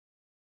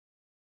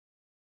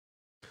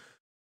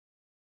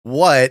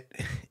What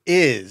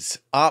is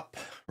up,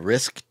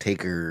 risk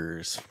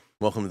takers?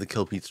 Welcome to the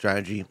Kill Pete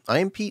strategy. I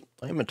am Pete.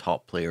 I am a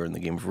top player in the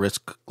game of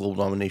Risk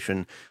Global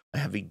Domination. I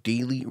have a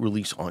daily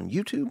release on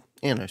YouTube,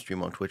 and I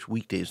stream on Twitch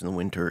weekdays in the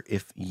winter.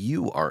 If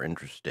you are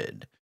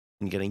interested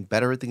in getting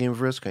better at the game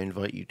of Risk, I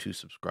invite you to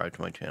subscribe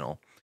to my channel.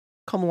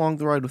 Come along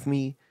the ride with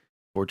me.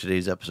 For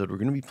today's episode, we're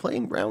going to be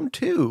playing round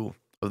 2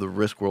 of the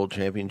Risk World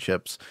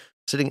Championships.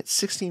 Sitting at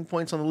 16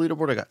 points on the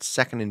leaderboard, I got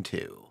second and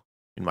 2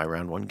 in my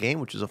round 1 game,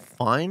 which is a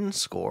fine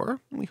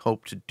score. We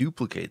hope to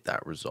duplicate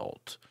that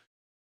result so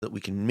that we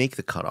can make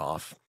the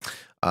cutoff.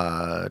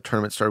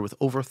 Tournament started with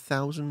over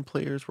 1,000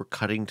 players. We're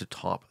cutting to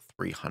top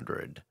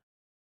 300.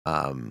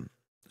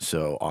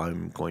 So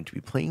I'm going to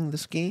be playing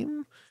this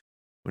game.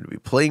 I'm going to be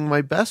playing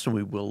my best, and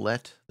we will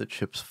let the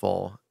chips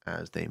fall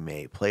as they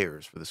may.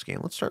 Players for this game.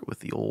 Let's start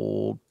with the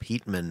old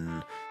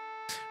Peteman.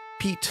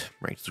 Pete,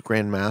 ranked as a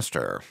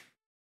Grandmaster.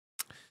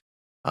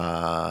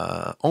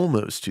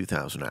 Almost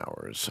 2,000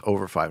 hours,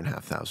 over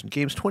 5,500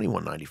 games,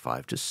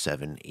 2195 to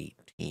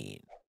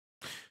 718.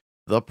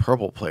 The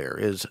purple player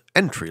is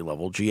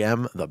entry-level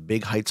GM, the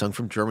Big Heizung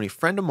from Germany,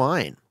 friend of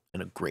mine,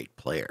 and a great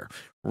player.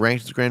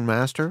 Ranked as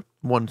Grandmaster,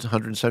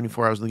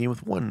 174 hours in the game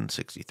with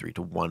 163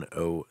 to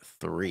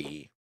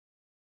 103.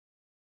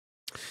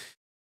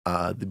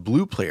 The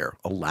blue player,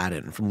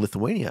 Aladdin from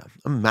Lithuania,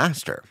 a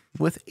master,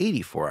 with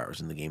 84 hours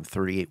in the game,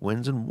 38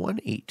 wins and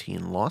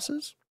 118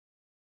 losses.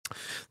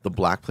 The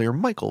black player,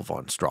 Michael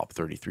von Strop,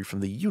 33, from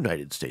the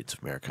United States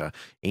of America,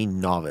 a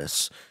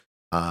novice,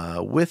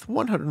 with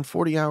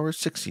 140 hours,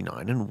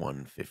 69 and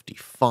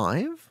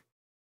 155.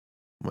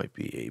 Might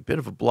be a bit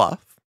of a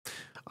bluff.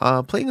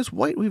 Playing as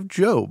white, we have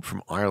Job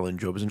from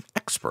Ireland. Job is an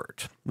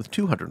expert with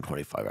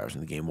 225 hours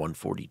in the game,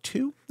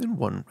 142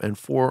 and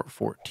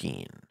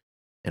 414.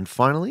 And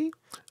finally,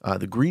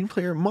 the green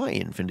player, My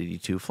Infinity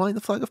 2, flying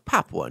the flag of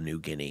Papua New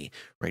Guinea,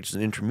 ranked as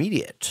an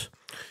intermediate.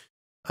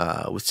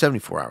 With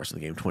 74 hours in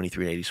the game,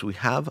 2380. So we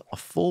have a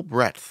full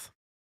breadth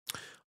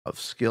of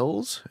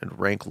skills and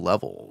rank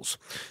levels.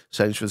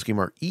 Settings for this game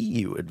are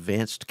EU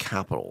Advanced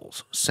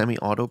Capitals,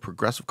 Semi-Auto,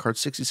 Progressive Card,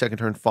 60-second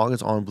turn, Fog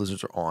is on,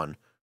 Blizzards are on,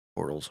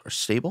 Portals are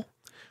stable.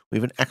 We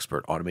have an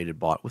Expert Automated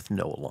Bot with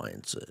no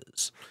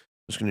alliances.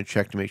 I'm just going to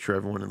check to make sure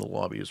everyone in the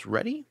lobby is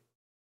ready.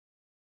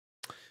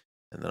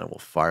 And then I will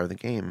fire the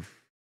game.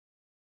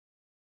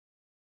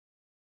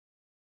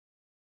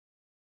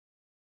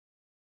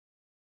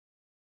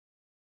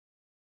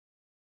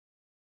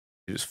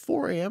 It is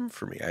 4 a.m.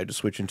 for me. I had to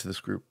switch into this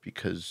group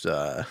because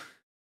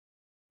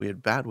we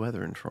had bad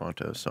weather in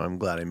Toronto, so I'm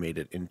glad I made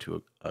it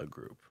into a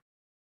group.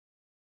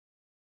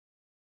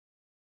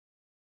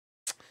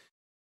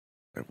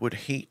 I would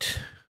hate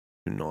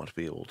to not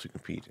be able to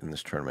compete in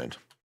this tournament.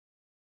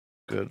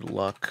 Good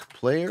luck,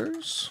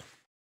 players.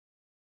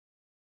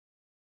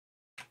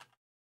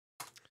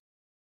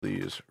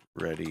 Please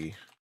ready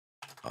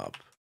up.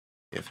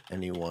 If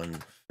anyone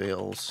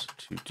fails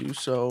to do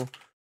so,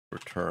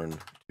 return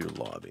to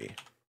lobby.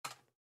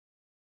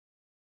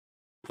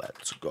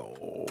 Let's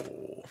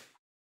go.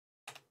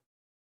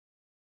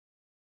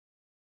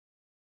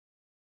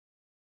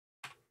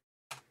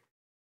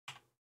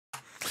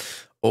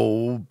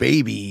 Oh,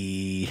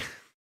 baby.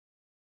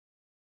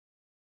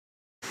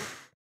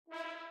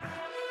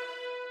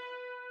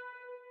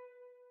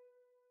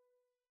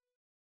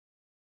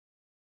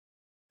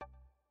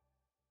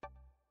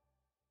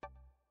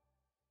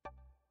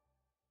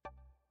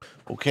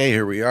 Okay,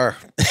 here we are.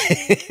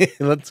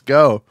 Let's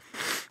go.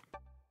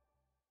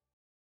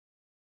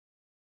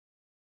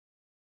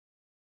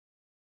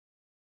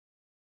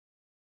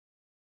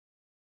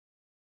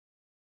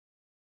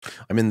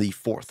 I'm in the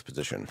 4th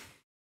position.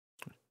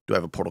 Do I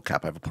have a portal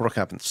cap? I have a portal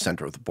cap in the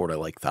center of the board. I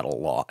like that a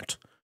lot.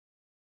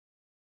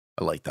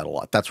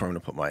 That's where I'm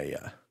going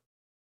to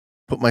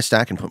put my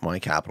stack and put my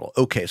capital.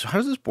 Okay, so how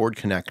does this board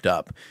connect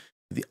up?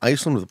 The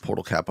Iceland with the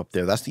portal cap up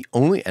there. That's the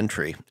only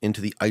entry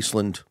into the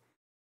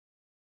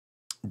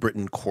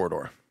Iceland-Britain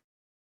corridor.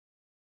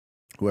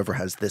 Whoever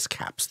has this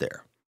caps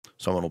there.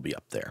 Someone will be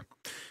up there.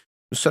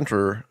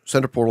 Center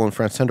portal in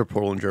France, center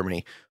portal in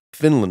Germany,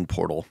 Finland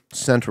portal,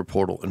 center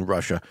portal in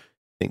Russia.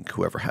 I think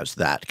whoever has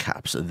that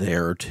caps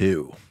there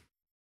too.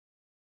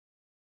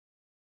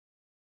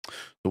 So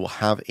we'll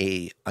have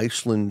a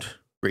Iceland,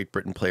 Great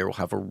Britain player. We'll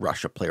have a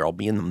Russia player. I'll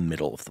be in the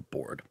middle of the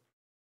board.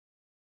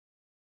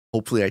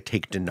 Hopefully I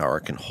take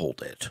Dinaric and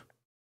hold it.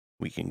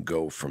 We can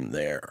go from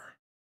there.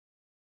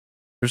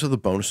 Here's how the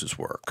bonuses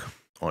work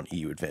on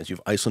EU Advance. You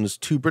have Iceland is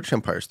 2, British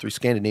Empires 3,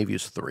 Scandinavia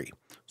is 3,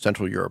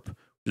 Central Europe,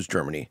 which is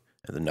Germany,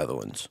 and the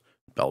Netherlands,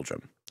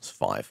 Belgium, is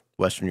 5.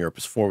 Western Europe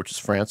is 4, which is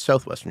France,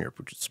 Southwestern Europe,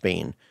 which is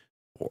Spain,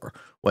 4.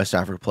 West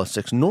Africa plus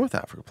 6, North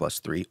Africa plus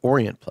 3,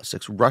 Orient plus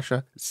 6,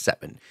 Russia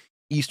 7.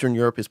 Eastern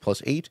Europe is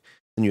plus 8.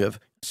 Then you have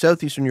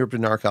Southeastern Europe,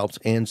 Dinaric Alps,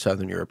 and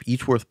Southern Europe,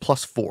 each worth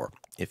plus 4,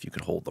 if you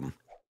can hold them.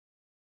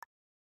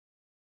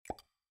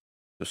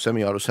 So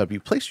semi-auto setup, you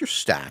place your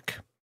stack,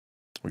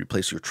 or you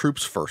place your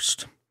troops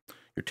first.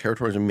 Your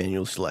territories are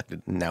manually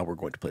selected, and now we're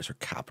going to place our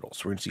capital.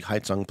 So we're going to see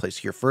Heizung place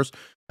here first.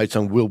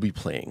 Heizung will be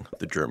playing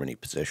the Germany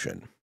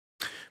position.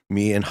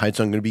 Me and Heights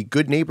are going to be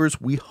good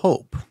neighbors, we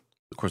hope.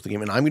 Of course, the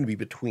game, and I'm going to be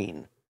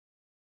between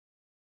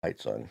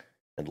Heightsung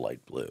and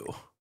Light Blue.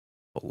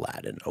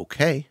 Aladdin.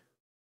 Okay.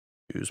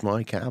 Use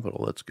my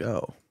capital. Let's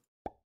go.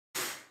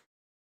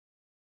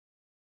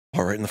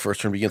 All right, and the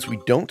first turn begins.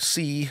 We don't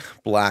see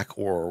black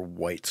or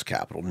white's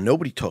capital.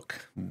 Nobody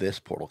took this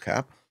portal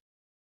cap.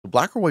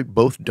 Black or white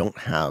both don't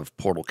have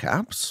portal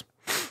caps,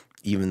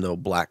 even though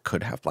black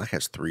could have. Black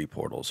has 3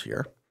 portals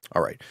here.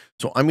 All right,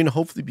 so I'm going to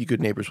hopefully be good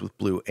neighbors with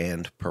blue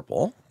and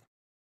purple.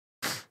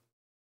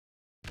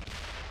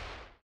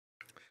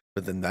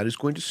 But then that is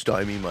going to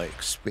stymie my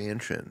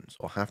expansion. So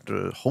I'll have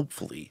to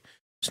hopefully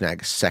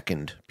snag a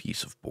second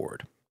piece of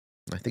board.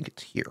 I think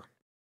it's here.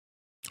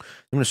 I'm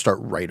going to start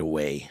right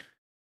away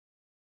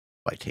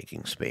by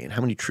taking Spain. How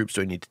many troops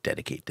do I need to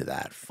dedicate to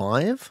that?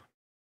 5?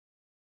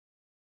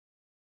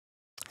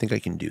 I think I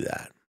can do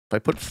that. If I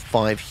put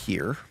 5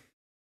 here,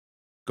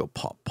 go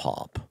pop,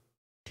 pop,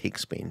 take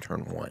Spain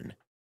turn 1.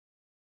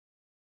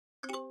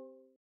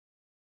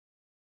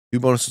 2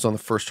 bonuses on the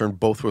first turn,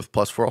 both with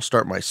 +4. I'll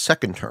start my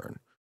second turn.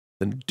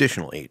 An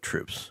additional 8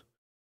 troops.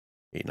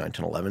 8, 9,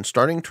 10, 11.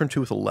 Starting turn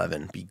 2 with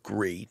 11 be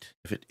great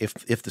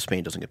if the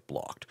Spain doesn't get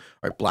blocked.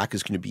 All right, black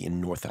is going to be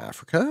in North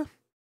Africa.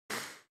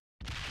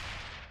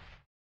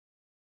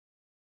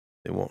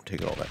 They won't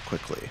take it all that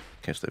quickly.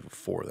 Okay, so they have a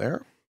 4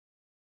 there.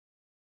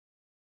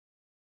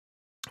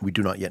 We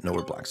do not yet know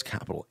where black's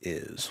capital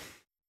is.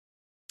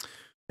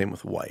 Same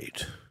with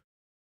white.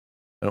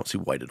 I don't see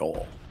white at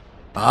all.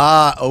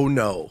 Ah, oh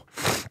no.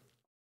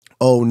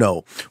 Oh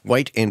no.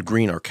 White and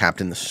green are capped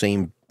in the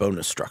same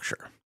bonus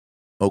structure.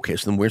 Okay,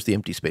 so then where's the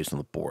empty space on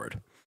the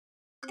board?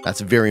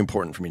 That's very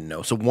important for me to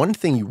know. So one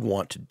thing you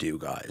want to do,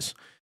 guys,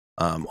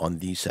 on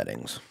these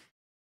settings,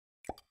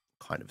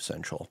 kind of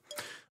essential,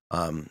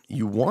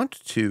 you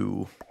want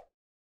to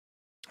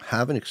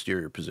have an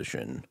exterior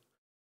position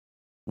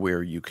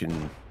where you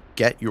can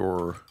get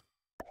your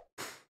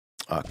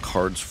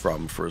cards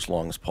from for as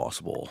long as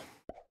possible.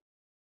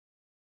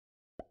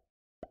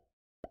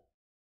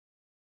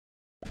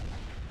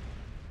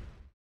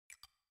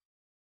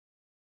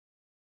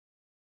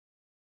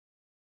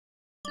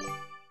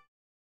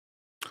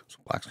 So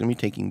black's going to be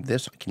taking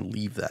this. I can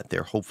leave that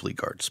there. Hopefully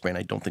guard Spain.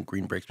 I don't think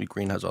green breaks me.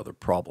 Green has other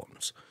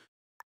problems.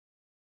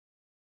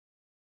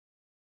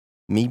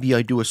 Maybe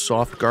I do a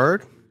soft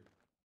guard.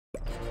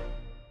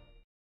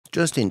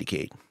 Just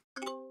indicate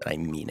that I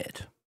mean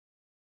it.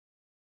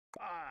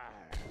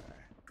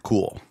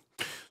 Cool.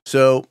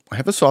 So I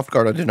have a soft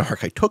guard on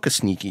Denmark. I took a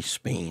sneaky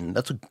Spain.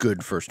 That's a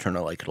good first turn. I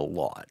like it a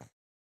lot.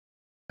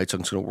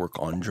 Heizung's going to work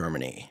on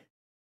Germany.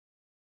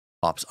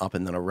 Pops up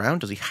and then around.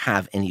 Does he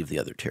have any of the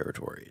other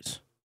territories?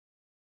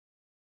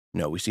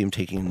 No, we see him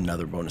taking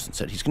another bonus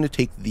instead. He's going to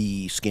take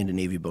the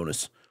Scandinavia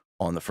bonus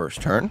on the first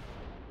turn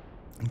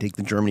and take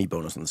the Germany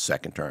bonus on the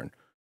second turn.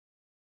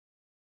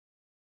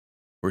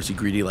 Or is he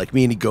greedy like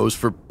me and he goes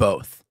for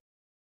both?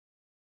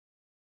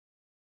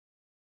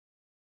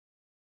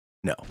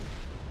 No.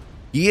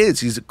 He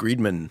is. He's a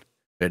greedman.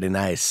 Very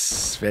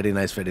nice. Very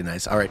nice. Very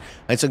nice. All right.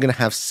 I'm still going to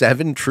have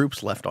 7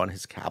 troops left on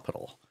his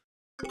capital.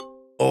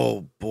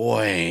 Oh,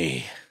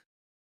 boy.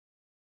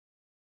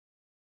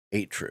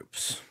 8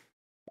 troops.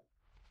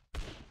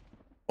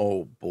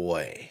 Oh,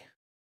 boy.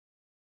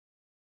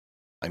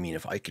 I mean,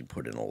 if I could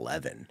put in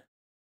 11.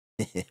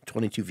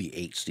 22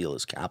 v8 steal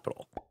his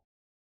capital.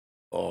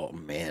 Oh,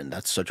 man.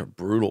 That's such a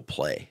brutal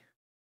play.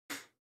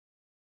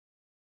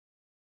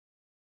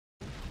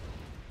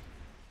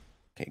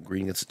 Okay,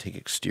 green gets to take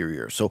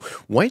exterior. So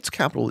white's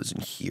capital is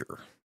in here.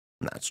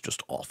 And that's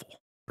just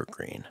awful for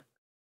green.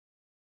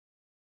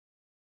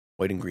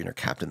 White and green are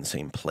capped in the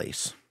same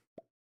place.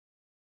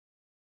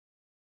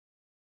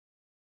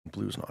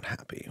 Blue's not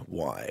happy.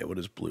 Why? What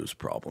is blue's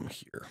problem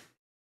here?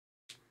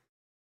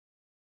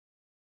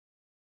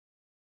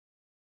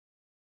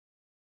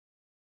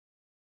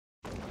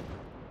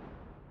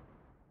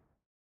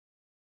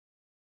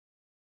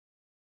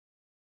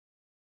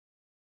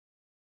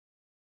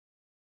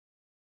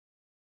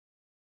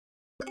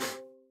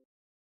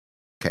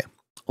 Okay.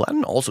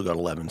 Aladdin also got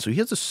 11, so he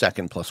has a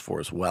second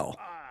 +4 as well.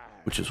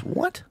 Which is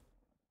what?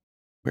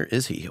 Where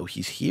is he? Oh,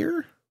 he's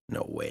here?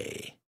 No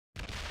way.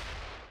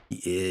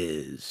 He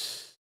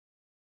is.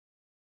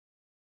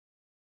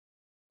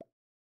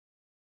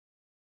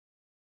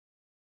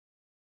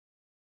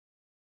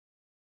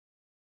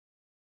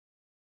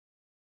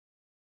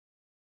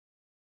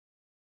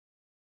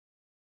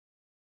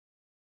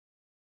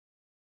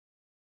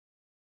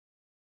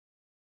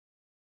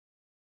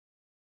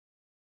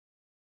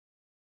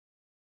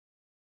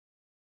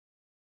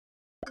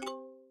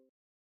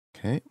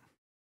 Okay.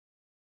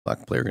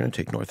 Black player going to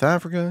take North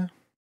Africa.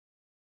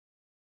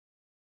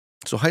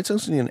 So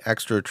Heizung's going to get an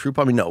extra troop.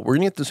 I mean, no, we're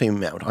going to get the same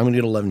amount. I'm going to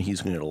get 11.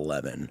 He's going to get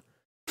 11.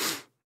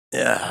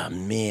 Ah,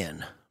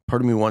 man.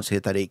 Part of me wants to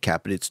hit that 8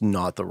 cap, but it's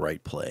not the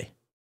right play.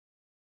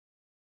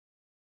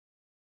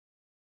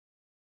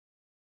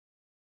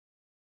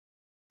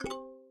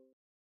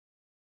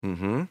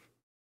 Mm-hmm. I'm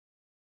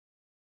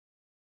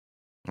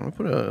going to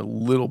put a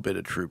little bit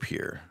of troop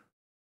here.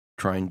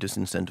 try and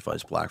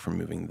disincentivize black from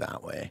moving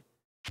that way.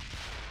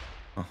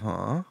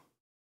 Uh-huh.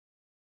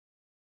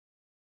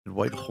 Did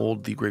white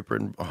hold the Great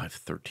Britain? Oh, I have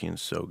 13,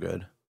 so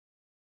good.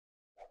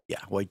 Yeah,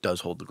 white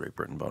does hold the Great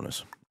Britain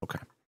bonus. Okay.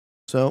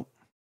 So,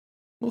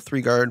 little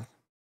 3-guard.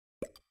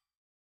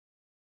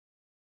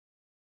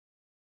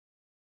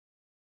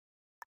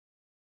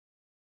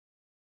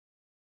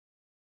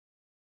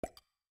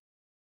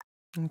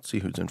 Let's see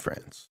who's in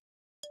France.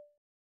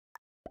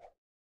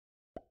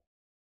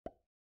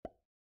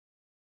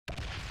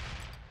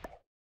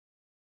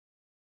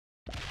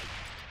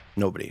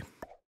 Nobody.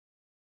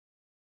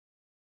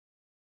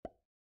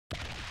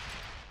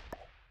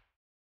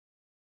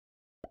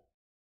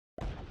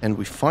 And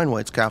we find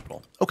white's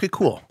capital. Okay,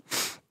 cool.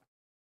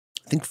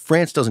 I think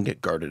France doesn't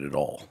get guarded at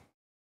all.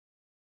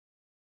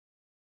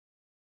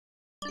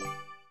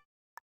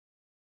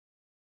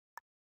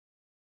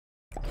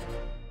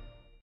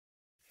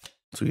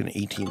 So we get an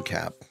 18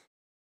 cap.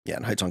 Yeah,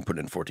 and Haizong put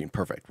in 14.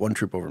 Perfect. 1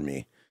 troop over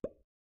me.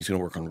 He's going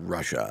to work on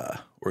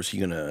Russia. Or is he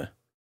going to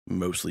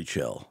mostly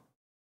chill?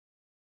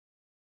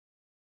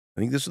 I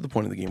think this is the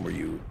point of the game where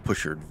you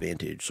push your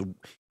advantage. So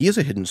he has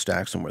a hidden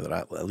stack somewhere that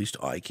at least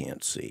I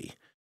can't see.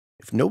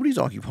 If nobody's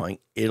occupying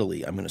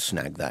Italy, I'm going to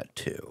snag that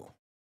too.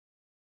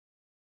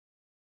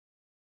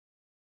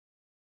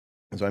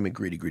 So I'm a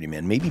greedy, greedy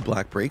man. Maybe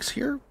black breaks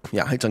here?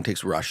 Yeah, Haizong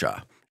takes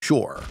Russia.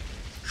 Sure.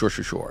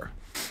 Sure.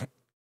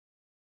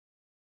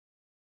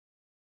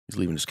 He's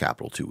leaving his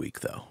capital too weak,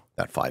 though.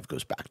 That 5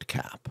 goes back to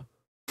cap.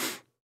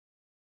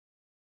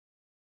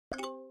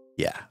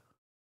 Yeah.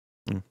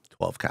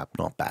 12 cap,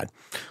 not bad.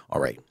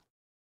 All right.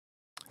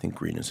 I think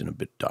green is in a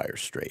bit dire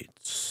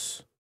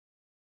straits.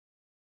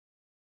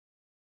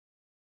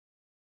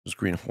 Does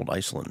green hold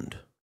Iceland?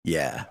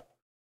 Yeah.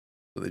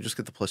 So they just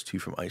get the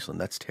 +2 from Iceland.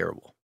 That's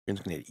terrible.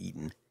 Green's going to get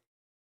eaten.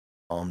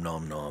 Nom,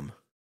 nom, nom.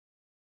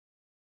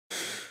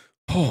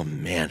 Oh,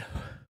 man.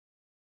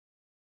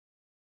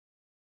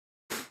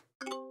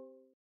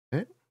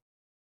 Okay.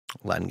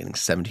 Latin getting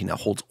 17 now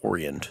holds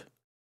Orient.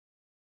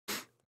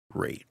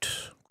 Great.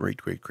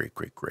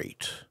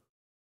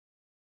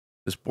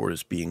 This board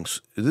is being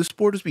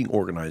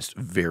organized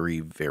very,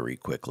 very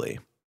quickly.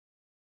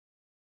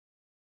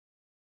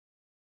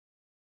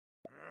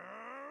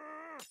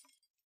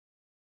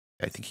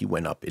 I think he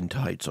went up into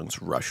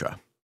Haizong's Russia.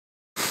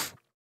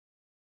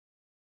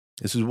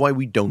 This is why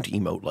we don't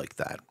emote like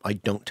that. I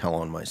don't tell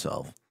on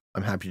myself.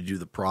 I'm happy to do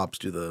the props,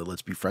 do the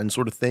let's be friends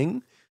sort of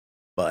thing,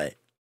 but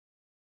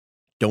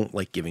don't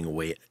like giving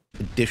away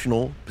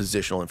additional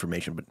positional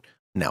information. But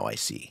now I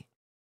see.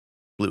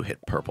 Blue hit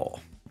purple.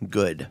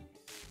 Good.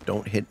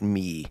 Don't hit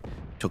me.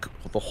 Took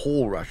the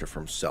whole Russia for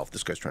himself.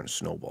 This guy's trying to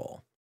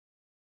snowball.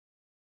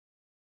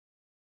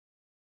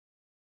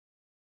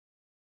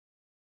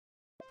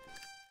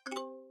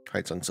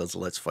 Haizong says,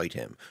 let's fight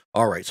him.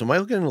 All right, so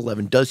Michael getting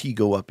 11. Does he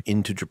go up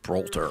into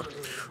Gibraltar?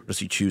 Or does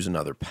he choose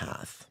another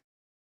path?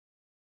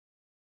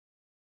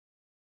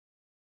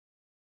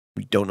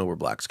 We don't know where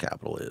black's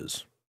capital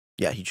is.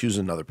 Yeah, he chooses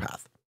another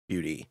path.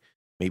 Beauty.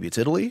 Maybe it's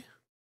Italy?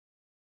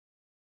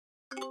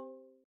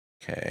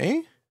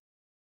 Okay.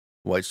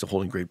 White's still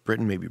holding Great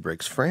Britain. Maybe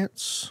breaks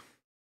France.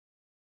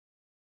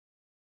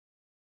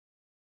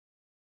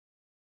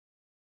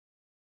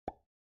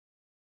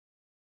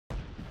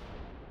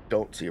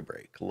 Don't see a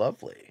break.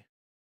 Lovely.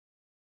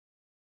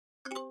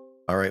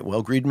 All right,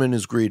 well, Greedman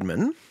is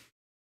Greedman.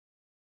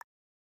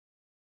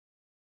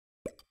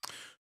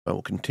 I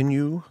will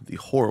continue the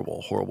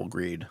horrible, horrible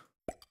greed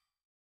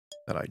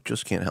that I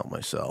just can't help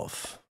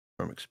myself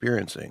from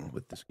experiencing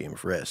with this game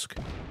of Risk.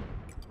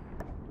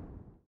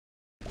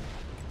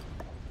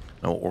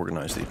 I will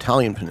organize the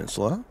Italian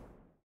peninsula.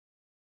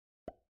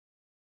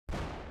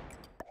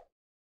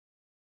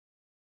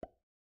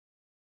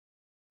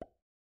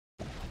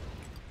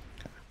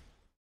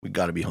 We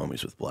got to be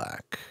homies with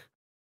black.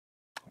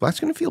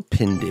 Black's going to feel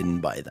pinned in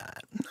by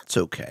that. That's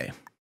okay.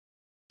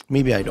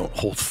 Maybe I don't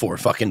hold 4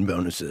 fucking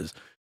bonuses.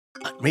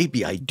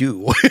 Maybe I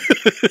do.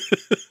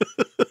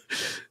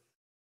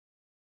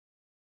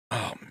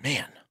 Oh,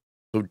 man.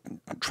 So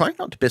try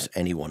not to piss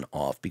anyone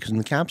off, because in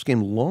the Caps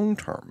game long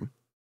term,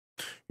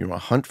 you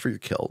want to hunt for your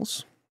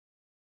kills.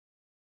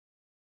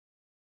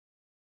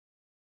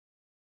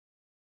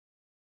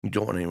 You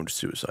don't want anyone to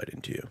suicide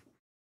into you.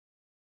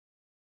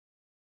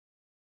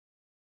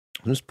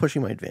 I'm just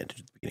pushing my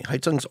advantage at the beginning.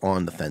 Haizong's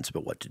on the fence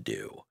about what to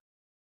do.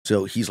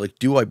 So he's like,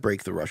 do I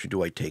break the Russia?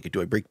 Do I take it?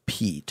 Do I break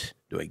Pete?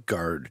 Do I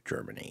guard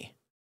Germany?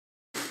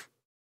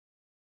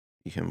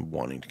 See him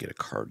wanting to get a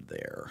card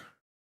there.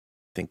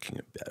 Thinking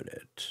about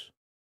it.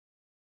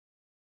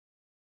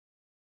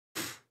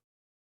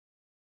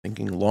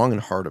 Thinking long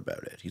and hard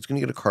about it. He's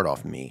going to get a card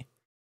off me.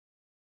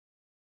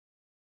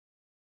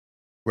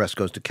 Rest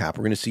goes to cap.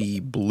 We're going to see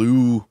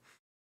blue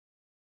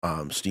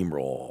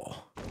steamroll.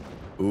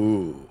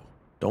 Ooh,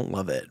 don't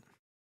love it.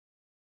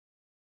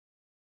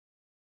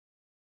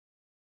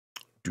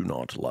 Do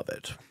not love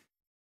it.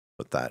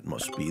 But that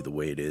must be the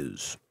way it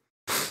is.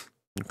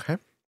 Okay.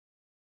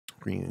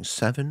 Green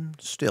 7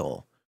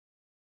 still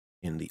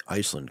in the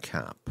Iceland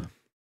cap.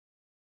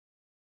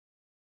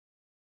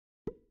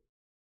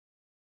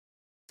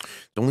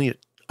 only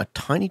a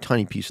tiny,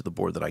 tiny piece of the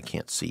board that I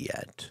can't see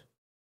yet.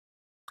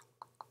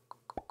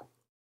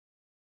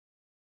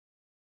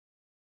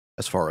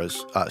 As far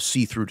as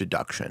see-through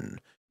deduction.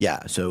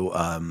 Yeah, so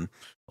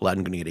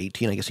Aladdin going to get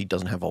 18. I guess he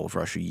doesn't have all of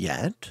Russia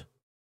yet.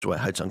 So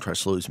Haitsung tries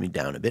to slows me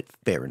down a bit.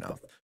 Fair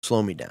enough.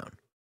 Slow me down.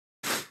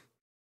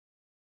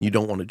 You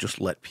don't want to just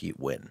let Pete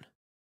win.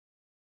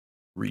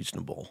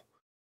 Reasonable.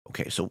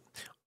 Okay, so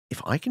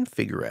if I can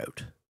figure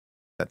out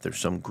that there's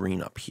some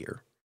green up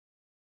here,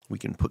 we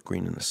can put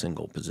green in a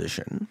single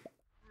position.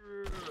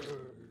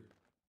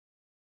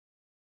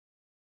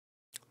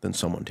 Then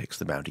someone takes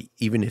the bounty,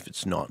 even if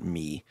it's not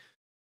me.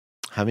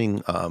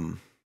 Having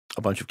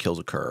a bunch of kills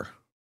occur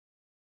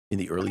in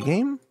the early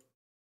game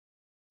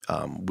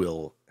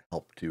will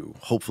help to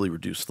hopefully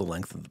reduce the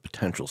length of the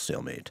potential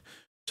stalemate.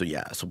 So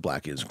yeah, so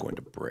black is going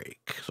to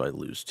break. So I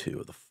lose 2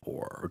 of the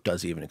 4. Or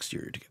does he have an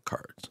exterior to get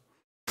cards?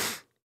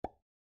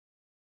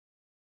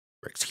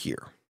 Breaks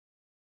here.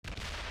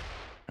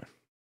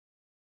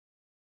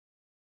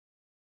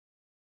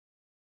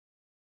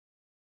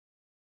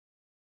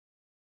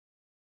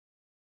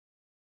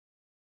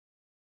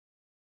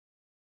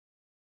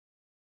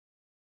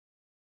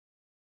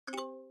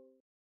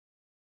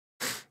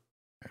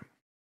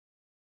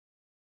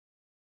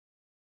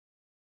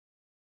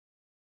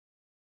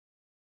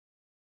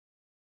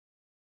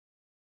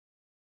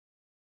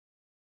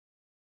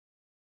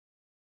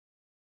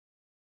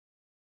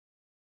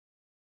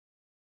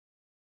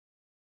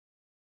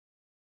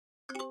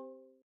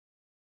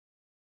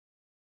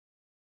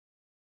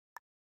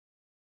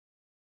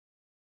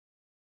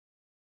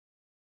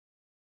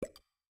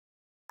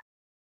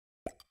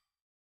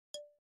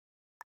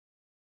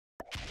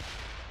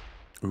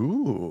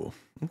 Ooh,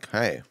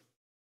 okay.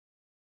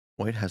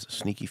 White has a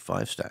sneaky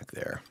 5-stack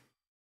there.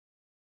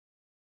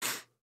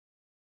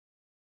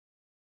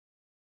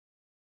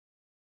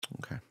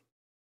 Okay.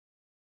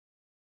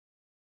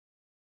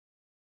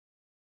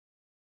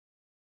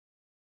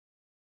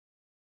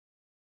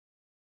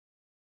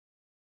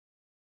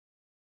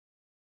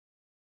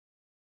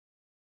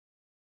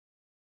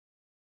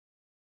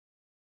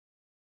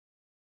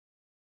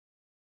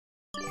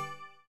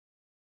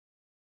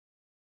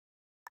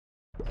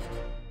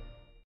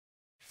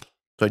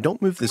 So I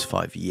don't move this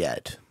 5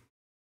 yet.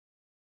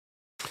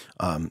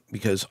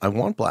 Because I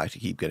want black to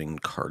keep getting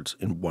cards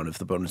in one of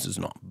the bonuses,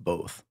 not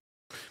both.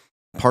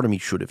 Part of me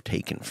should have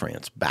taken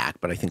France back,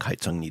 but I think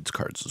Haitsung needs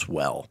cards as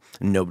well.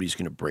 And nobody's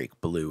going to break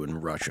blue in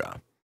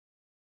Russia.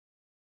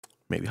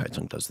 Maybe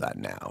Haitsung does that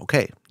now.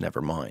 Okay, never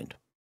mind.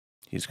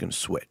 He's going to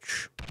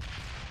switch.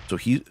 So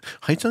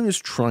Haitsung is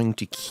trying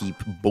to keep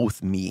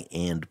both me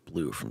and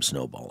blue from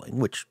snowballing,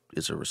 which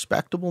is a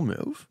respectable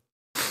move.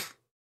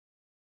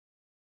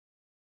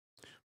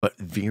 But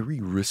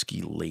very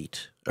risky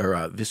late,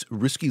 or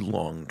risky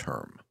long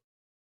term.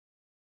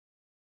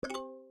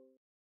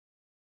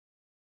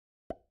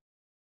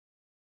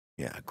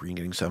 Yeah, green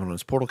getting 7 on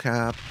his portal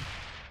cap.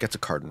 Gets a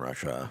card in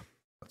Russia.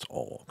 That's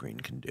all green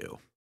can do.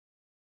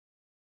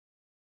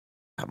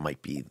 That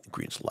might be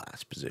green's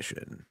last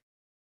position.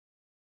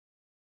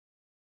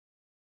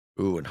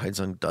 Ooh, and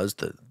Haitsung does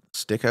the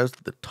stick out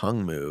the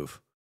tongue move.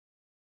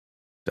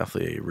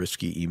 Definitely a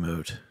risky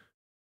emote.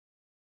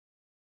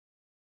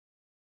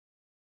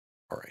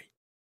 Alright.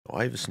 So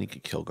I have a sneaky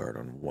kill guard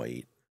on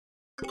white.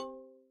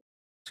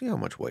 See how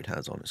much white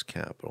has on his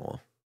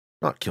capital.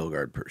 Not kill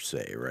guard per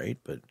se, right?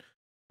 But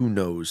who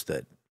knows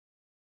that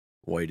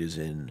white is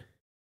in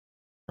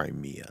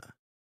Crimea?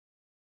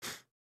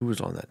 Who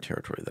was on that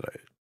territory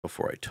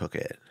before I took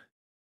it?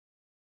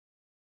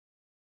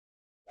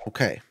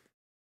 Okay.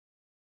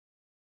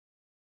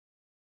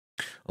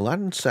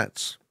 Aladdin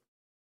sets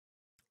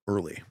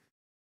early.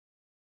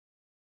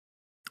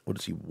 What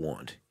does he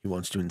want? He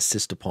wants to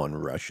insist upon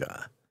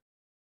Russia.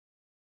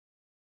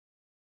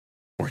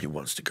 Or he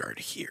wants to guard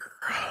here.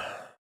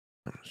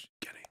 I'm just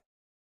kidding.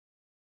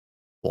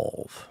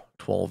 12.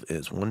 12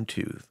 is 1,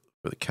 2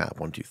 for the cap.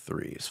 1, 2,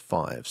 3 is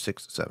 5,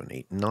 6, 7,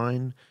 8,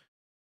 9.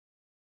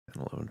 And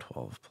 11,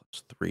 12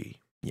 plus 3.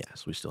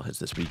 Yes, we still has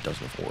this, but he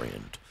doesn't have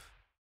Orient.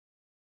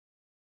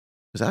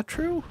 Is that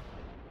true?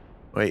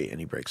 Wait, and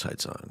he breaks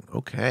Haitsung.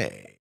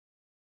 Okay.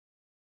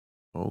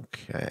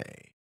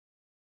 Okay.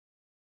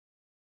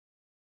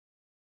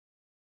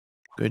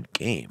 Good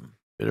game.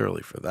 Bit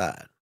early for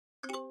that.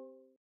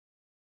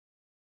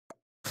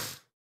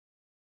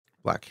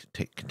 Black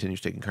continues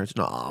taking cards.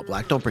 Nah,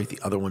 black don't break the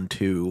other one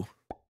too.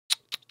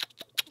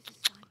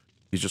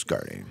 He's just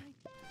guarding.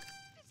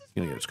 He's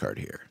gonna get his card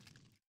here.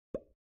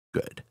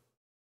 Good.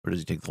 Or does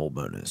he take the whole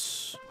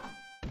bonus?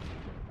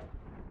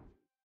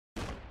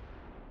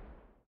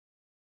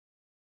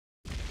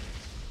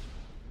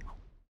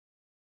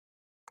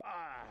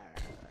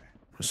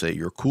 I say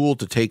you're cool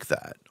to take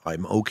that.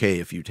 I'm okay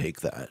if you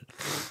take that.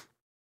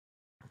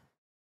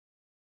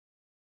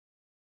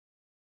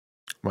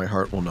 My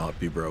heart will not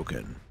be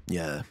broken.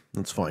 Yeah,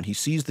 that's fine. He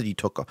sees that he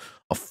took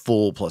a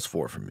full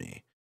 +4 from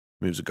me.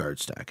 Moves a guard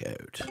stack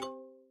out.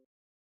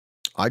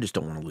 I just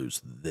don't want to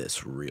lose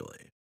this,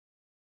 really.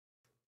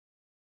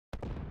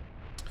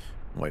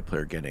 White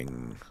player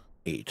getting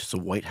 8. So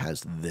white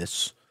has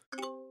this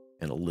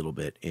and a little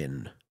bit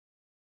in.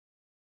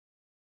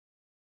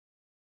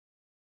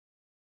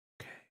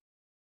 Okay.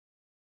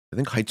 I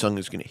think Heizung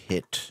is going to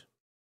hit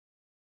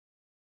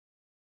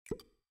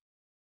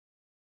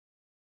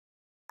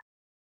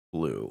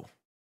blue.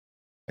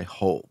 I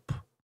hope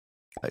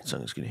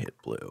Heizung is going to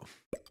hit blue.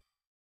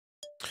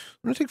 I'm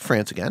going to take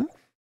France again.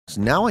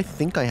 So now I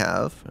think I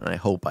have, and I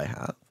hope I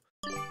have,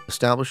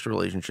 established a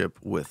relationship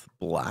with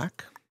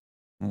black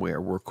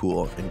where we're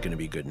cool and going to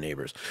be good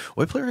neighbors.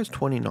 White player has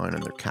 29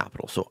 on their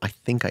capital, so I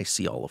think I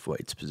see all of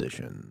white's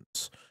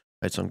positions.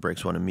 Heizung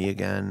breaks one of me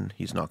again.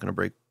 He's not going to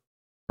break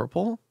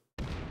purple?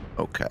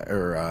 Okay,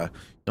 or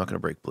not going to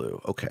break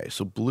blue. Okay,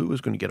 so blue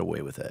is going to get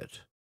away with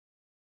it.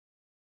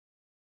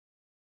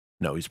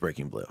 No, he's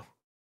breaking blue.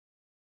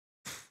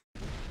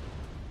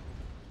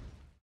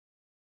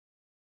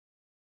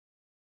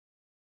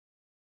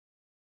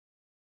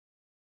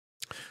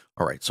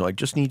 All right, so I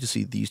just need to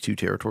see these two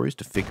territories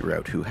to figure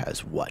out who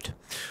has what.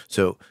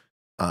 So,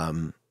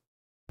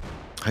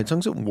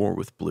 Heizung's at war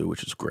with blue,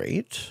 which is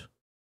great.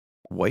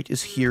 White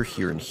is here,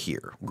 here, and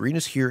here. Green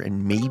is here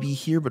and maybe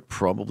here, but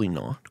probably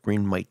not.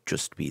 Green might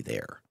just be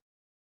there.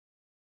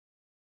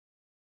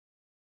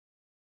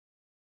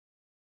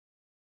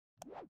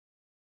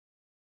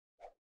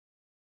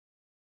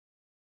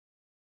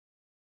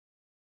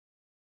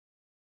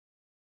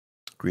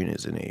 Green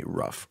is in a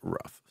rough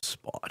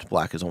spot.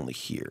 Black is only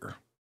here.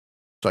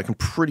 So I can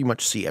pretty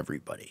much see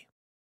everybody.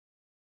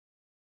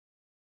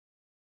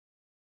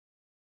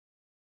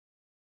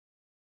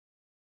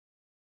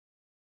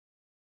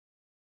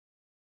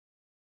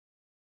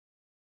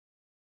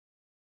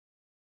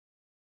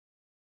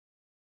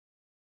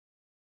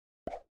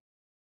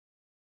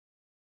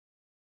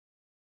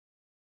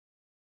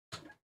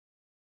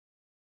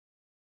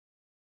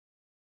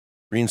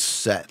 Green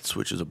sets,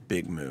 which is a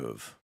big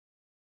move.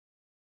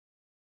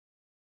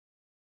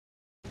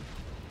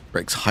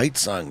 Breaks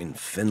Heizung in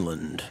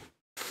Finland.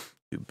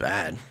 Too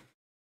bad.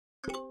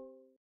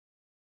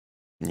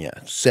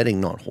 Yeah, setting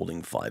not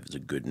holding 5 is a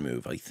good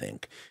move, I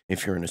think.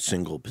 If you're in a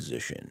single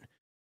position.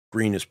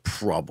 Green is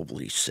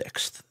probably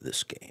 6th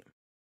this game.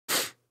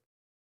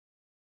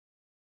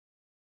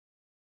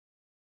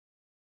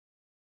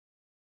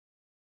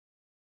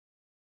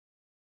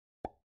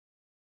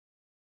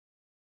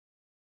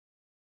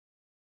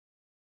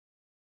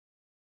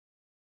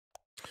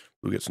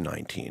 Blue gets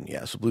 19.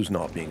 Yeah, so blue's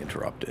not being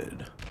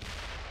interrupted.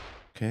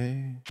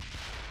 Okay.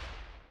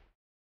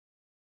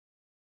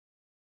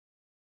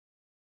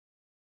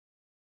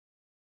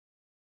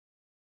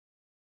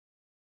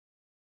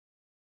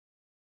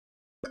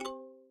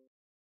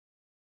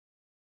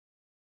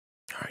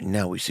 All right,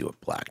 now we see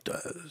what black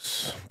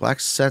does. Black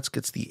sets,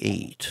 gets the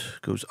 8,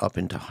 goes up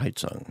into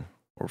Heizung,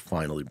 or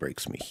finally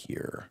breaks me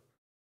here.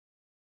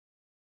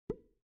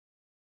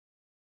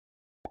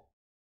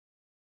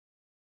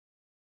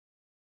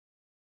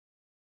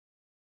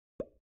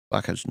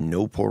 Black has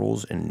no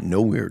portals and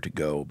nowhere to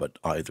go but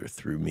either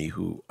through me,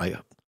 who I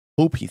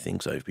hope he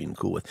thinks I've been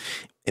cool with.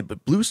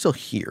 But blue's still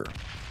here,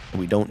 and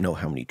we don't know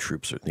how many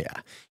troops are. Yeah,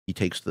 he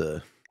takes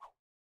the...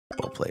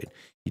 Well played.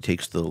 He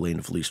takes the lane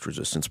of least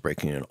resistance,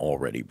 breaking an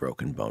already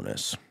broken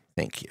bonus.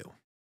 Thank you.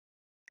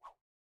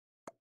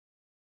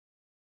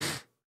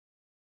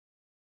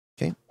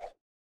 Okay.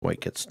 White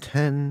gets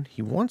 10.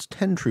 He wants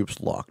 10 troops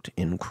locked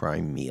in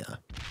Crimea.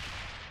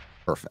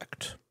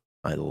 Perfect.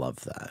 I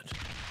love that.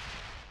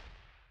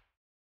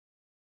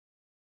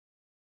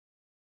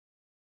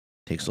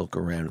 Takes a look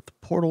around at the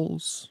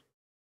portals.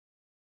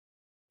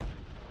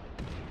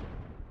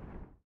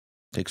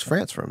 Takes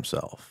France for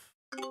himself.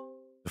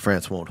 The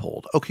France won't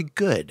hold. Okay,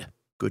 good.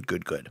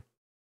 Good.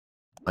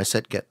 I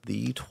said get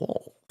the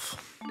 12.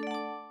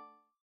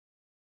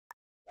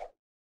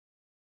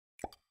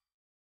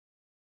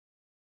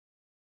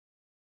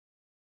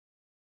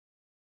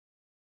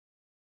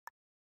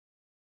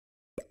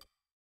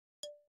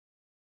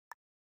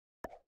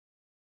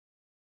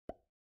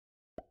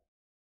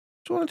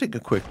 Just want to take a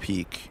quick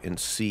peek and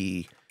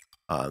see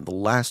the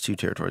last 2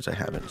 territories I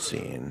haven't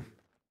seen.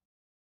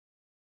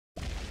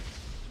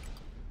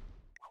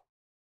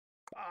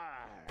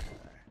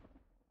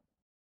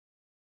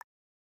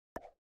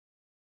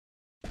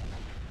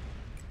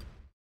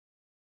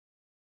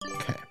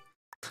 Okay,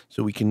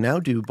 so we can now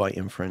do by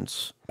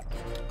inference.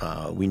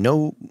 We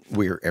know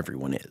where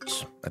everyone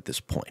is at this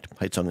point.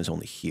 Heizung is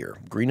only here.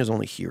 Green is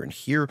only here and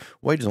here.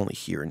 White is only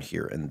here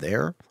and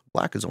there.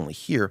 Black is only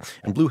here.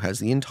 And blue has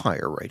the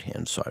entire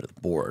right-hand side of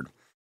the board.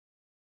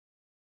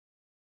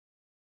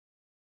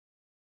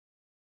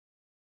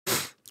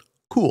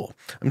 Cool.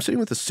 I'm sitting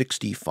with a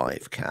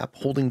 65 cap,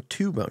 holding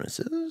 2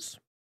 bonuses.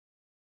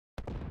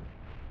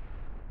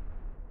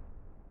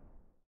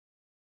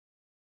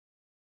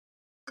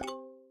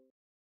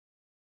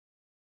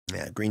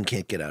 Yeah, green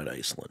can't get out of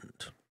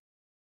Iceland.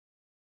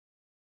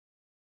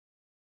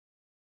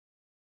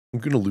 I'm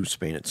going to lose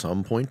Spain at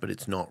some point, but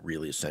it's not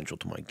really essential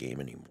to my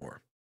game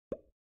anymore.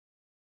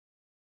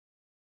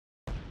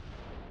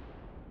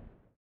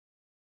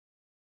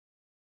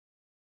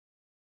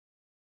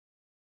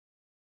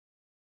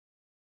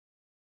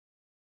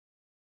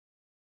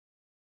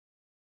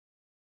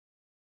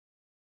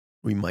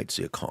 we might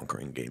see a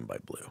conquering game by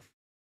blue.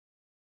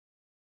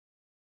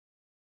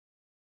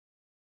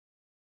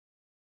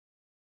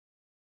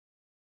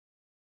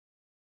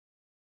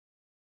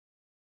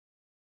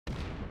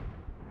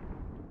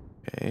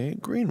 Okay,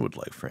 green would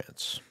like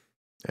France.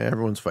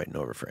 Everyone's fighting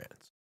over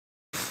France.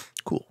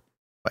 Cool.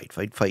 Fight,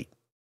 fight, fight.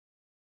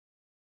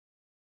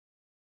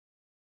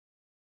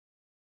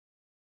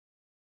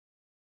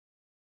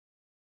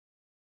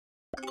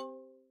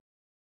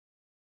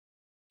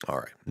 All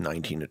right,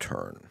 19 a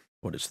turn.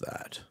 What is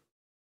that?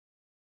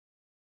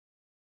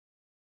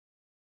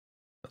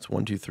 That's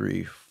 1, 2,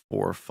 3,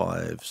 4,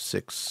 5,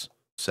 6,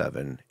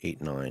 7,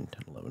 8, 9,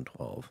 10, 11,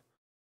 12.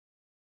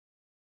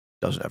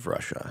 Doesn't have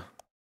Russia.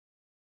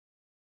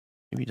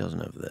 Maybe he doesn't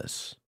have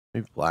this.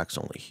 Maybe black's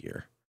only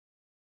here.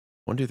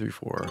 1, 2, 3,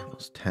 4.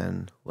 That's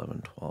 10,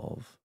 11,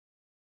 12,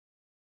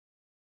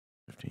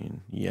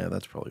 15. Yeah,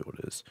 that's probably what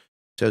it is.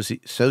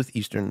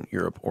 Southeastern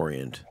Europe,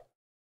 Orient.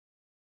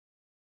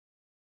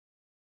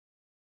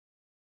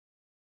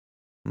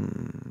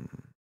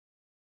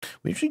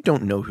 We actually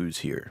don't know who's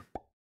here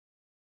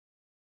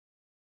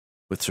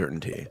with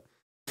certainty.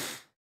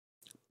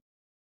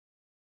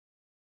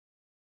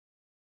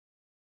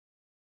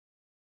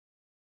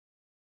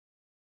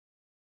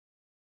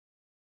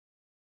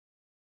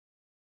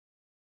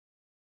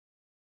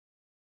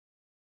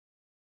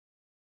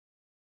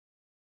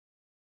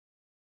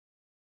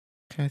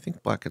 Okay, I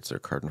think black gets their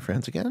card in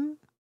France again.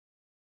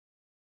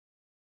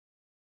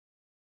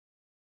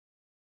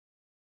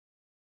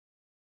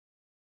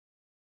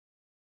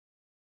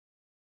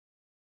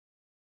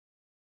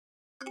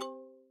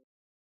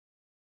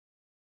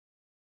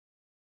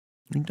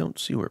 We don't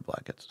see where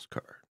black gets his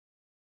card.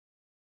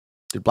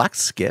 Did black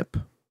skip?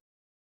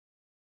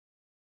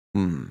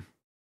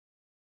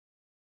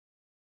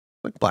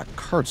 Like black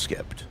card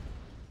skipped.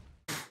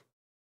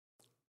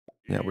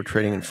 Yeah, we're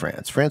trading in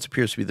France. France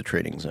appears to be the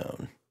trading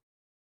zone.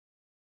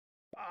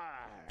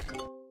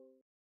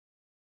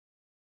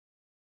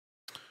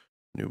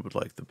 Noob would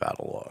like the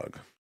battle log.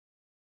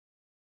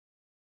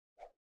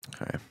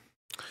 Okay.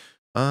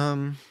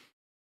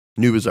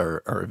 Noob is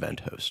our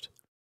event host.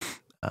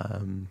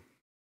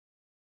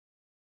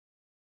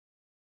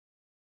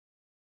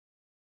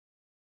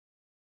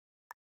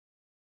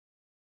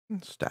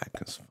 Stack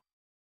is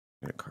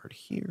a card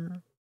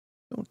here.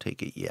 Don't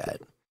take it yet.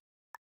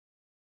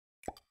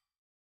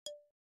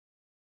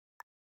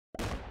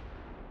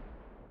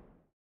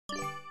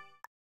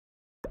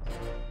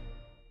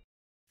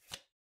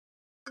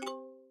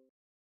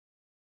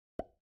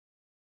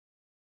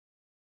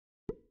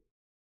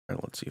 All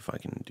right, let's see if I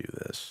can do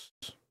this.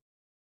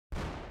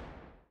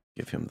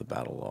 Give him the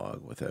battle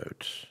log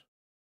without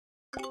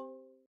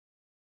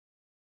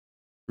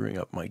screwing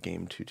up my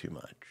game too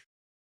much.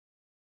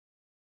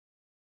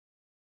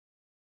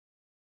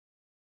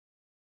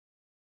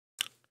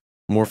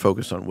 More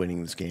focused on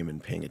winning this game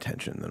and paying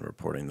attention than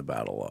reporting the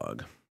battle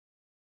log.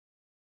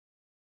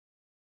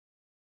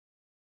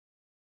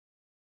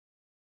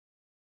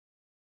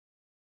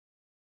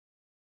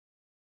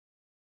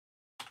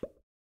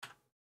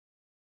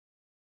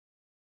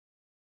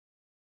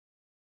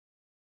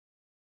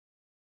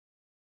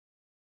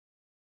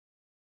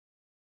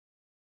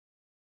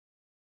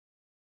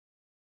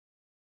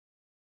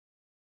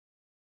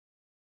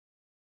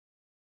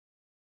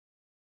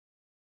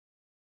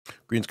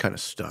 Green's kind of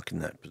stuck in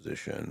that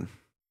position.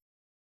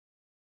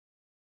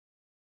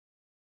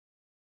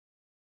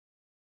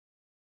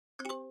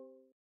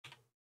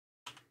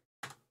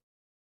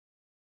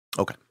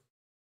 Okay.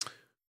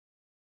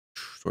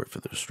 Sorry for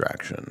the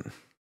distraction.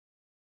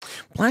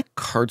 Black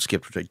card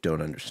skipped, which I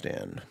don't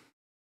understand.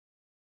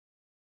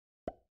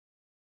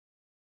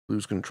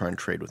 Blue's going to try and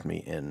trade with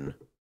me in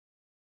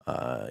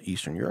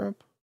Eastern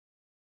Europe.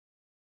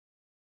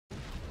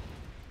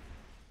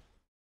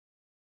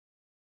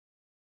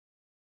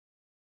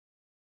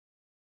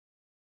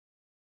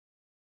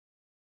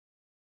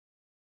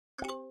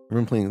 We've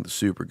been playing the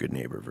super good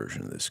neighbor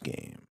version of this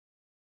game.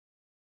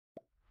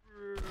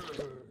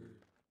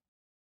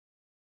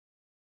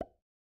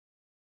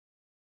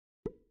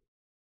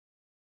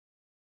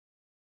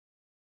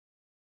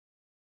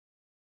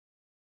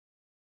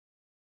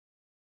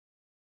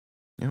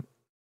 Yep.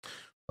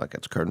 Black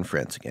gets a card in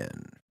France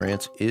again.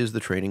 France is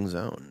the trading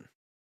zone.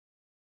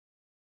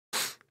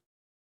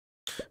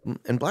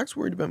 And black's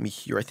worried about me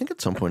here. I think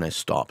at some point I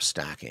stopped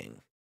stacking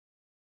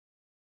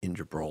in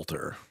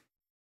Gibraltar.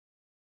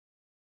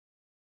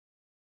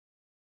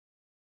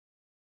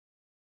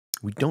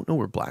 We don't know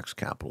where black's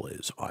capital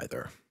is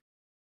either.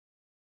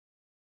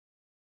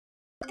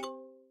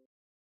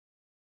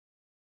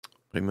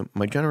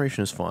 My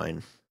generation is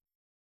fine.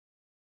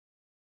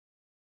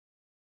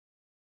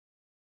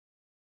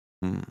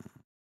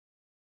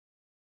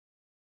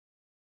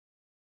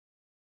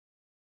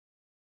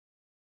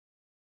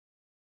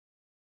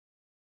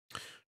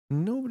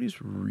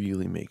 Nobody's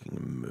really making a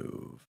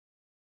move.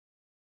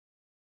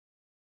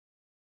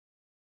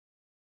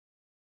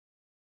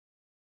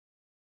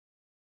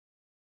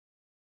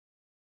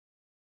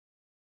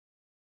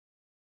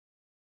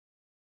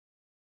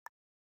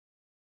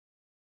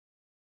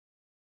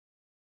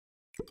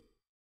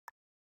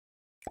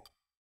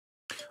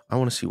 I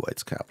want to see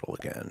white's capital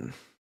again.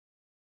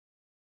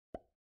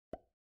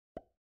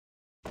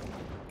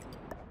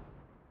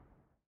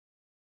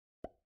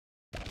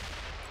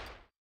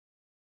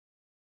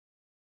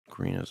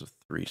 Green has a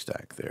 3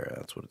 stack there.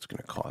 That's what it's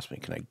going to cost me.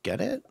 Can I get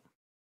it?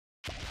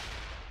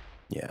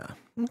 Yeah.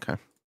 Okay.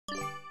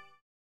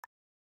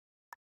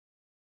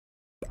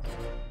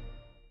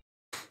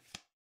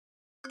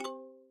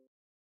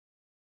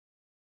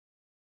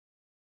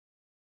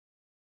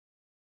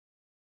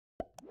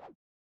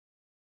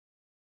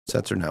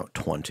 Sets are now at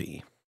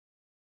 20.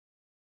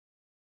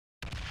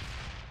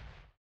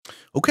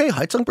 Okay,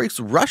 Heizung breaks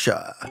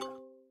Russia.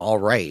 All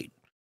right.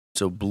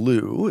 So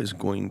blue is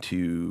going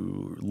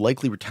to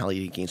likely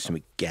retaliate against him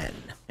again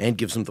and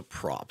gives him the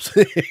props.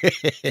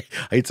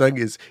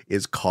 Heizung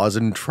is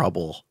causing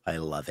trouble. I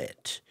love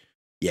it.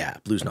 Yeah,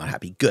 blue's not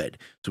happy. Good.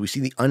 So we see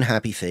the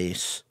unhappy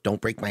face.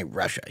 Don't break my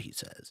Russia, he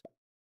says.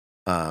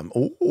 And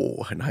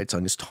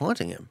Heizung is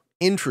taunting him.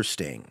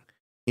 Interesting.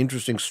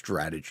 Interesting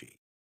strategy.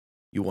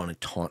 You want to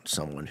taunt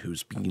someone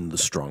who's been the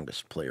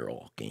strongest player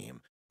all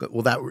game. But,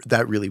 well,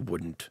 that really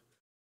wouldn't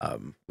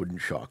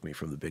shock me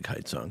from the big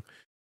Heizung.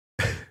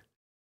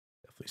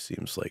 Definitely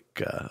seems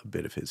like a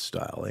bit of his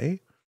style, eh?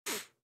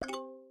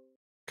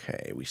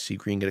 Okay, we see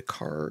green get a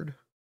card.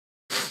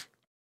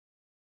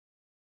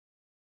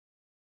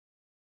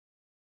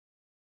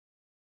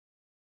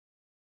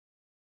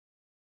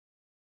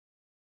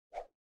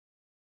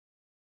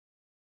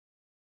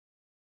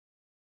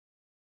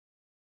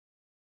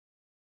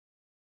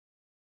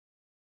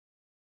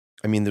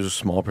 I mean, there's a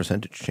small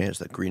percentage chance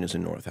that green is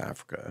in North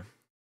Africa.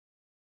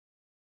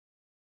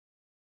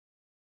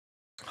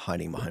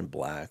 Hiding behind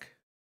black.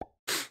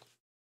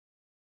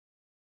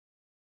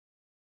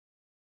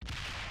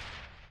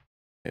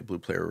 Okay, blue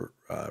player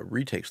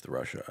retakes the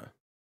Russia.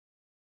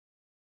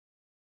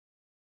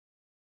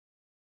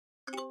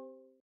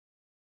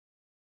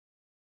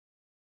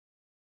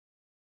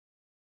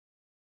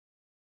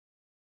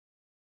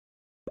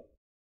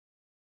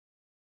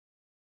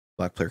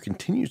 Black player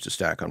continues to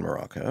stack on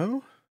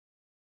Morocco.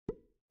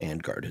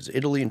 And guard his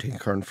Italy and take a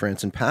card in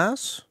France and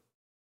pass.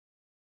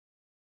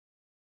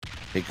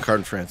 Take a card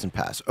in France and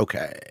pass.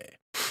 Okay.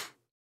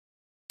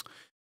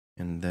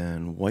 And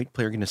then white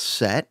player going to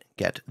set,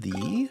 get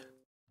the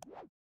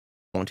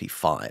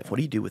 25. What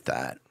do you do with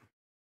that?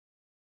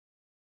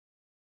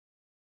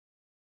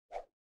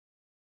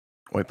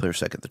 White player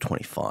set, get the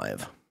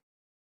 25.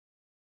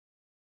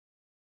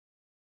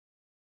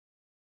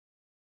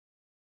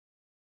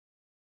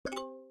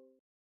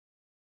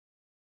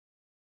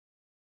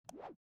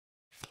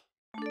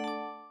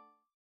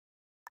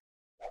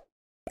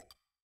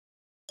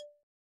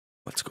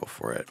 Let's go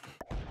for it.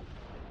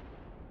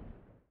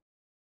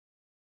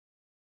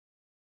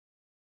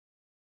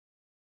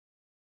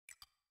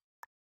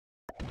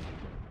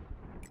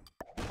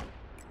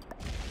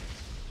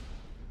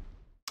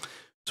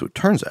 So it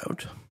turns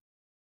out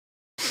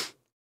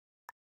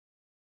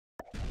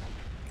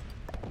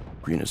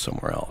green is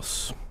somewhere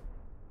else.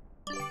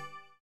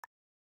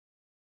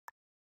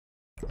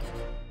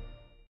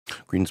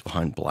 Green's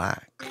behind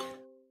black.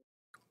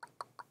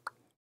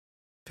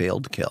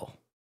 Failed kill.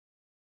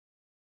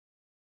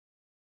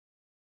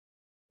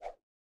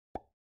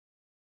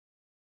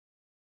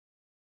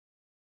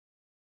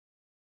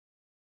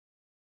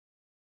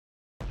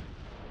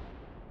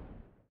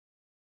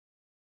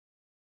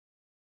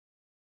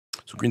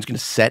 So green's going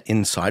to set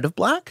inside of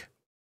black?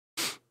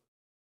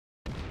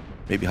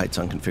 Maybe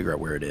Heizung can figure out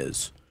where it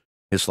is.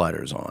 His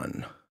slider's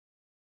on.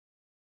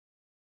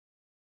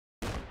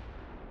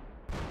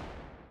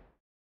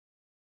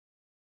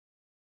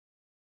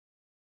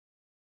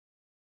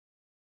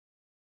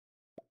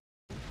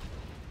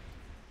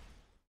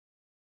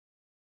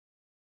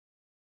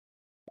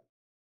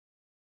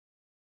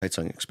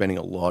 Heizung expending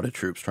a lot of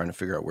troops trying to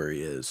figure out where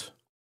he is.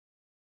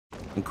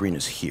 And green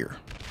is here.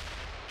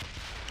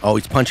 Oh,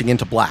 he's punching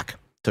into black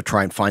to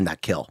try and find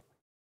that kill.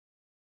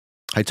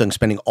 Heizung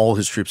spending all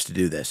his troops to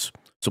do this.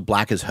 So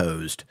black is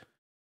hosed.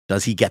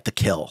 Does he get the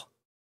kill?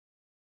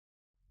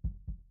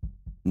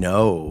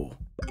 No.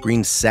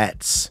 Green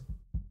sets.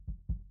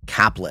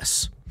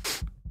 Capless.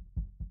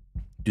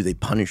 Do they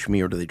punish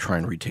me or do they try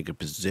and retake a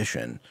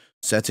position?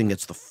 Sets and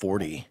gets the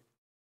 40.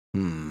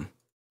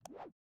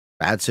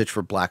 Bad sitch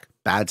for black.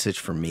 Bad sitch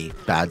for me.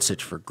 Bad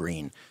sitch for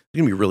green. It's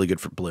going to be really good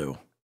for blue.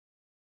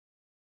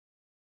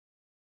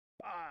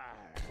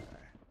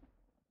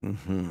 I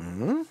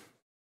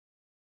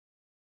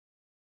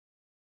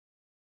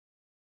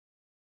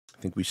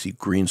think we see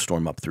green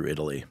storm up through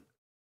Italy.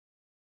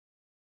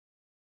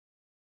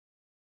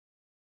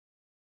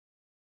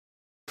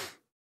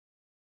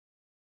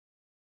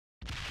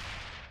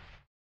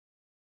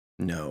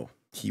 No,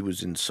 he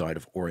was inside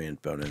of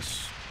Orient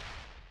bonus.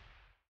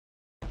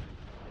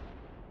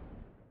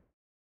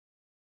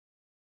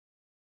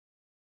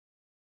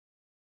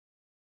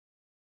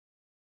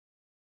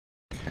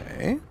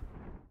 Okay.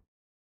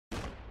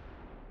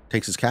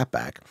 Takes his cap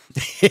back.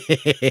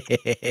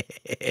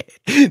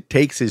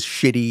 Takes his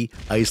shitty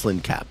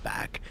Iceland cap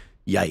back.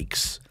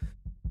 Yikes.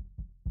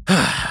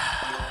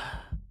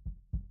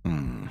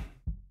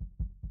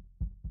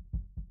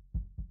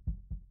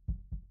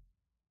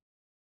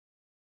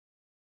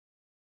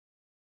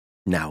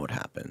 Now what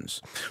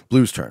happens?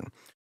 Blue's turn.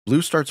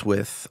 Blue starts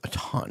with a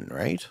ton,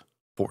 right?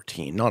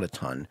 14, not a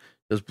ton.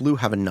 Does blue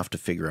have enough to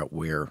figure out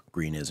where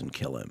green is and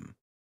kill him?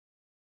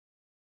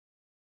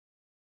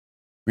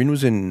 Green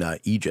was in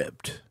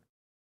Egypt.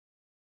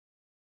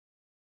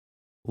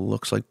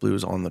 Looks like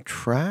blue's on the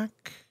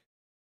track.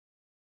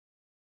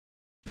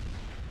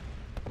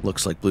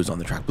 Looks like blue's on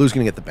the track. Blue's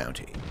going to get the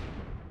bounty.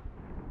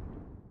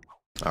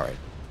 All right.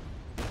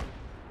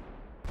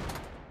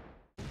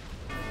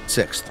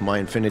 6th, My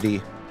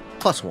Infinity,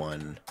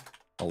 +1,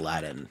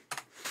 Aladdin.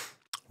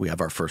 We have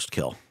our first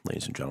kill,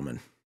 ladies and gentlemen.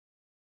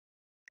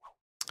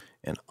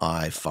 And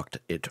I fucked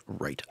it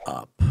right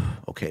up.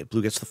 Okay,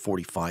 blue gets the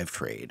 45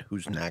 trade.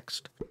 Who's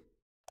next?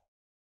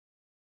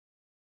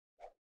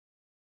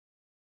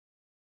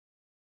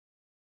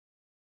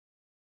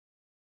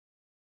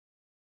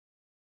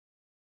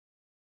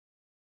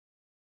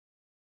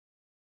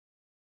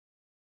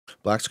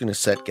 Black's going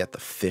to get the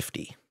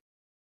 50.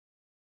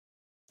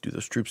 Do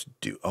those troops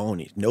do? Oh,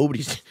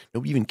 nobody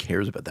even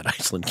cares about that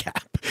Iceland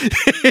cap.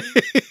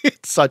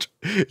 It's such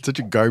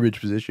a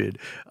garbage position.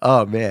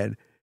 Oh man.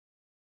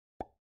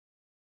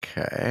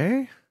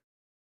 Okay.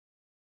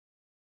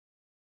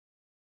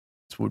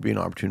 This would be an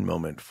opportune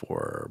moment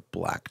for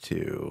black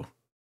to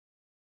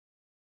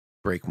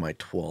break my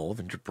 12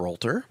 in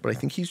Gibraltar, but I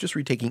think he's just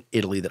retaking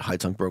Italy that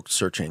Heizong broke,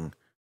 searching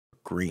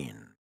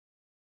green.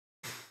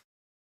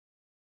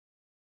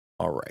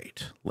 All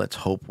right. Let's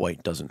hope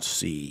white doesn't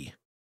see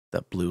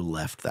that blue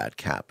left that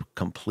cap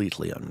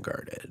completely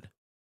unguarded.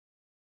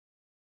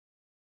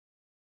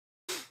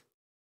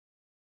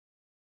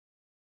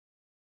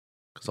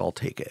 Because I'll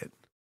take it.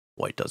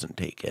 White doesn't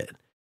take it.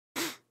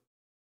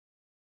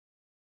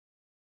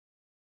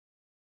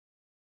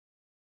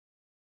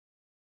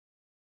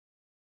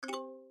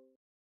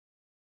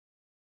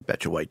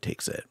 Betcha white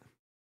takes it.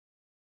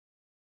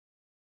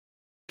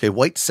 Okay,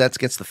 white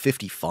gets the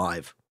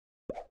 55.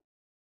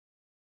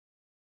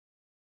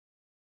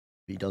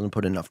 He doesn't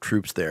put enough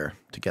troops there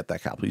to get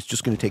that capital. He's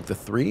just going to take the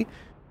 3.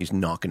 He's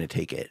not going to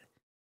take it.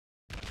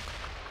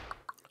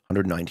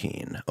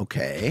 119.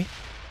 Okay.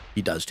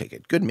 He does take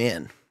it. Good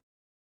man.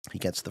 He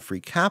gets the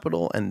free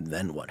capital, and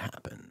then what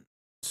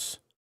happens?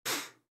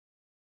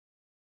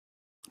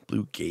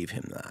 Blue gave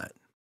him that.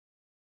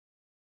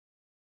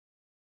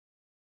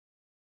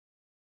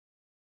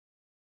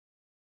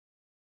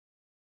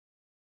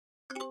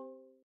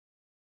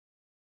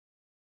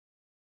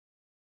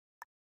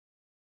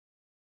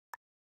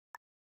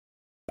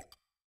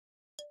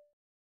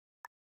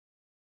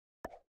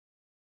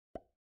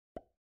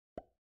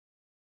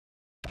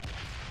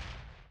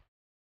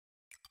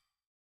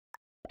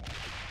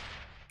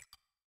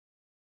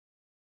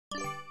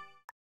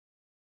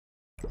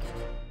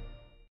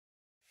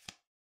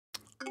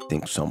 I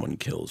think someone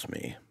kills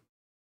me.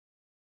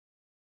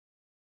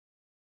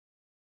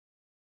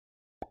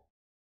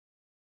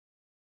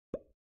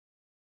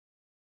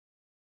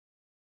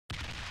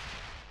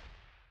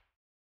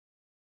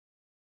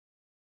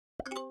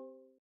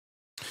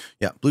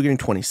 Yeah, blue getting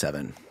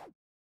 27.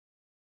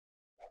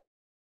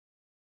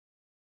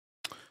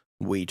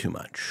 Way too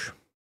much.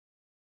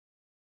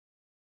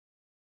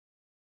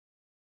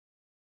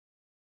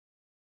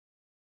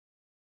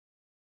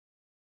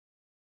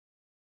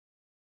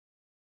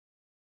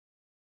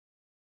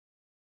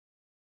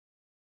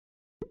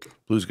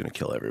 Blue's going to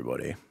kill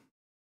everybody.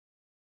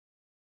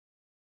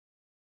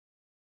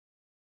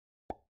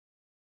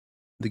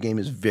 The game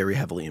is very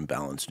heavily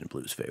imbalanced in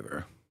blue's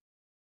favor.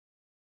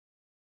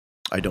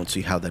 I don't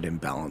see how that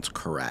imbalance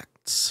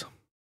corrects.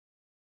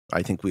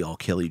 I think we all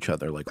kill each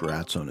other like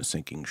rats on a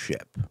sinking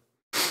ship.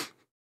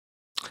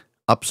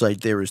 Upside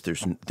there is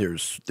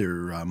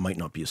there might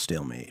not be a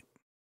stalemate.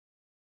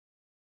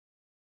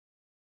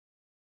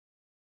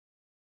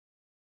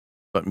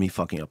 But me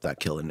fucking up that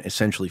kill and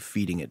essentially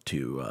feeding it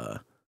to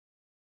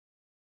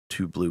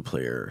blue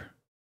player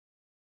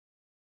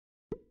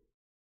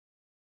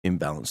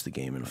imbalance the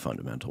game in a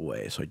fundamental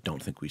way. So I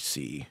don't think we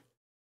see.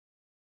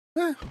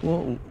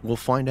 Well, we'll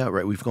find out,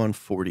 right? We've gone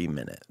 40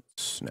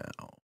 minutes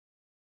now.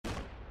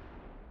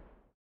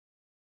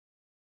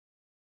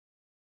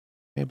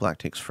 Okay, black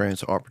takes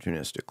France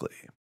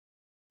opportunistically.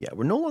 Yeah,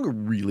 we're no longer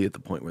really at the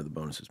point where the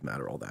bonuses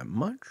matter all that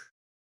much.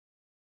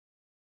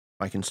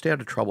 I can stay out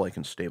of trouble, I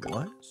can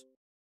stabilize.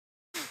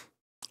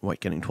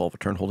 White getting 12 a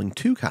turn, holding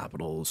 2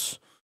 capitals.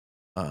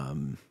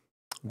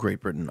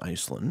 Great Britain,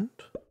 Iceland.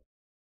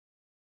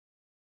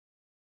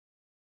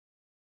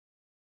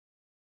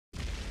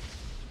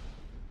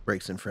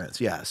 Breaks in France.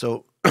 Yeah,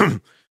 so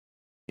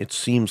it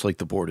seems like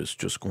the board is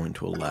just going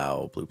to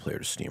allow blue player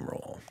to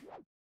steamroll.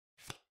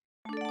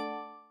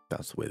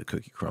 That's the way the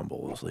cookie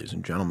crumbles, ladies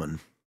and gentlemen.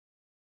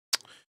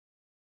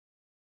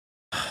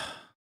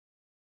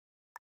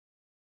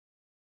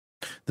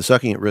 The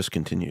sucking at risk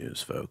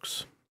continues,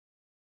 folks.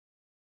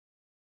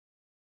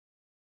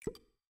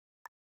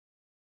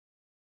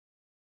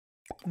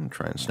 I'm going to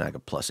try and snag a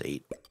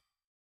 +8.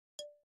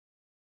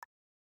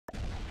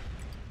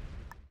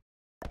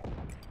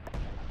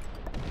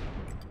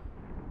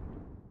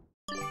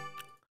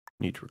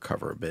 Need to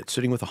recover a bit.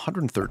 Sitting with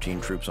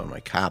 113 troops on my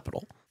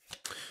capital.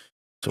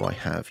 So I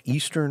have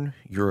Eastern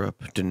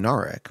Europe,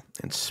 Dinaric,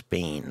 and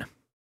Spain.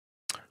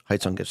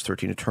 Heizong gets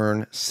 13 a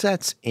turn.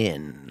 Sets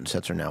in.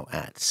 Sets are now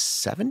at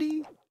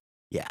 70?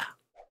 Yeah.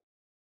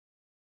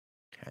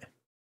 Okay.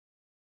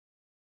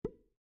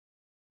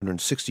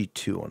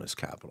 162 on his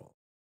capital.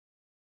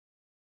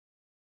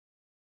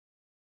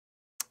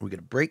 We get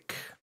a break.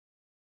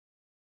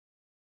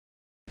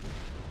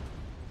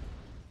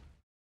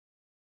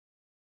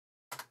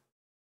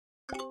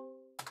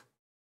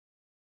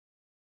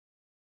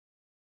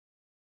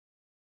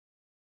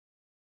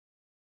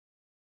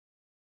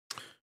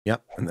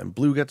 Yep, and then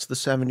blue gets the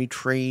 70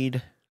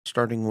 trade,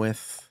 starting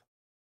with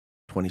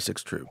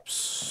 26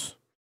 troops.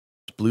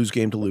 It's blue's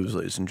game to lose,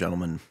 ladies and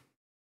gentlemen.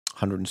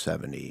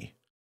 170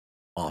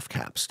 off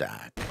cap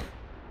stack.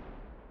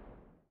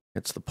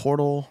 It's the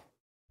portal.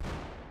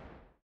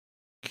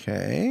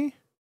 Okay.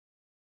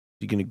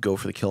 You gonna go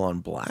for the kill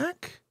on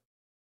black?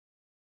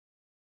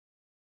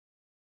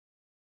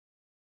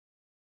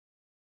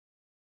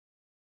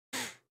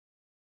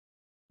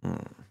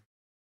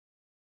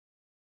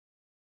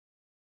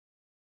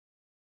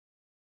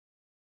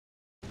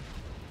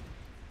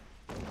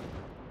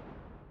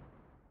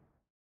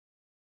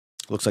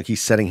 Looks like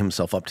he's setting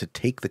himself up to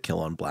take the kill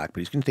on black, but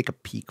he's going to take a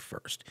peek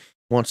first.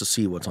 He wants to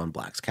see what's on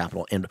black's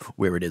capital and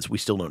where it is. We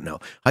still don't know.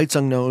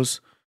 Heizong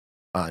knows.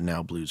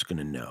 Now blue's going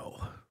to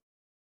know.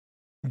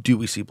 Do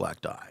we see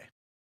black die?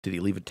 Did he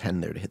leave a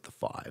 10 there to hit the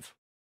 5?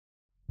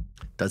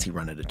 Does he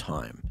run out of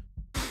time?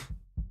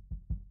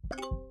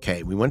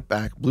 Okay, we went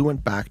back. Blue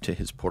went back to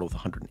his portal with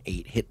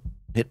 108.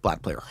 Hit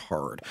black player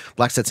hard.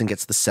 Black sets and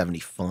gets the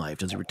 75.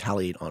 Does he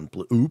retaliate on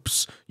blue?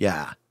 Oops.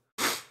 Yeah.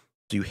 So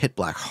you hit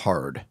black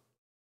hard.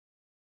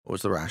 What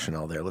was the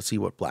rationale there? Let's see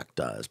what black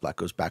does. Black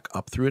goes back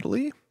up through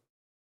Italy.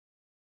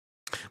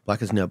 Black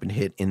has now been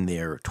hit in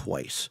there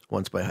twice.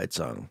 Once by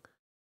Heizong,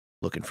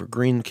 looking for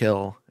green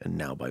kill, and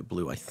now by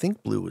blue. I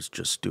think blue was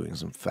just doing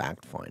some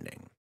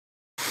fact-finding.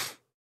 If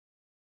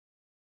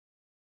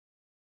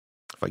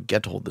I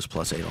get to hold this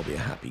 +8, I'll be a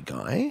happy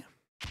guy.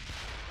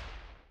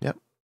 Yep.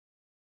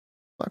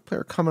 Black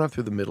player coming up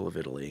through the middle of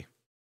Italy,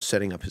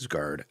 setting up his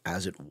guard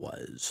as it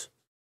was.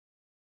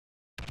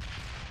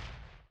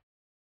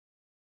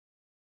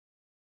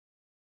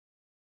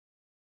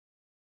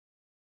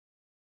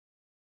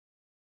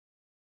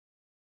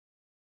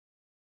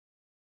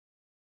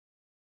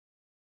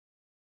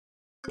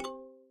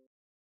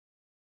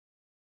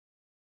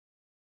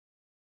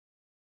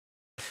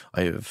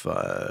 I have,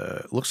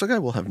 looks like I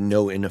will have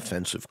no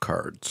inoffensive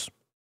cards.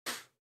 I'm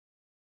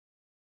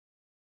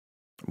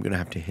going to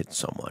have to hit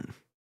someone.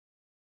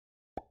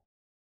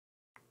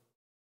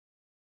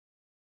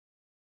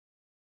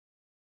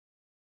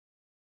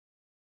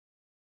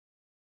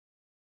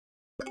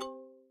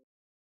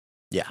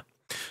 Yeah.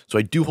 So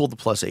I do hold the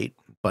 +8,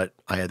 but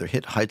I either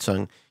hit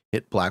Heizong,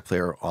 hit black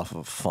player off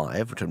of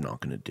 5, which I'm not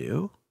going to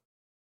do.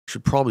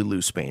 Should probably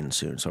lose Spain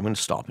soon, so I'm going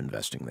to stop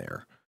investing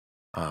there.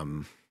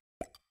 I'm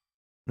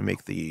going to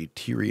make the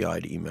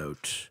teary-eyed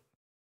emote.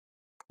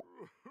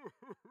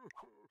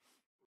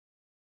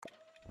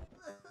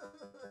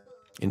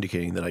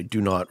 Indicating that I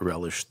do not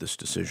relish this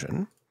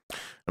decision.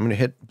 I'm going to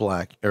hit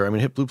black, or I'm going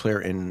to hit blue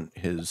player in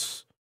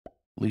his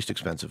least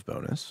expensive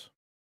bonus.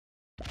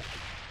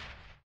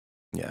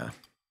 Yeah.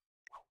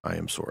 I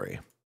am sorry.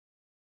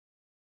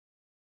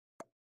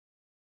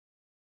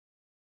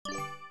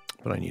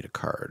 But I need a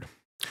card.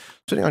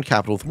 Sitting on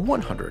capital with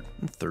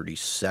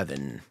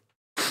 137.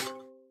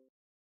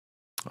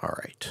 All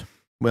right.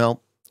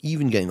 Well,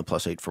 even getting the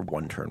 +8 for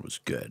one turn was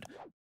good.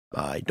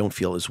 I don't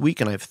feel as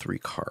weak, and I have 3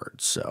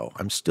 cards, so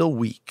I'm still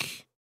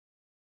weak.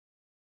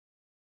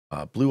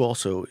 Blue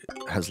also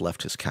has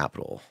left his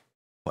capital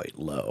quite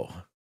low,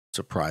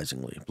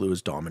 surprisingly. Blue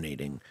is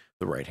dominating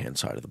the right-hand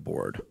side of the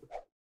board.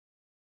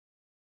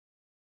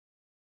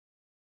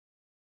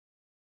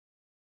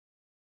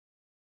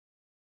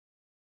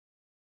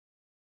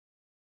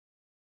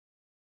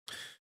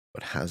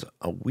 But has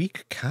a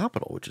weak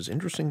capital, which is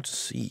interesting to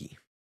see.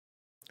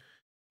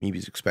 Maybe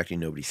he's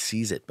expecting nobody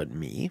sees it but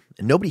me,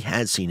 and nobody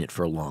has seen it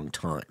for a long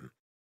time.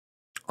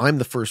 I'm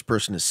the first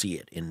person to see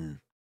it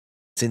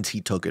since he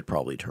took it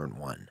probably turn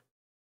 1.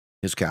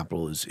 His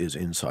capital is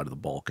inside of the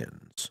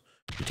Balkans.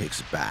 He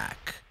takes it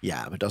back.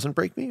 Yeah, but doesn't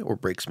break me or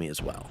breaks me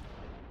as well.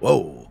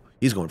 Whoa,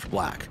 he's going for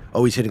black.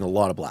 Oh, he's hitting a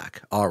lot of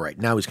black. All right,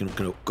 now he's going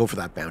to go for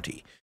that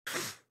bounty.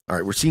 All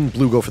right, we're seeing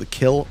blue go for the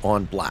kill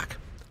on black.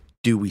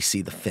 Do we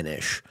see the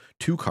finish?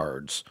 2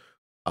 cards.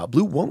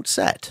 Blue won't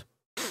set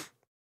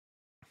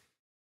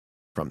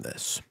from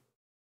this.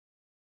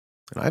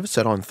 And I have a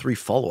set on 3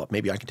 follow-up.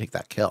 Maybe I can take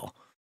that kill.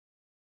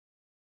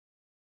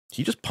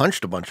 He just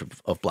punched a bunch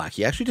of black.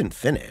 He actually didn't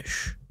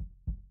finish.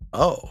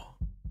 Oh.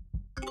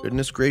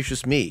 Goodness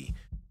gracious me.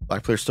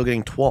 Black player's still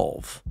getting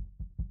 12.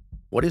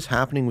 What is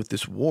happening with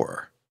this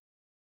war?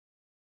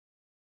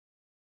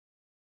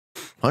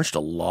 Punched a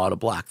lot of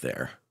black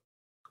there.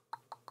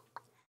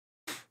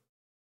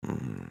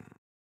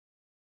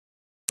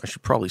 I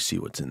should probably see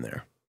what's in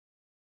there.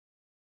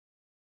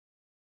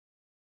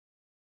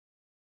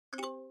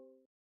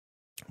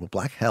 Well,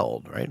 black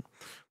held, right?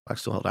 Black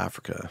still held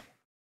Africa.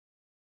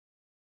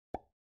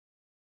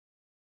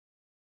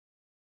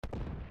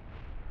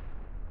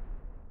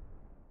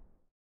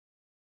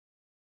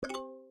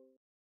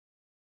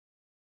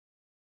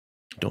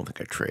 Don't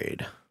think I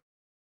trade.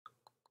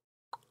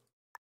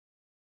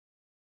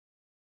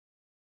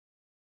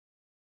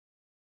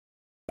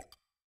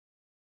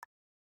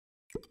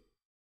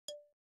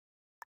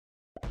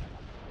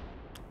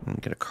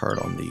 Get a card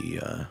on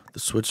the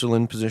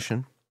Switzerland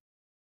position.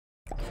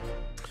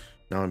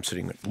 Now I'm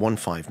sitting at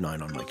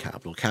 159 on my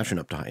capital, catching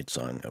up to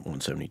Heizong at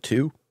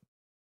 172.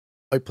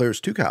 White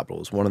players 2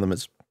 capitals. One of them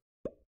is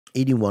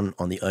 81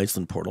 on the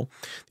Iceland portal.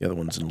 The other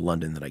one's in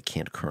London that I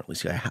can't currently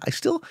see. I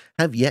still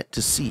have yet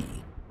to see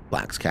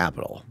Black's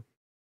capital.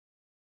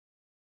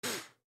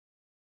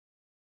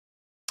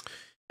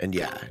 And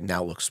yeah,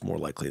 now looks more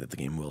likely that the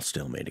game will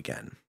stalemate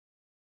again.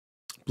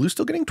 Blue's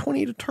still getting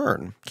 20 to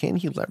turn. Can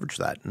he leverage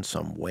that in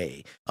some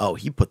way? Oh,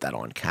 he put that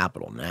on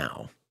capital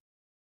now.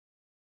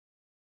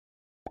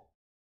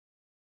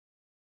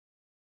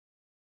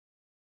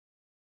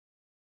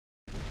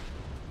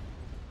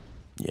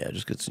 Yeah,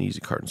 just gets an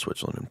easy card in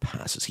Switzerland and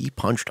passes. He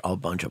punched a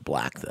bunch of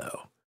black,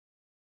 though.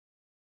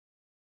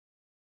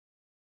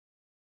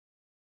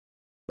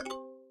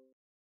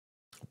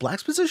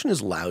 Black's position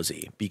is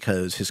lousy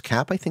because his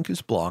cap, I think,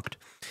 is blocked,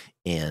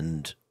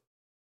 and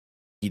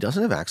he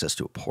doesn't have access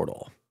to a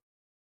portal.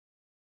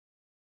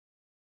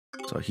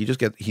 So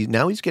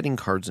now he's getting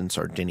cards in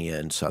Sardinia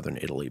and southern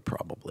Italy,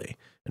 probably,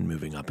 and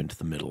moving up into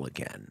the middle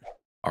again.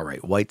 All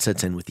right, white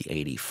sets in with the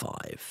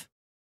 85.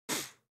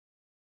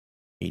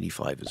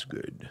 85 is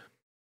good.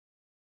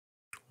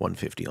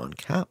 150 on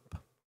cap.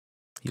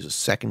 He's a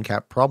second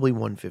cap, probably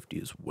 150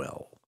 as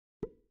well.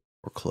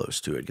 Or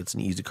close to it. Gets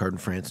an easy card in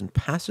France and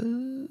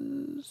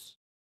passes.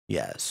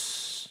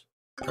 Yes.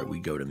 All right, we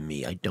go to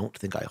me. I don't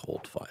think I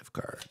hold 5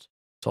 cards.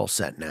 It's all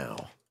set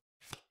now.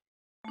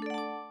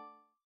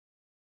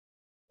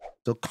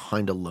 Still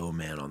kind of low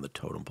man on the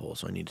totem pole,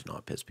 so I need to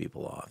not piss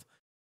people off.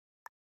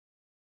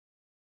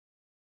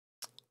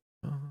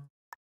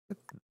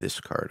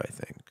 This card, I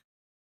think.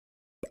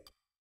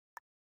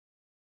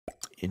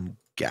 In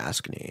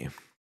Gascony.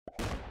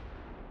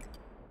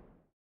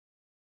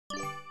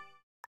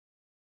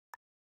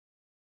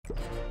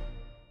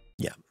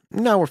 Yeah,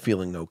 now we're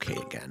feeling okay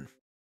again.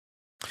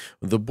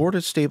 The board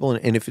is stable,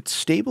 and if it's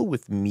stable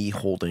with me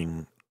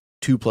holding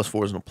 2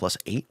 +4s and a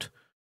 +8,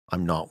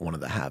 I'm not one of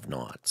the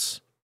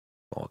have-nots.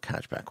 I'll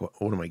catch back. What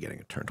am I getting?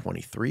 A turn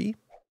 23?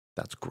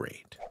 That's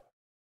great.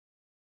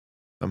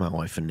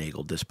 Somehow I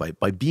finagled this by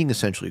being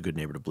essentially a good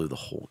neighbor to blue the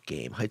whole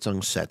game.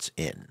 Heizong sets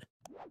in.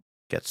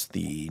 Gets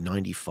the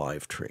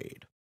 95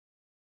 trade.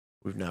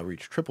 We've now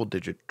reached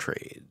triple-digit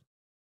trade.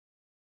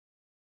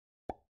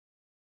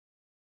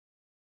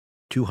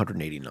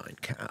 289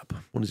 cap.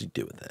 What does he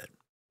do with it?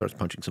 Starts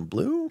punching some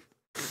blue?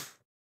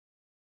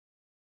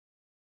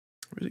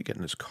 Where's he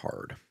getting his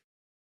card?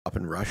 Up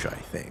in Russia, I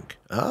think.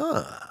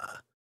 Ah.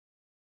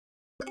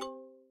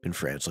 In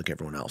France, like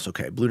everyone else.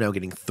 Okay, blue now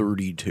getting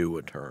 32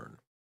 a turn.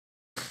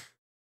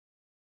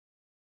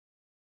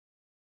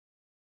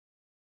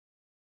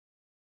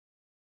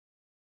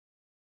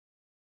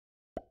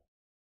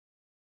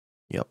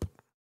 Yep.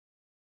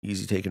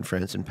 Easy take in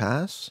France and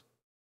pass.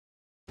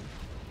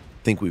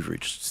 Think we've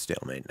reached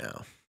stalemate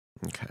now.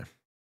 Okay.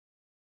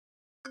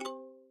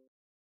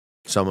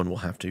 Someone will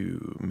have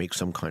to make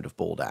some kind of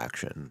bold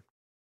action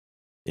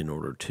in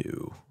order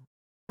to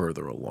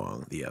further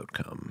along the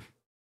outcome.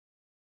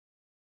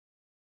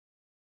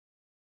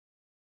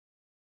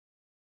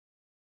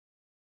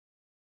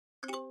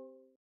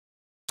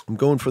 I'm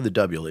going for the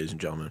W, ladies and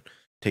gentlemen.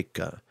 Take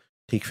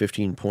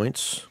 15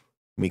 points,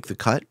 make the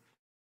cut.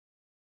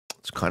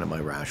 It's kind of my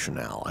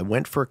rationale. I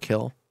went for a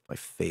kill. I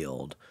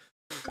failed.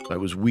 I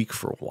was weak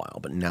for a while,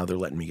 but now they're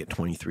letting me get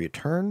 23 a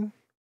turn.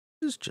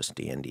 This is just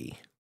dandy.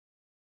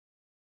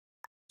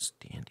 It's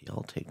dandy.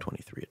 I'll take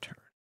 23 a turn.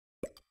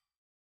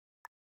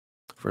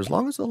 For as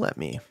long as they'll let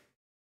me.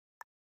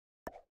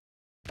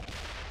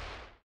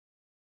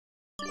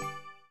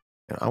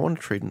 And I want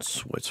to trade in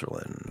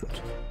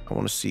Switzerland. I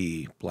want to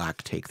see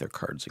black take their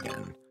cards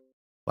again.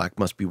 Black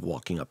must be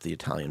walking up the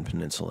Italian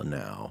peninsula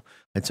now.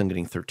 Heizong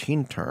getting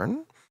 13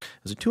 turn.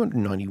 Has a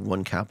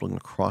 291 capital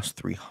across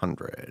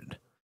 300.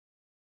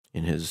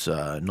 In his,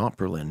 not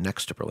Berlin,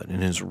 next to Berlin,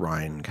 in his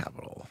Rhine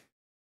capital.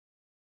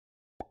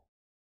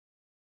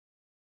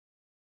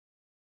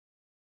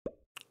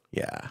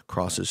 Yeah,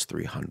 crosses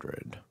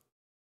 300.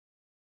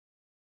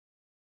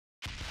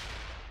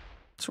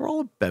 So we're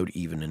all about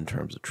even in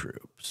terms of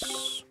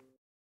troops.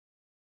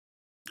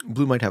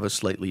 Blue might have a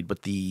slight lead,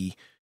 but the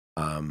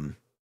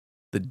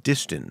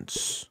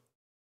distance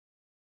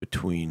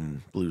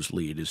between Blue's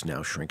lead is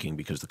now shrinking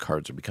because the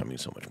cards are becoming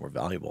so much more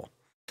valuable.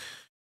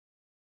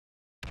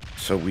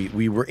 So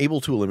we were able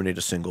to eliminate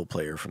a single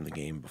player from the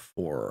game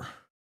before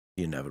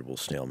the inevitable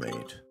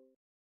stalemate.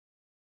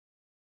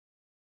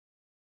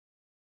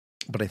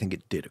 But I think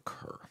it did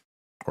occur,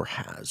 or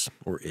has,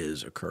 or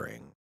is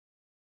occurring.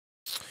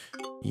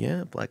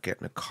 Yeah, black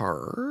getting a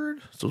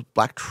card. So is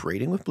black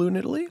trading with blue in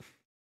Italy?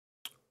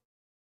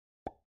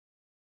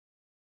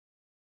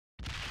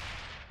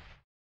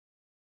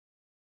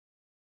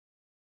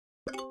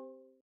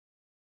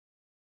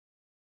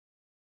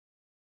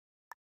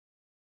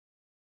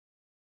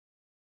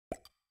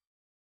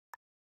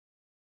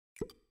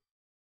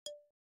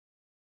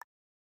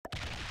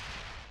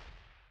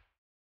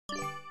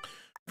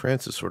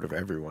 France is sort of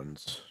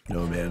everyone's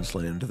no man's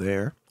land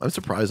there. I'm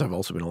surprised I've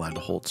also been allowed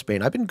to hold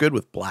Spain. I've been good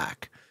with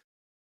black.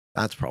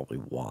 That's probably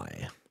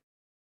why.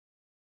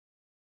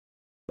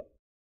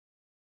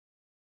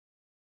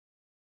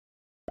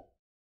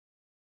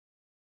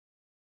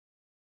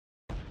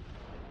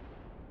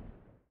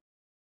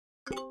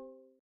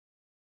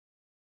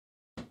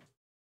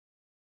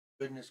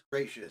 Goodness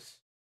gracious.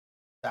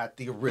 That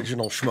the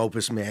original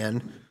Schmopus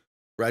man,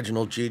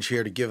 Reginald Gege,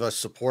 here to give us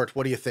support.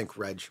 What do you think,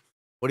 Reg?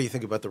 What do you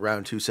think about the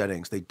round 2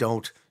 settings? They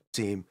don't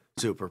seem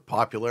super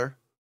popular.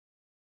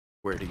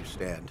 Where do you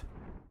stand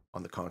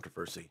on the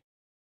controversy?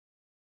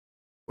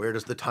 Where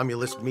does the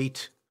Tumulist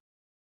meet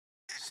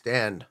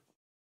stand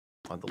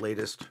on the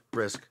latest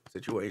risk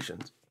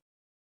situations?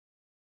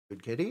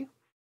 Good kitty?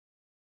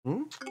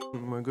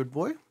 My good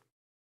boy?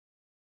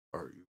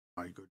 Are you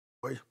my good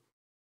boy?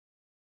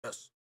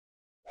 Yes.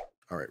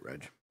 All right,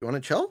 Reg. You want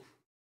to chill?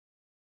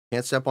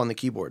 Can't step on the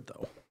keyboard,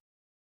 though.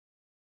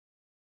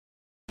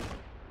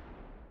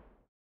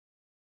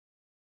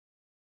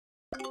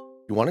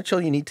 You want to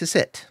chill, you need to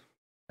sit.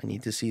 I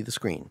need to see the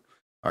screen.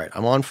 All right,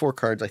 I'm on 4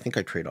 cards. I think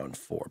I trade on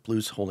 4.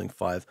 Blue's holding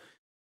 5.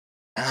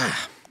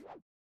 Ah.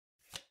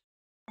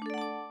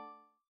 I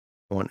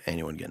want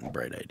anyone getting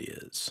bright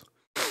ideas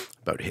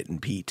about hitting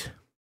Pete.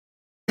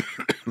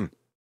 It's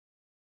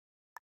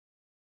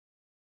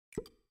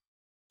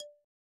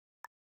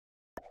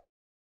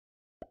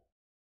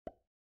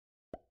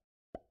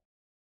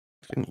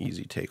an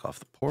easy take off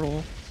the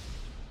portal.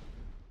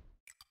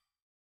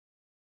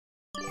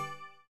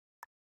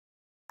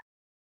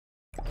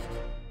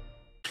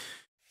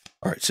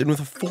 All right, sitting with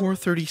a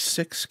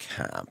 436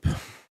 cap.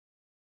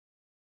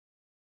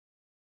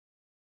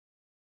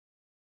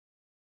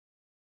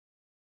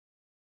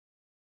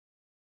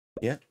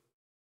 Yeah.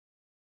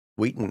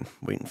 Waiting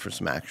for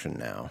some action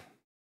now.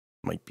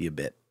 Might be a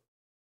bit.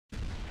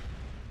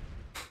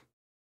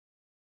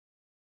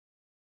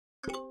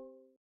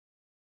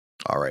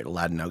 All right,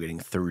 Aladdin now getting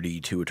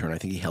 32 a turn. I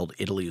think he held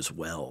Italy as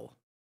well.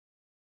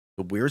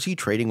 But where's he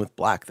trading with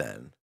black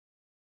then?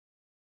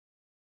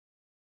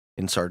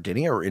 In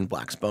Sardinia or in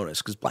black's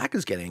bonus? Because black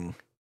is getting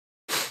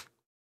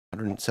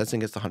 100, Setsing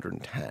gets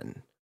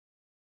 110.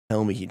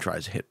 Tell me he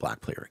tries to hit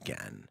black player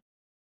again.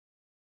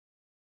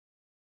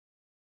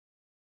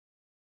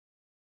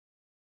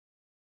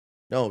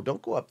 No,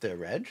 don't go up there,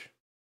 Reg.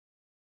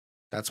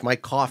 That's my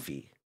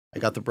coffee. I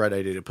got the bright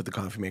idea to put the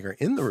coffee maker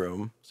in the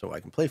room so I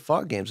can play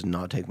fog games and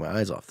not take my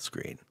eyes off the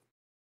screen.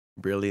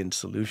 Brilliant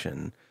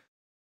solution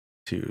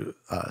to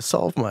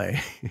solve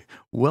my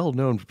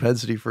well-known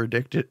propensity for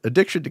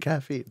addiction to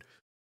caffeine.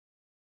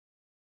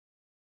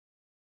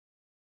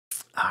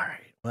 All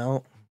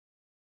right,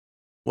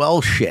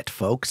 well, shit,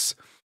 folks.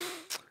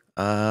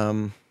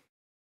 All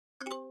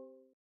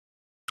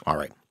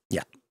right,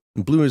 yeah.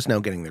 Blue is now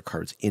getting their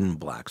cards in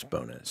black's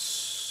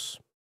bonus.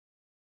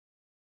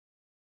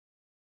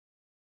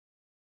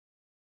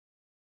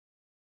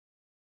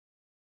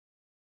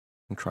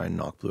 And try and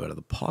knock blue out of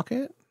the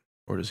pocket,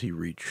 or does he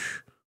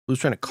reach? Blue's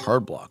trying to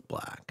card block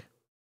black.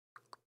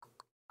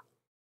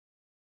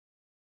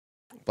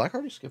 Black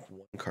already skipped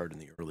 1 card in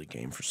the early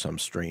game for some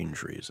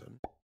strange reason.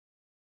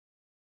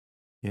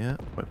 Yeah,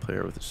 my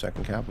player with the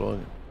 2nd capital.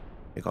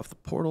 Take off the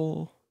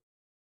portal.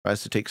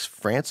 Tries to take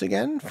France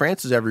again.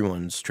 France is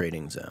everyone's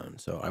trading zone,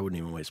 so I wouldn't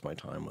even waste my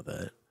time with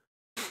it.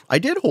 I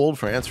did hold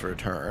France for a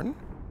turn.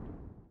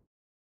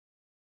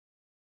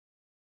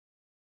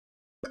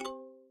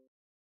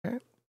 Okay.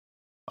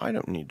 I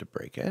don't need to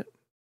break it.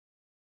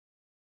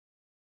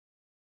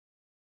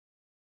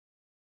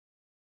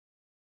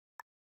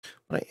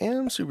 But I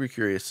am super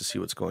curious to see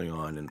what's going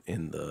on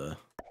in the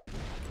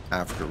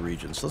Africa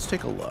region. So let's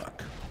take a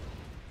look.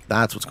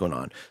 That's what's going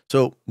on.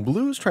 So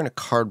blue's trying to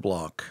card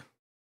block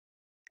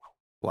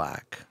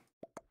black.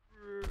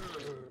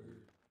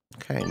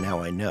 Okay, now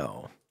I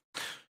know.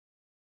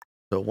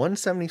 So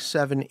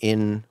 177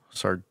 in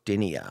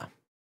Sardinia.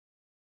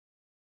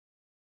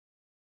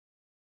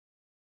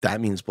 That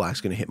means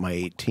black's going to hit my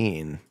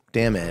 18.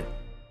 Damn it.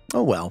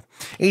 Oh well.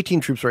 18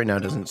 troops right now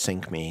doesn't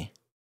sink me.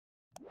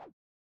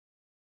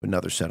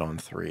 Another set on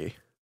 3.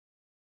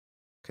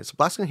 Okay, so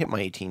black's going to hit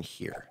my 18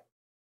 here.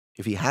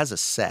 If he has a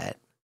set...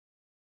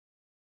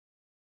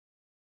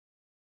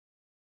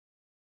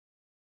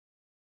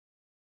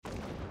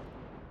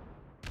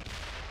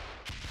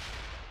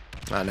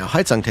 now,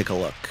 Heizung, take a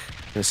look.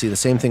 You're going to see the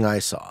same thing I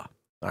saw.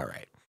 All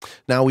right.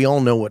 Now, we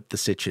all know what the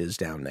sitch is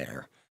down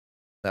there.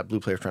 That blue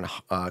player's trying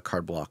to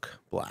card block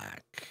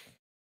black.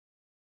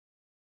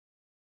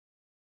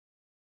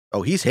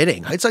 Oh, he's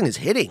hitting. Heizung is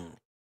hitting.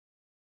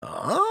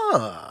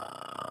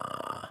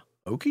 Ah.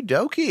 Okie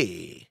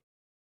dokie.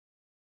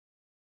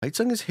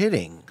 Haitsung is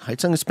hitting.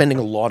 Haitsung is spending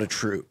a lot of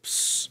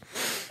troops.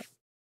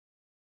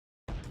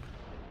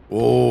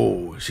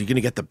 Oh, is he going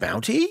to get the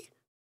bounty?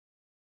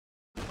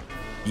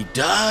 He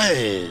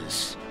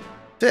does.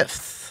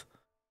 5th.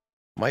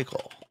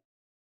 Michael.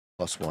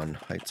 +1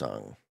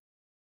 Haitsung.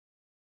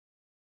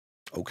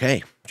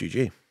 Okay,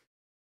 GG.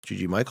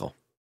 GG, Michael.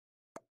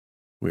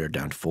 We are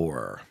down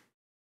 4.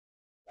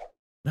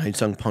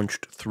 Haitsung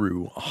punched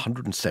through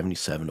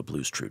 177 of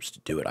Blue's troops to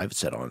do it. I've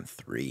set on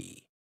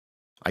 3.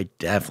 I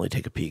definitely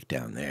take a peek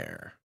down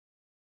there.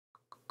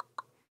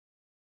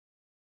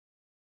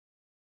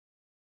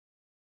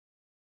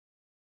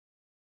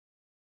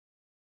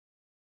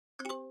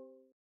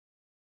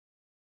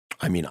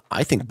 I mean,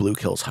 I think Blue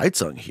kills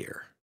Haitsung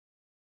here.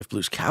 If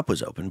Blue's cap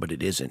was open, but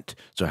it isn't.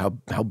 So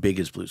how big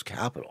is Blue's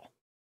capital?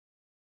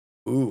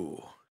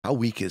 Ooh, how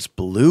weak is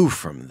Blue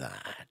from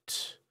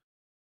that?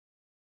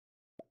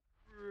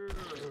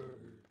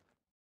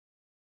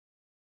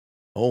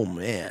 Oh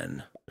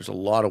man, there's a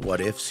lot of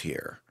what ifs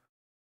here.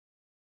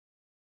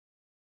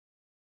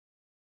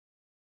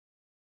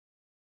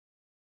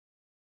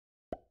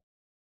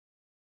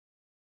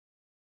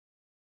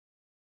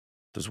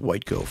 Does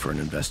White go for an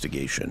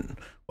investigation?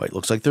 White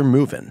looks like they're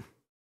moving.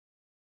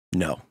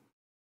 No.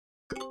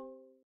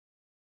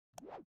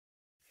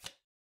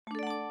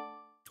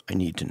 I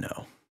need to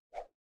know.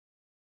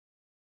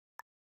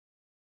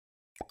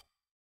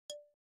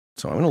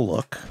 So I'm going to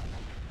look.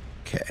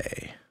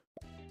 Okay.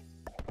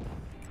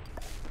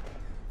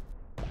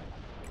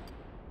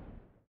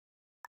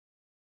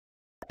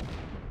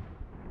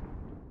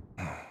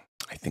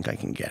 I think I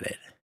can get it.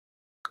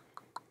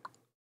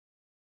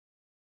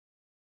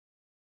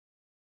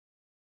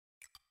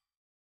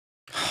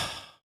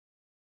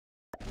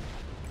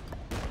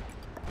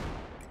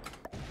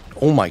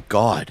 Oh my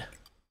God.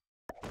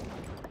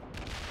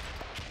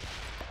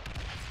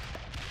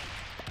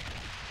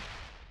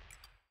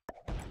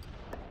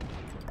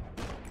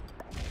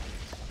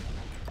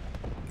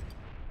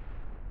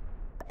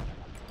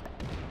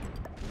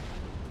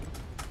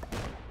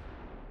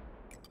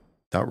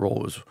 That roll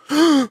was...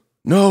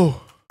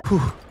 No!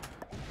 Whew.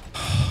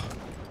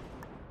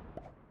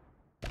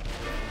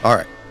 All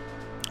right.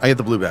 I get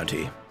the blue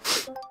bounty.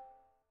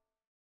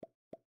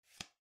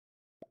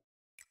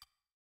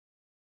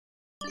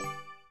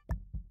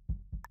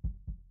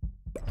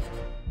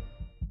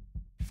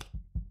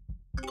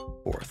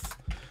 Fourth.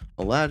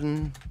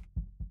 Aladdin.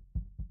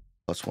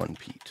 +1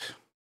 Pete.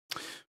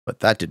 But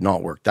that did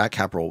not work. That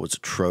cap roll was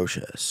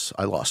atrocious.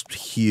 I lost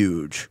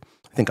huge.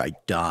 I think I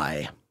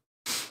die.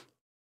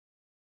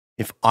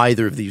 If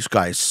either of these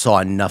guys saw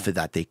enough of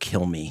that, they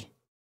kill me.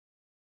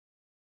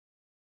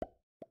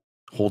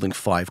 Holding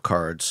 5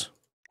 cards.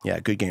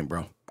 Yeah, good game,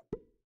 bro.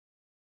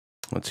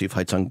 Let's see if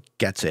Haitsung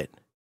gets it.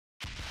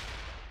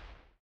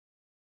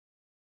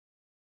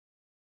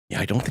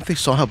 Yeah, I don't think they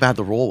saw how bad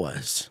the roll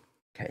was.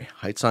 Okay,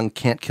 Haitsung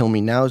can't kill me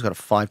now. He's got a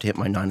 5 to hit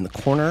my 9 in the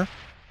corner.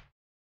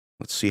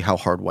 Let's see how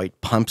hard White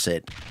pumps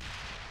it.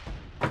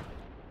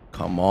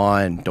 Come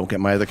on, don't get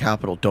my other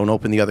capital. Don't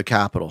open the other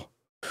capital.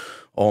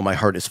 Oh, my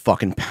heart is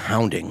fucking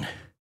pounding.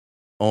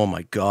 Oh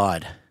my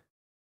God.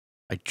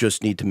 I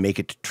just need to make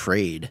it to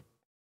trade.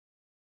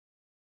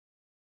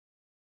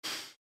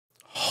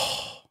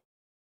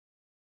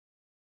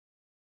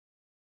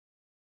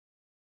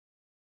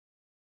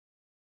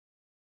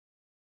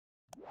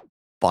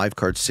 Five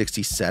cards,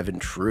 67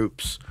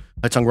 troops.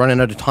 Haitsung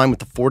running out of time with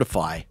the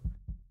fortify.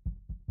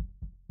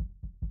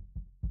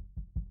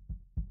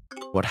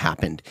 What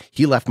happened?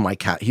 He left my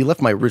cap. He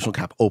left my original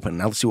cap open.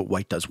 Now let's see what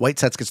White does. White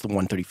sets gets the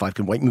 135.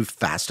 Can White move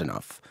fast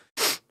enough?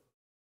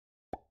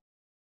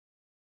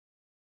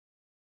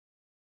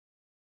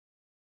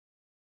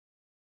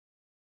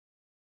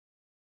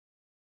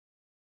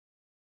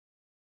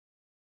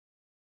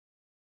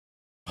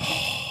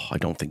 I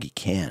don't think he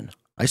can.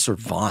 I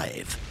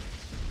survive.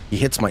 He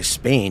hits my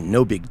Spain.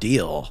 No big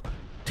deal.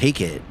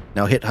 Take it.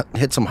 Now hit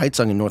some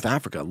Haitsung in North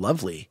Africa.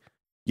 Lovely.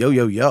 Yo,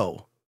 yo,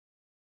 yo.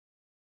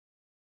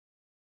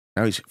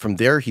 Now from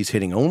there, he's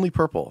hitting only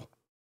purple.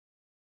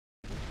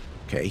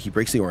 Okay, he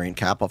breaks the Orient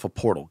cap off a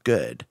portal.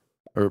 Good.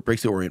 Or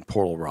breaks the Orient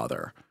portal,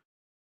 rather.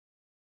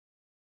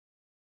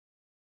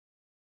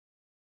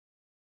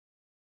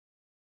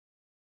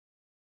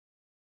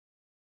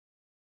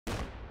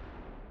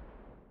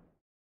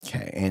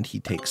 Okay, and he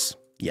takes...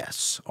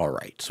 Yes, all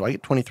right. So I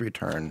get 23 a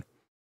turn.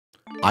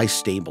 I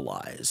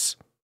stabilize.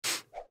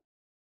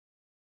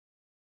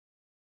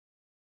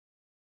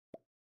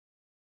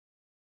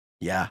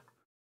 Yeah.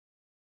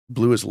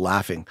 Blue is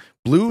laughing.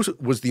 Blue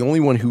was the only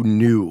one who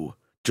knew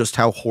just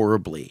how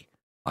horribly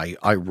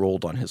I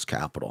rolled on his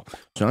capital.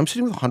 So I'm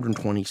sitting with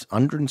 120,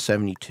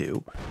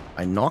 172.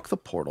 I knock the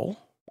portal.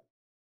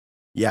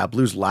 Yeah,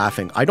 Blue's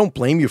laughing. I don't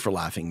blame you for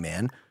laughing,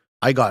 man.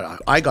 I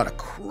got a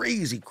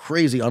crazy,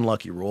 crazy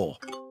unlucky roll.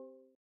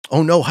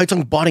 Oh no,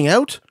 Haitsung botting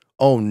out?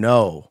 Oh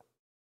no.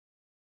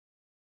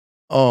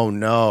 Oh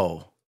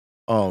no.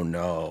 Oh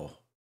no.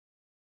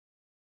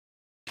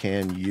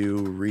 Can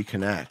you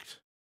reconnect?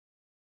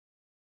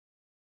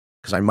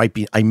 Because I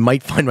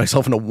might find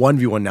myself in a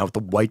 1v1 now with the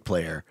White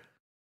player.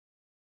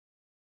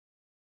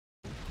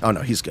 Oh,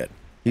 no, he's good.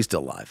 He's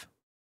still alive.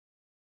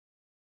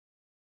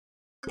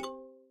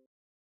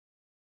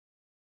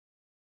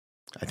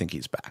 I think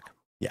he's back.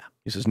 Yeah,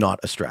 this is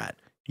not a strat.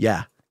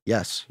 Yeah,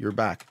 yes, you're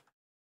back.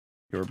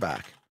 You're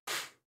back.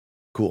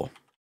 Cool.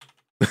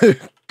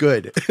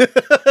 Good.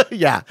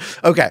 Yeah.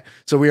 Okay,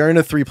 so we are in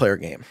a 3-player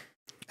game.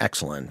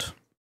 Excellent.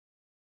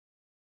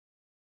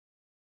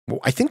 Well,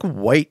 I think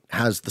white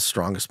has the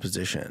strongest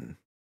position.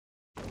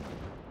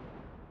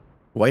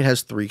 White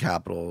has 3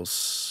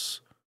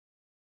 capitals.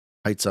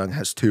 Heizung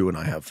has 2, and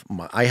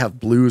I have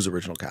blue's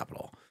original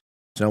capital.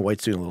 So now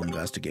white's doing a little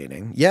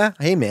investigating. Yeah,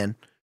 hey man.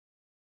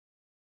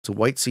 So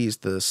white sees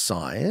the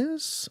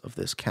size of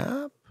this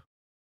cap.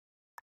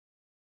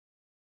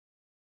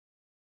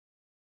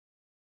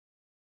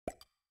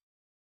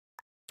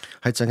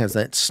 Heizung has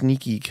that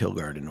sneaky kill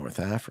guard in North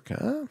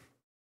Africa.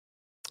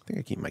 I think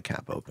I keep my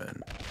cap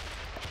open.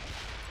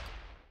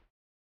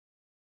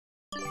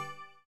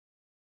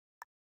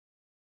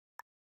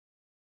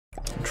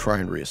 I'm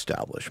trying to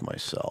reestablish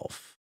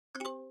myself.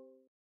 All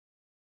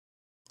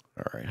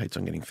right,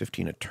 Heizung getting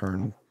 15 a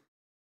turn.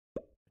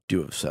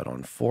 Do have set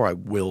on 4. I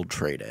will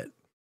trade it.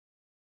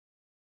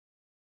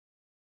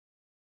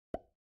 You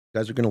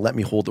guys are going to let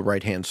me hold the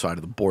right-hand side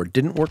of the board.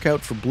 Didn't work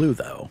out for blue,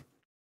 though.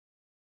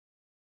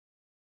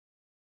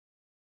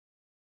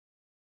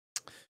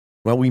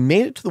 Well, we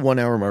made it to the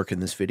 1-hour mark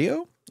in this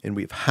video, and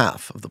we have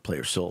half of the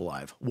players still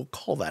alive. We'll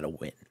call that a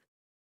win.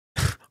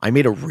 I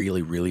made a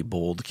really, really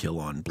bold kill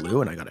on blue,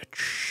 and I got a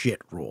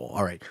shit roll.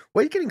 All right,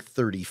 why are you getting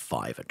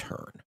 35 a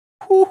turn?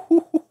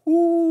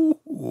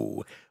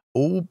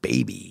 Oh,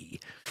 baby.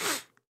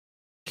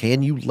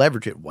 Can you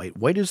leverage it, White?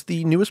 White is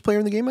the newest player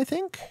in the game, I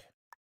think?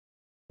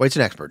 White's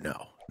an expert.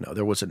 No,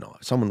 there was a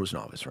novice. Someone was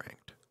novice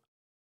ranked.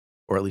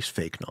 Or at least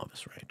fake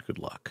novice ranked. Good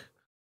luck.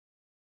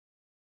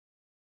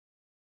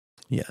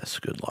 Yes,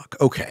 good luck.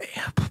 Okay.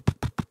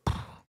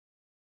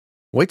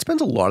 White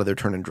spends a lot of their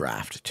turn in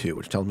draft, too,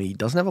 which tells me he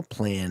doesn't have a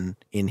plan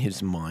in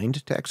his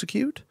mind to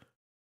execute.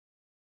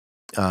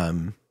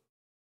 So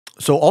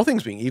all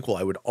things being equal,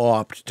 I would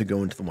opt to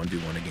go into the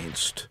 1v1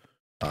 against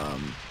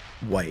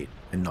White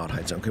and not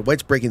Heizung. Okay,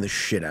 White's breaking the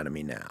shit out of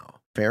me now.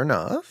 Fair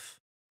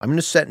enough. I'm going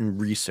to set and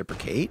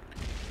reciprocate.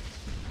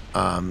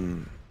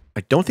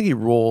 I don't think he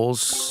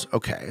rolls.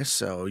 Okay,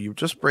 so you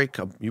just break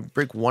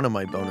one of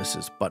my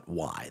bonuses, but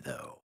why,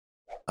 though?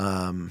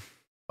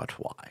 But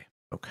why?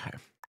 Okay.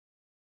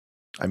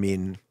 I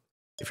mean,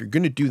 if you're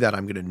going to do that,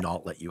 I'm going to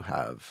not let you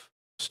have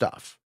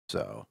stuff.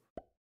 So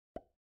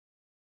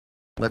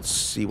let's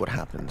see what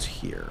happens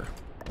here.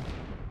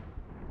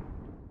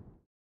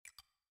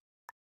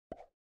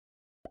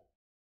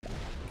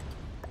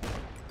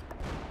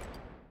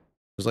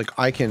 It's like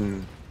I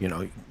can,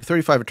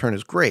 35 a turn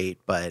is great,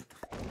 but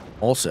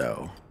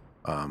also,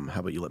 how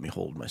about you let me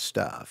hold my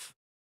stuff?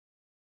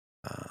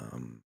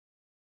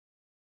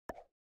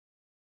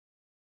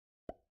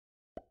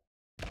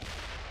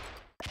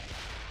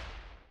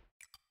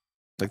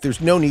 Like,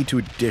 there's no need to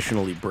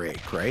additionally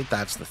break, right?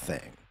 That's the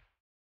thing.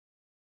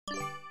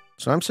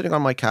 So I'm sitting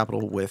on my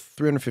capital with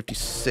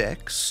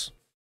 356.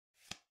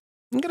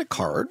 You can get a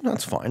card,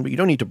 that's fine, but you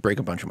don't need to break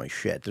a bunch of my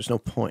shit. There's no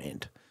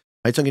point.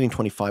 Right, so I'm getting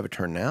 25 a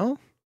turn now.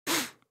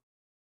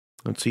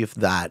 Let's see if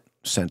that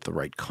sent the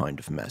right kind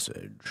of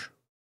message.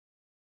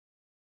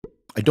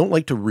 I don't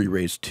like to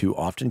re-raise too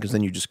often, because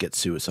then you just get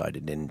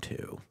suicided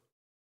into.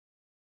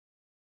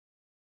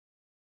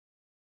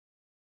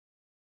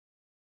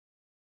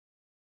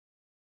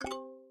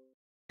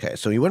 Okay,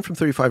 so you went from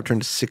 35 a turn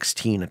to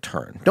 16 a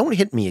turn. Don't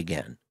hit me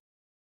again.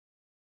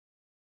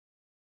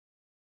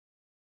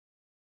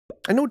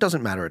 I know it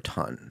doesn't matter a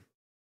ton.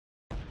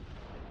 He's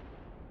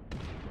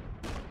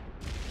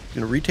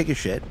going to retake his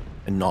shit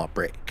and not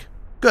break.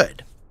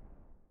 Good.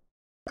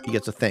 He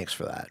gets a thanks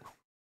for that.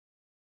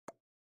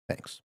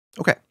 Thanks.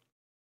 Okay.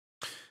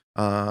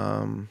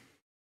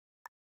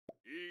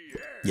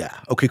 Yeah.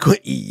 Okay, cool.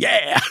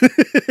 Yeah.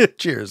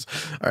 Cheers.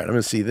 All right, I'm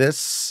going to see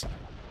this.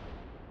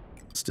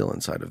 Still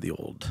inside of the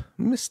old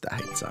Mr.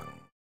 Heizung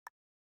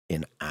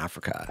in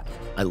Africa.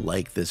 I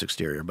like this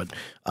exterior, but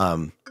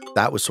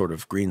that was sort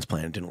of green's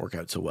plan. It didn't work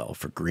out so well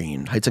for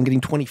green. Heizung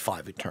getting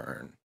 25 a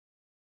turn.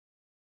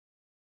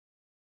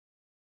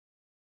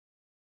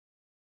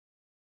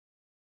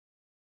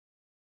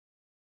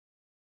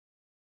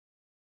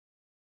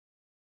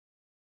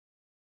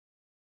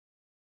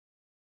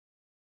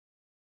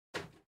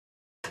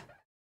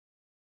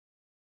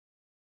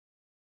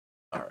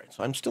 All right,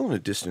 so I'm still in a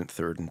distant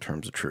third in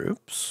terms of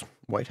troops.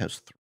 White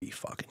has 3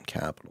 fucking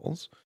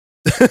capitals.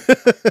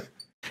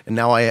 And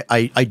now I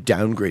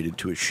downgraded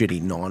to a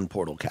shitty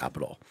non-portal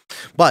capital.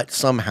 But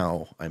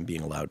somehow I'm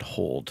being allowed to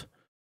hold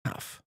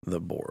half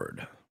the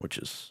board, which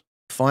is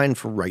fine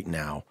for right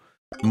now.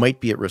 Might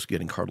be at risk of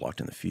getting card locked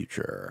in the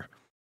future.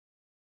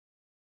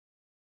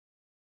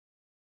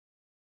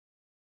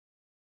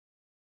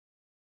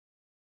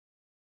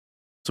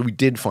 So we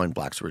did find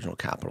Black's original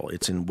capital.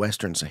 It's in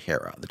Western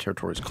Sahara. The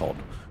territory is called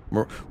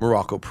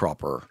Morocco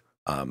proper.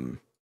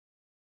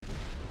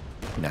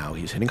 Now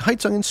he's hitting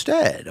Heizung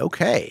instead.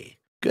 Okay,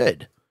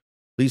 good.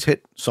 At Please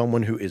hit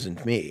someone who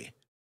isn't me.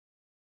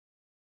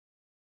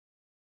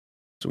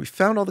 So we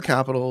found all the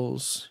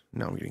capitals.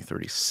 Now I'm getting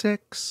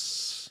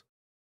 36.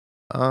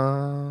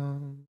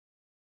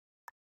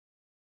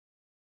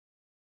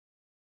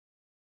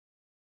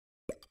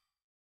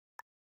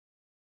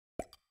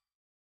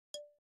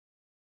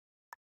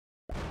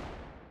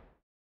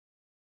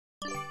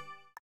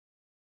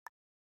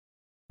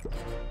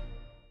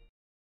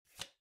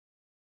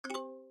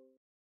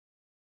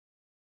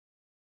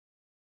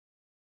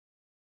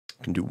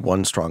 Can do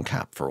one strong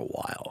cap for a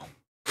while.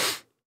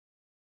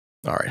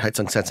 All right,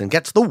 Heizung sets and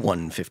gets the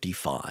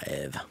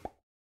 155.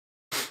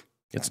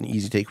 Gets an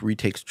easy take,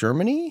 retakes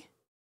Germany.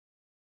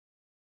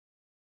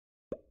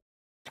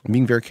 I'm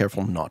being very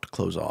careful not to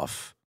close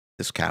off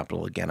this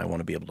capital again. I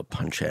want to be able to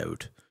punch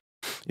out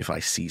if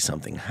I see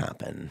something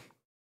happen.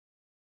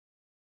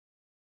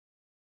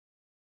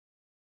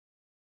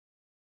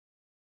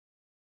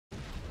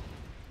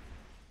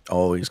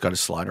 Oh, he's got his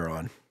slider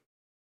on.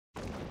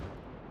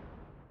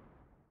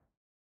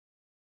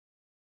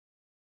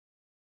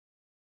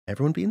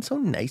 Everyone being so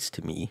nice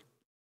to me.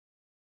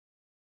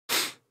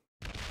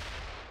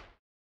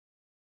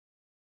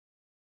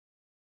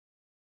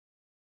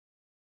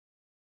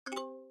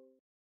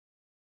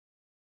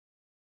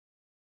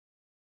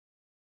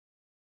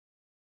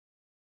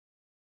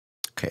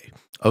 Okay,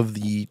 of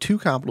the two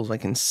capitals I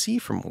can see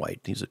from white,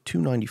 he's a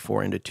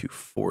 294 and a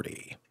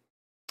 240.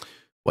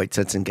 White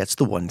sets and gets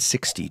the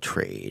 160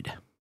 trade.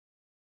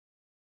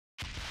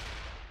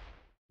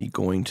 He's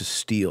going to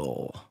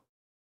steal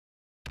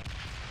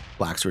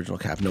Black's original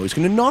cap. No, he's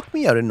going to knock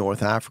me out in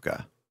North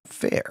Africa.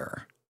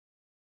 Fair.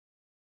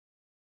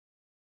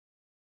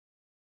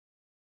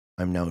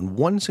 I'm now in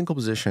one single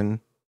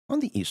position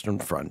on the Eastern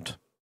Front.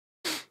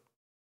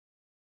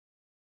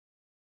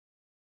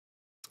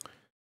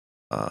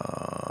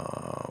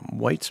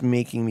 White's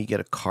making me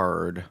get a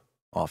card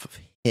off of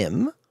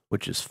him,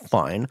 which is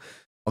fine.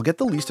 I'll get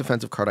the least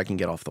offensive card I can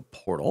get off the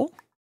portal,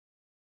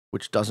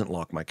 which doesn't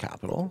lock my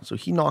capital. So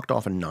he knocked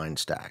off a 9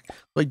 stack.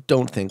 I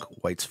don't think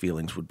White's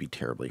feelings would be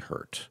terribly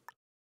hurt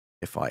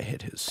if I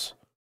hit his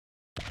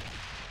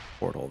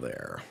portal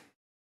there.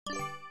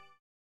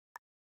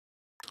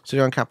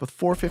 Sitting on cap with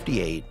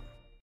 458.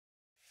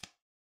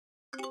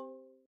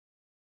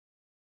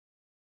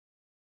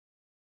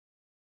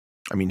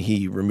 I mean,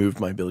 he removed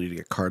my ability to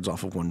get cards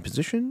off of one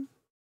position.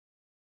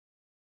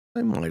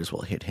 I might as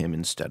well hit him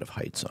instead of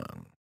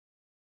Heizung.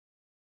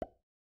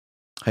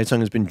 Heizung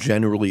has been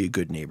generally a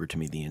good neighbor to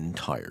me the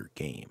entire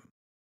game,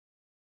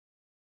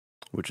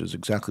 which is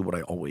exactly what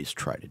I always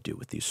try to do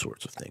with these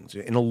sorts of things.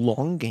 In a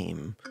long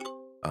game,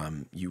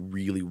 you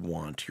really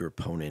want your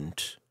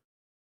opponent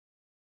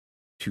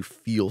to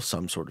feel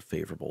some sort of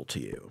favorable to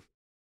you.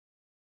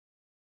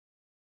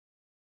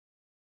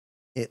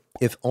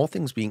 If all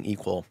things being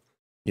equal,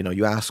 you know,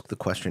 you ask the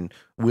question,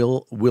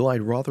 will I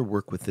rather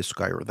work with this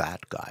guy or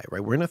that guy,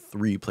 right? We're in a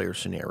 3-player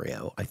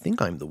scenario. I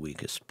think I'm the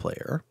weakest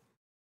player.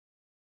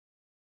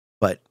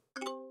 But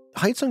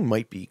Heizung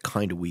might be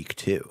kind of weak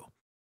too.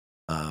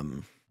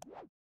 Ooh,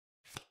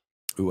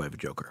 I have a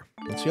joker.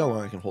 Let's see how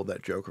long I can hold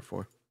that joker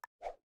for.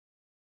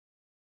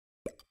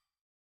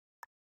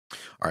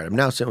 All right, I'm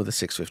now sitting with a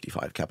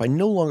 655 cap. I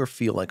no longer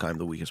feel like I'm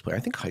the weakest player.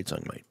 I think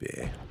Heizung might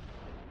be.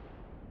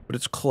 But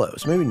it's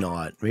close. Maybe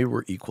not. Maybe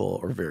we're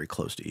equal or very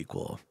close to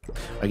equal.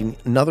 I can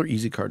another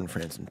easy card in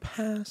France and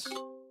pass.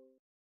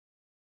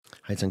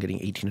 Heizung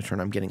getting 18 a turn.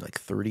 I'm getting like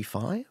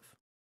 35?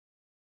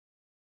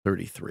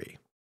 33.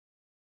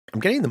 I'm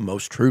getting the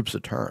most troops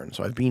a turn,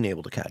 so I've been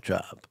able to catch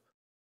up.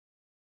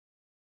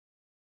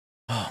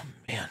 Oh,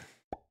 man.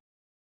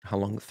 How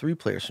long the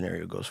 3-player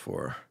scenario goes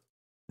for,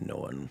 no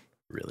one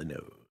really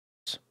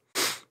knows.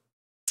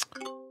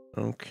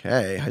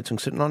 Okay, Heizung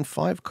sitting on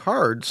 5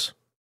 cards.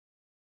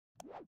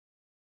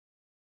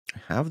 I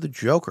have the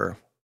Joker,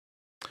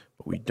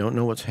 but we don't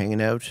know what's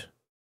hanging out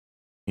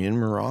in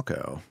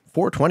Morocco.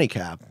 420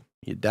 cap.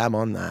 You dab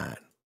on that.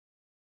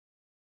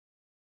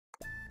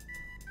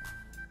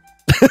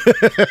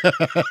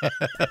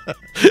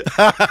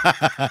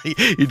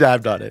 You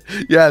dabbed on it.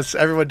 Yes,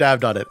 everyone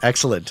dabbed on it.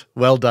 Excellent.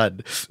 Well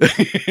done.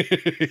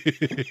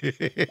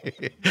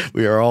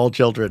 We are all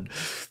children.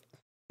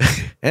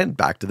 And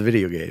back to the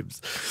video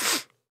games.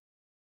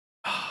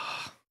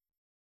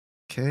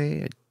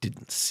 Okay, I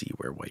didn't see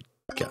where White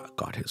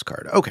got his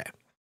card. Okay.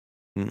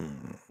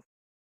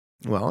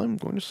 Well, I'm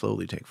going to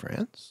slowly take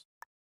France.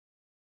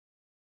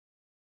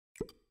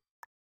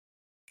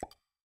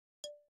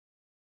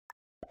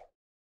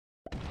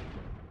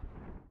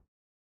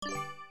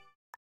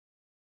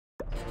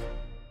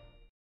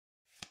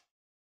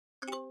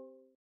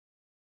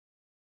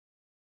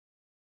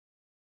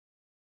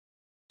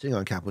 Sitting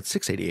on cap with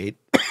 688.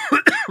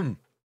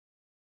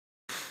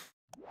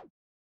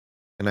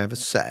 And I have a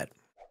set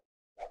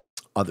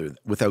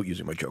without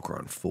using my Joker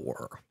on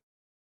 4.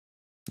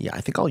 Yeah,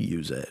 I think I'll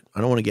use it.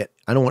 I don't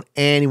want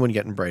anyone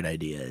getting bright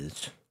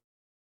ideas.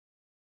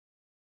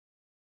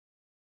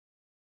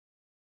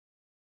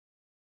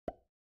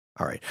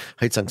 All right.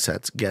 Heizung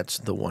sets gets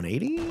the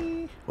 180,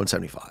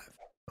 175.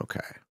 Okay.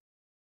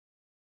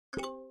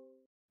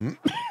 It's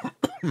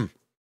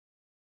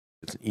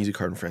an easy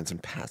card in France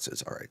and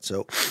passes. All right,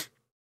 so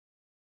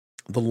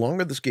the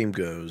longer this game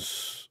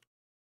goes,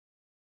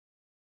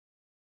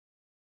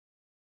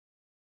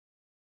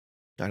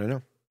 I don't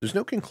know. There's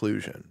no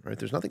conclusion, right?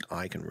 There's nothing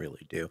I can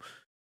really do.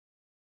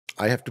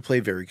 I have to play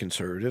very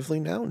conservatively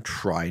now and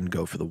try and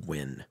go for the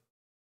win.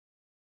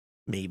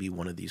 Maybe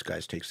one of these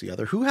guys takes the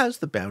other. Who has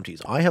the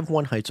bounties? I have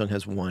one, Heizung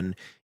has one,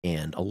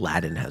 and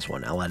Aladdin has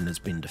one. Aladdin has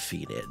been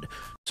defeated.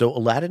 So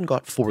Aladdin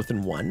got 4th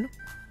and 1.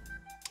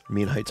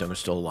 Me and Heizung are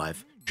still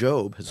alive.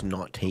 Job has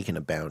not taken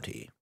a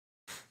bounty.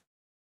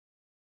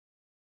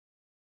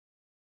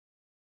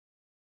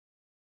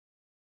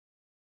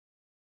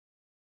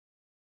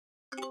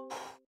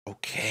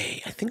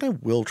 Okay, I think I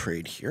will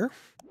trade here.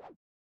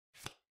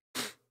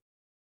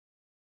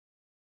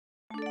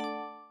 I'm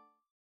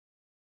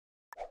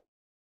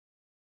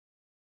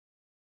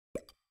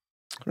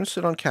going to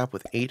sit on cap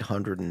with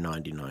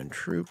 899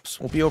 troops.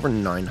 We'll be over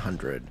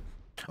 900.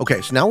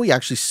 Okay, so now we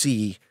actually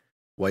see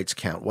White's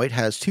count. White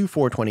has 2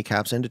 420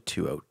 caps and a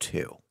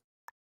 202.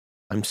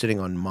 I'm sitting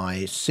on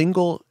my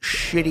single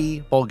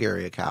shitty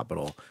Bulgaria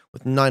capital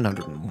with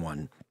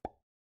 901.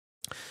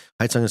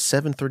 Heizung is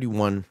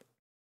 731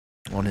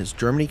 on his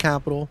Germany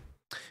capital.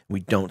 We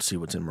don't see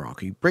what's in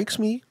Morocco. He breaks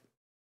me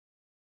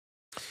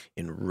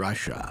in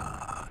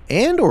Russia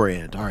and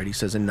Orient. All right, he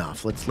says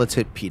enough. Let's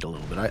hit Pete a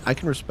little bit. I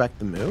can respect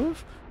the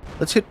move.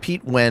 Let's hit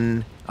Pete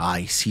when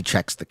he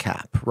checks the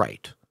cap.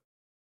 Right.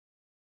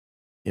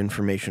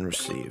 Information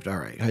received. All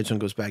right. Heizung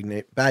goes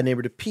bad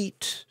neighbor to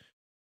Pete,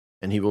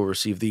 and he will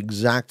receive the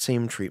exact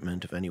same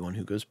treatment of anyone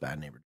who goes bad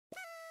neighbor.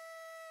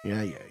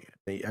 Yeah.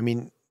 I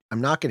mean,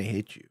 I'm not going to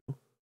hit you.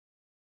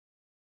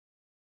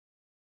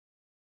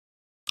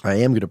 I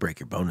am going to break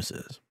your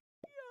bonuses.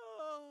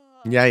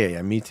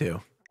 Yeah. Me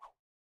too.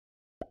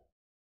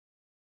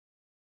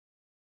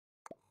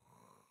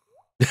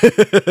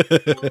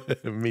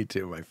 Me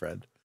too, my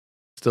friend.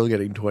 Still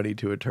getting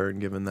 22 a turn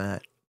given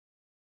that.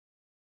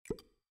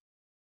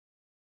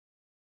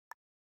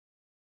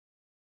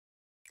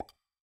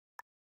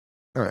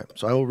 All right,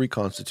 so I will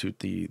reconstitute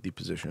the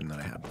position that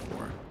I had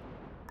before.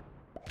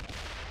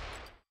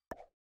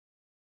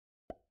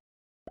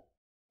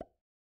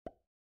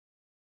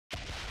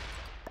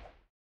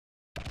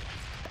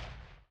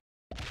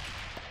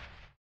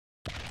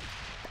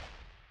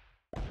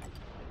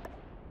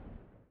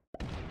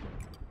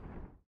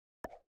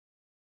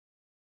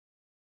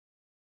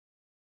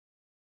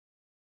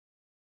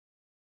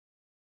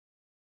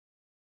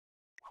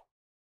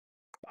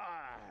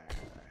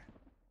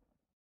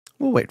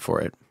 We'll wait for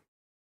it.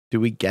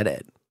 Do we get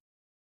it?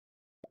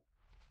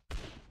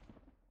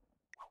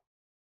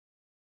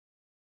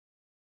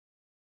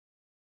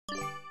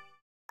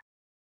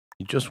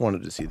 You just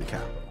wanted to see the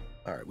capital.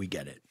 All right, we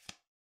get it.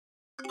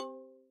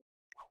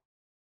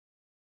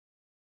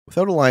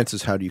 Without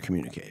alliances, how do you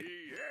communicate?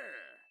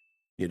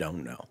 You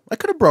don't know. I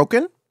could have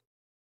broken.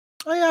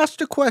 I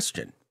asked a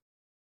question.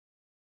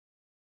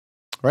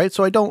 Right?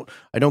 So I don't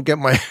get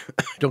my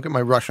don't get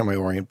my Russia, my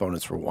Orient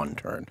bonus for 1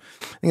 turn.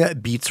 I think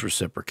that beats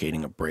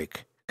reciprocating a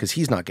break because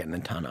he's not getting a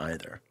ton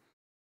either.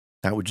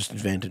 That would just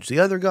advantage the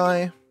other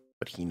guy,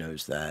 but he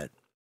knows that.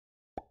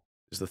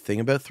 Is the thing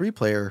about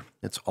 3-player,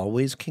 it's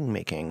always king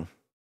making.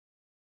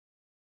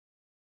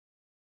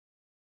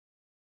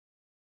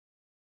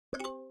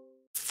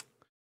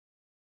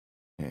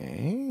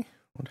 Okay,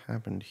 what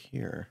happened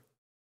here?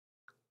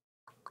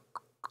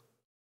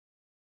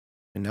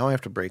 And now I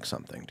have to break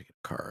something to get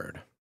a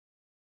card.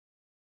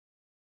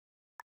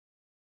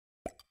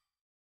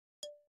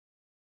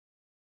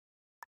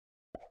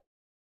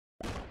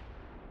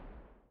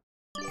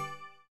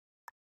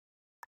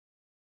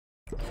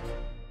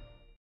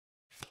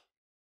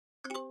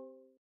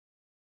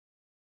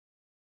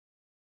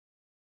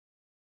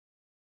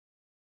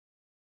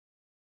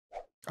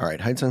 All right,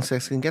 Heizung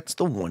Sexton gets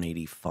the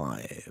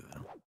 185.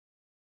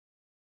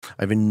 I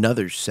have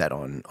another set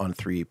on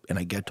 3, and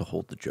I get to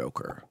hold the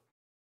Joker.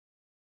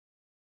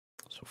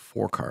 So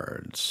 4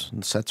 cards.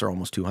 And the sets are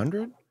almost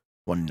 200.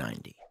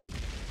 190.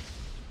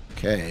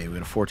 Okay, we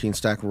got a 14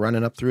 stack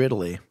running up through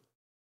Italy.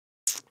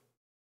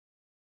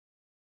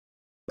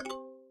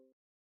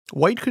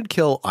 White could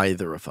kill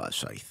either of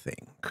us, I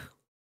think.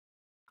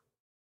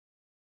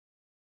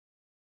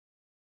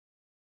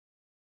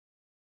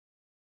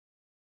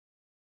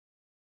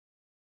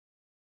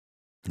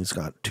 He's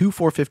got 2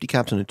 450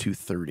 caps and a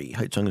 230.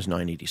 Heizung is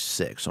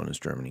 986 on his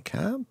Germany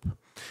cap.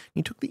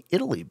 He took the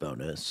Italy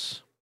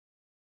bonus.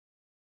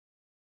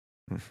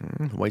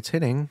 White's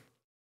hitting.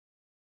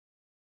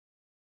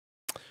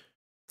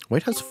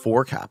 White has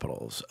 4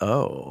 capitals.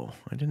 Oh,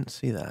 I didn't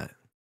see that.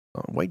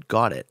 Oh, White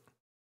got it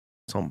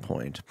at some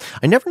point.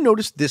 I never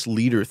noticed this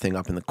leader thing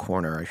up in the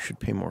corner. I should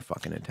pay more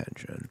fucking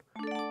attention.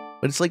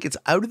 But it's like it's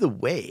out of the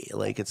way.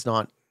 Like it's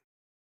not.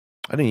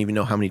 I didn't even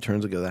know how many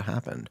turns ago that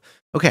happened.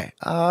 Okay,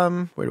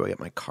 where do I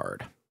get my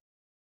card?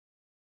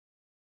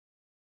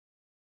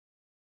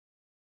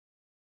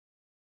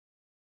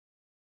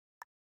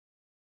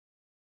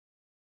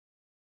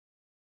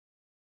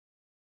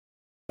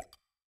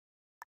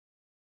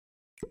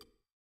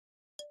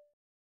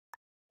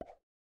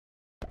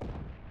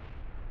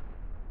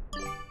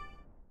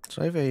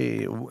 So I have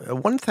a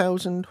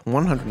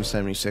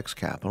 1,176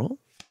 capital.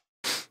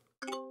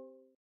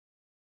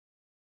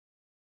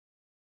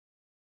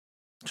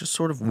 Just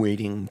sort of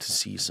waiting to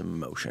see some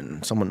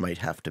motion. Someone might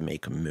have to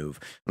make a move.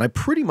 And I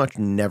pretty much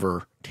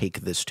never take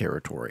this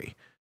territory.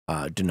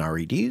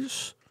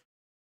 Dinarides,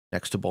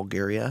 next to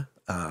Bulgaria,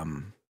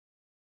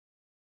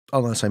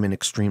 unless I'm in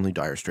extremely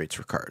dire straits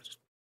for cards.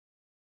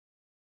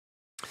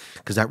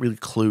 Because that really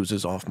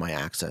closes off my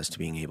access to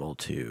being able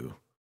to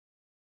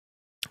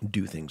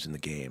do things in the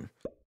game.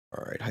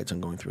 All right, Height's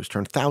going through his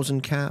turn. 1,000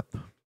 cap.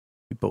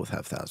 We both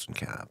have 1,000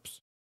 caps.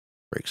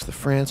 Breaks the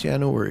France. Yeah,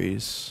 no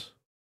worries.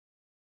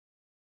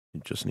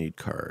 You just need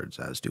cards,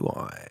 as do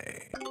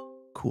I.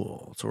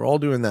 Cool. So we're all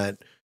doing that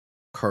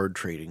card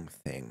trading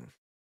thing.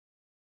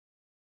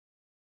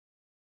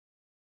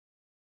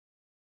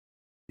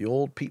 The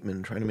old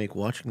Peatman trying to make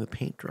watching the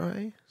paint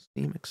dry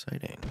seem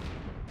exciting.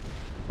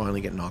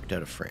 Finally get knocked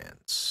out of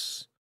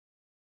France.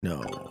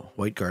 No.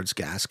 White guards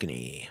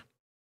Gascony.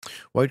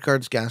 White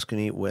guards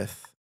Gascony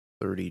with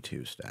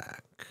 32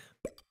 stack.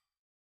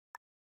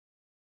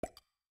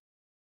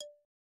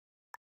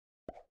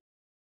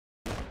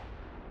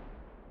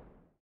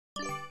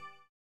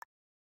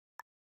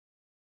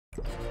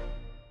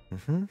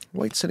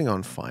 White sitting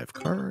on 5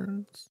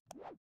 cards.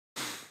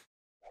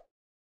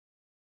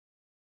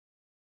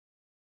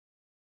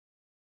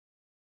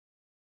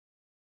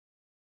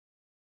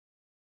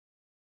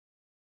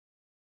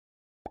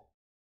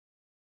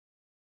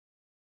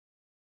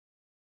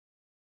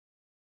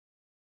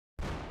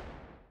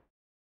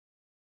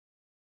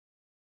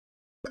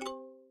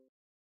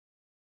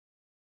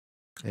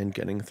 And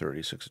getting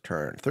 36 a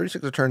turn.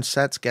 36 a turn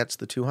sets, gets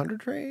the 200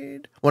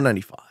 trade.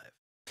 195.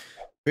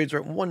 Trades are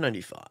at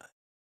 195.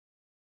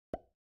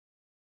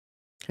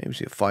 Okay, we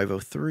see a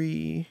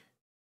 503.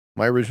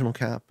 My original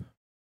cap.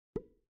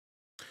 We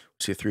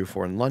see a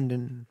 304 in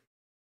London.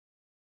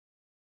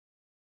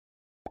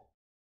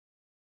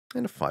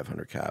 And a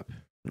 500 cap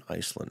in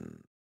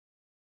Iceland.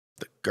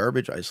 The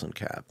garbage Iceland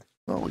cap.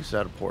 Well, he's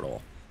out of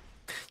portal.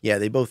 Yeah,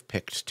 they both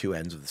picked 2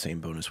 ends of the same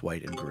bonus,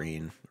 white and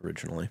green,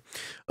 originally.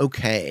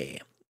 Okay.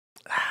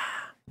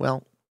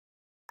 Well,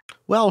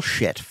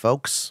 shit,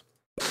 folks.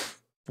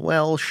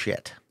 Well,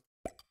 shit.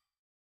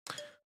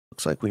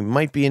 Looks like we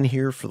might be in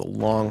here for the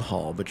long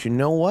haul, but you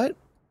know what?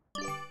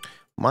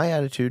 My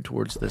attitude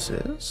towards this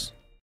is,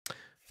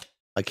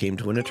 I came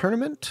to win a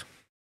tournament.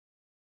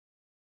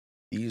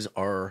 These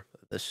are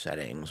the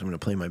settings. I'm going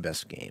to play my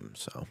best game,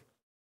 so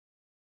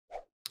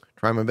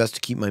try my best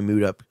to keep my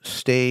mood up,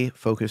 stay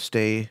focused,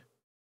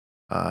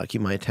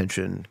 keep my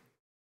attention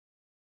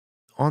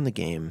on the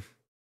game.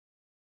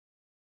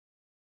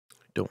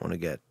 Don't want to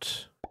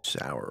get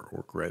sour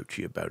or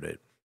grouchy about it.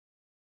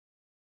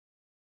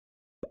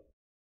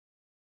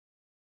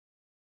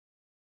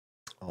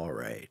 All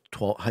right,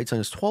 Heights on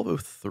his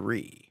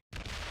 1203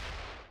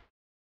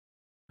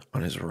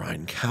 on his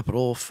Rhine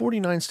capital,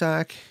 49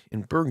 stack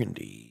in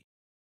Burgundy.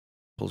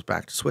 Pulls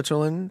back to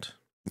Switzerland.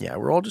 Yeah,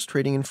 we're all just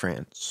trading in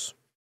France.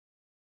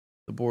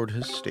 The board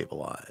has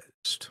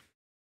stabilized.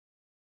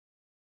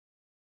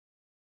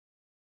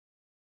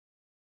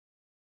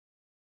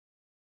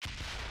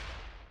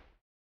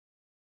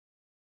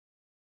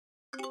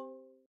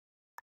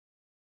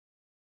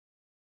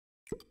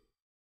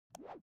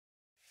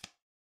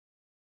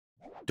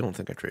 Don't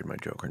think I trade my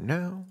Joker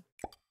now.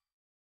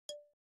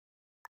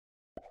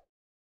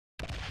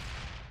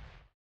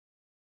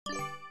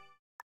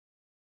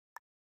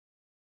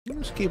 I'm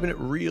just keeping it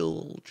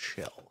real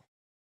chill.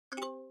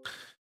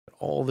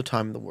 All the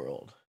time in the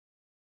world.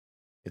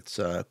 It's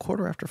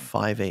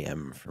 5:15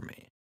 a.m. for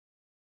me.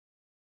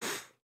 I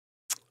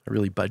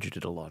really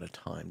budgeted a lot of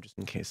time just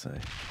in case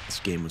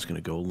this game was going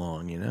to go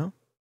long, you know?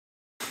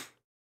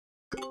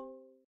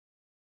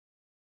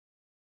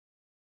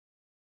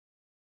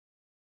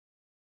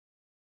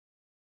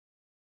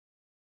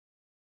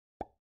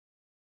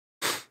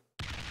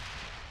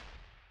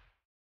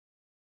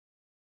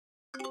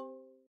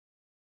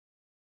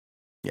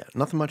 Yeah,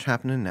 nothing much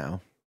happening now.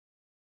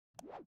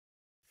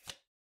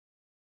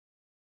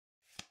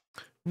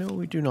 No,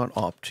 we do not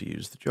opt to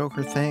use the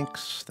Joker,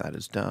 thanks. That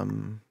is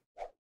dumb.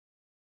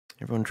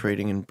 Everyone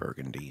trading in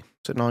Burgundy.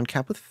 Sitting on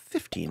cap with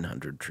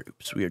 1,500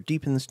 troops. We are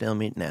deep in the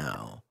stalemate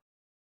now.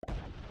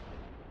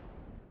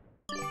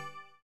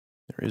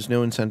 There is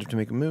no incentive to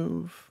make a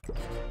move.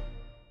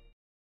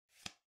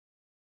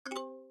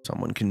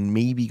 Someone can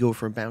maybe go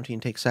for a bounty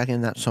and take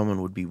second. That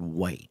someone would be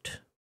white.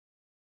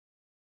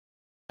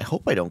 I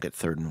hope I don't get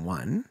 3rd and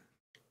 1.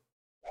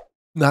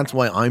 That's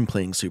why I'm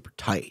playing super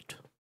tight.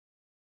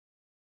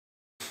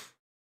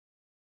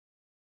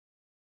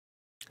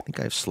 I think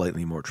I have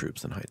slightly more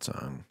troops than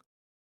Heizong,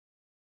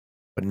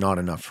 but not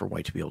enough for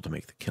white to be able to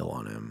make the kill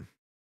on him.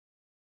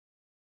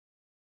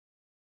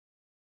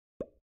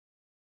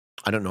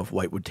 I don't know if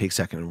white would take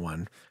 2nd and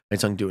 1.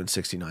 Heizong doing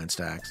 69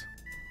 stacks.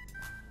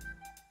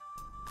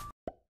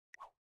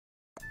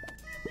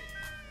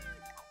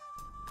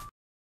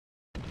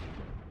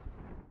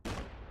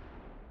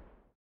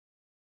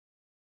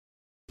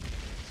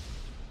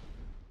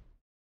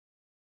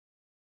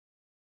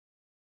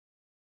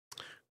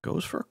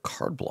 Goes for a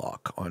card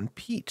block on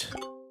Pete.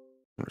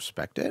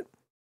 Respect it.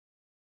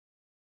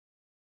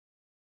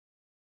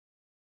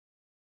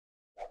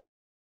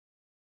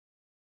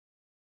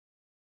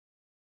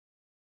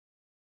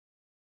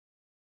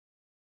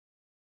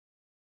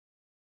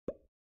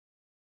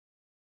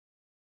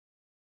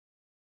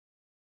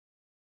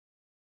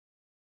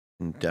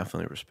 And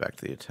definitely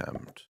respect the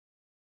attempt.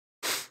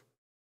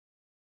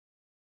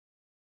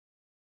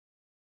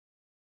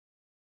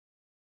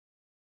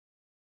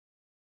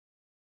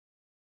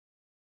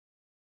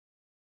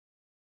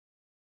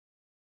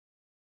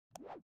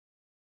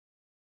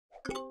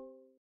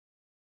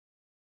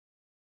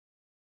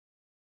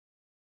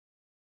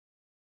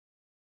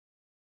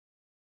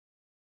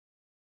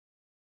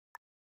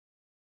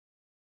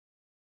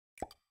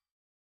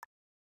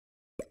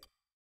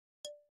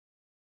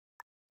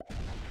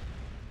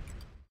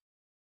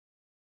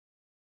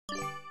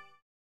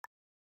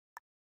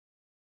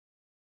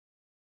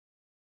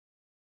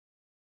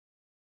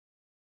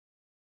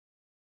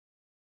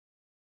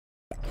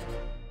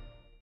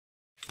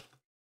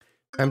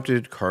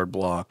 Attempted card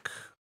block.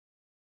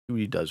 See what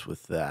he does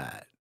with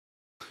that.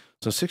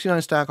 So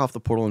 69 stack off the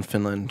portal in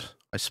Finland.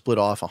 I split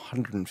off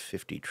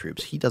 150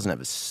 troops. He doesn't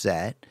have a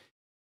set.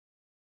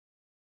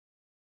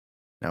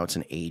 Now it's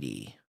an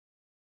 80.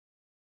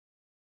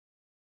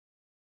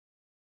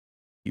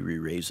 He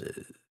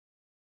re-raises.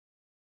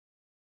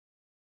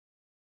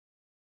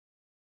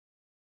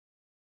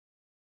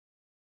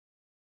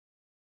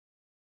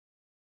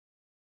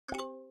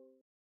 Cool.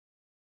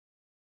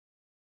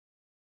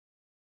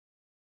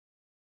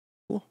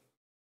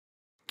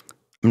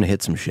 I'm going to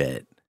hit some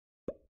shit.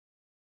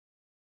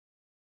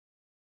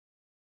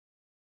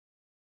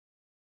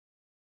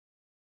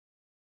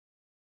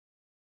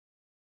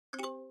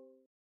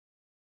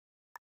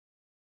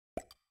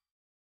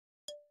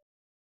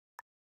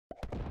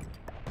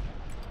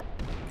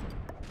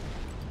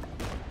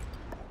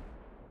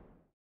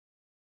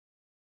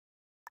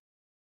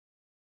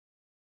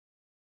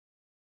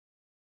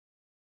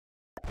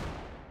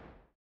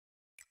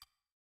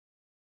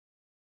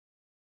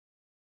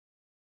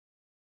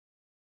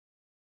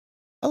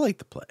 I like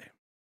the play.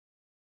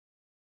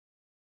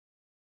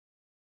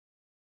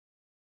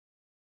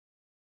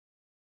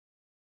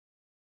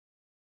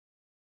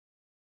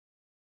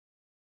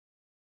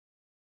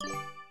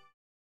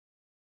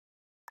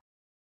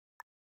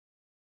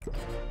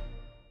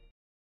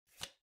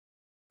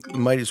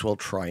 Might as well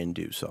try and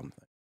do something.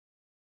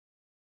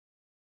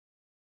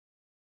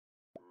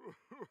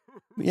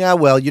 Yeah,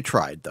 well, you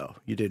tried, though.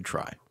 You did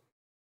try.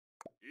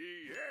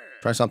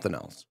 Try something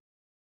else.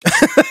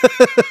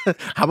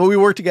 How about we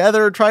work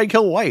together and try and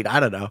kill white? I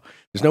don't know.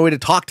 There's no way to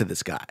talk to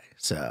this guy.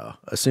 So,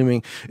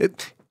 assuming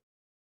it,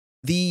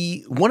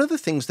 one of the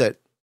things that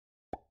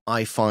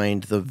I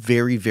find the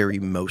very, very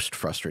most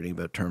frustrating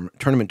about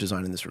tournament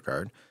design in this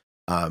regard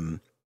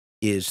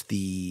is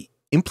the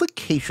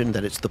implication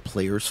that it's the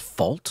player's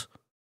fault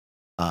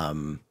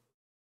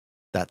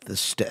that the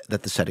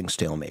setting's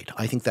stalemate.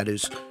 I think that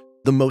is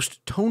the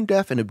most tone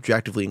deaf and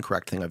objectively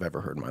incorrect thing I've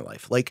ever heard in my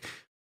life. Like,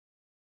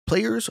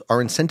 players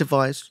are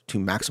incentivized to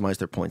maximize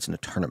their points in a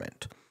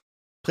tournament.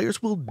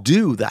 Players will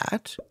do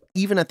that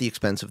even at the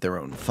expense of their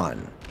own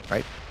fun,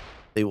 right?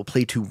 They will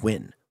play to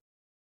win.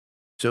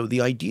 So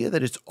the idea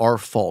that it's our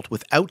fault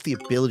without the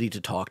ability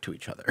to talk to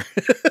each other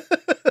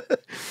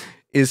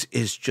is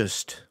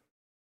just...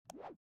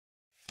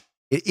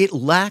 It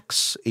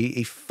lacks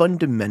a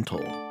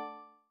fundamental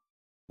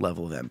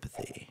level of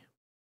empathy.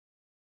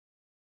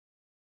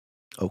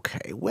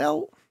 Okay,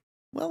 well,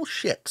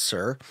 shit,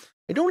 sir.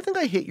 I don't think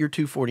I hit your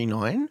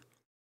 249.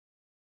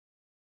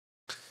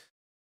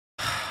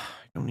 I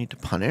don't need to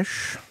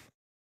punish.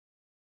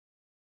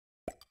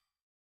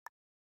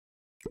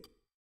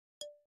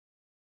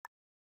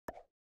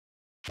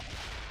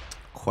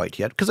 Quite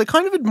yet, because I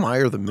kind of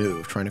admire the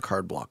move, trying to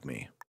card block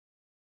me.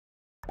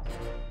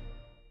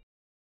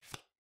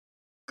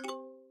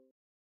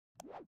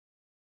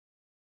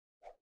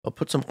 I'll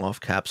put some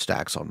off-cap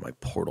stacks on my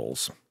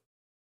portals.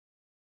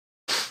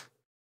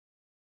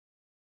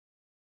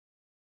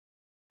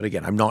 But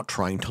again, I'm not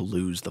trying to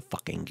lose the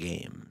fucking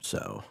game,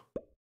 so...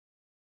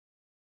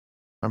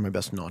 I'm my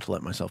best not to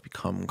let myself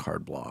become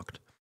card blocked.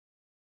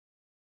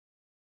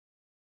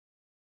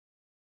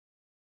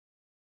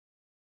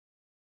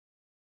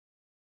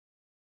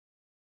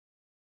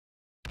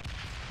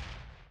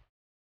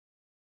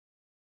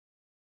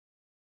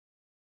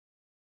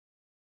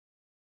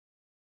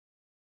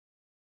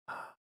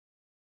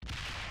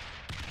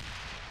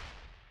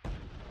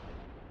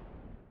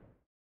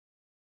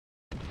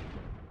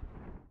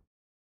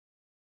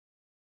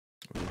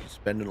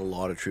 Spending a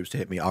lot of troops to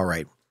hit me. All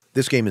right,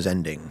 this game is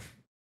ending.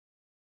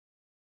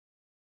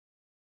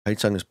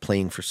 Heitsung is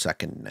playing for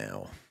second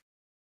now.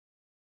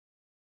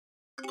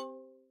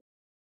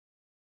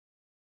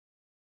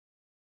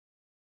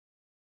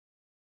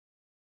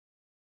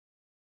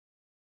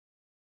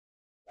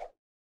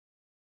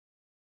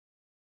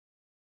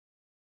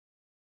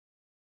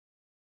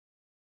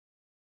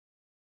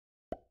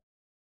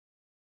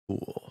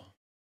 Cool.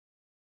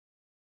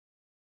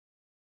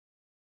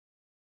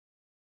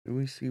 Do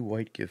we see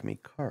white give me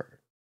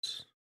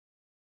cards?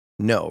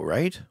 No,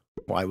 right?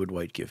 Why would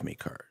white give me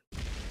card?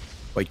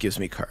 White gives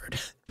me card.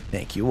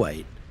 Thank you,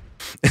 white.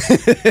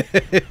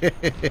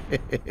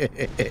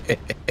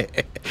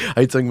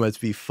 Heizung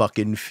must be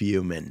fucking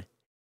fuming.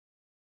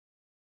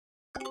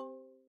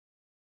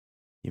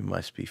 You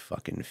must be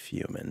fucking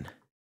fuming.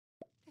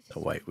 The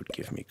white would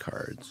give me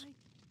cards.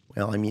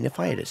 Well, I mean, if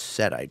I had a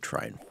set, I'd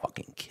try and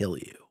fucking kill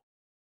you.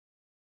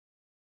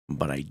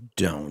 But I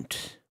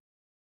don't.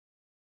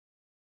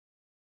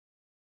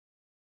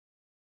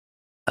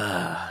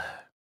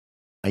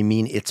 I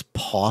mean, it's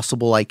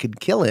possible I could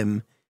kill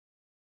him.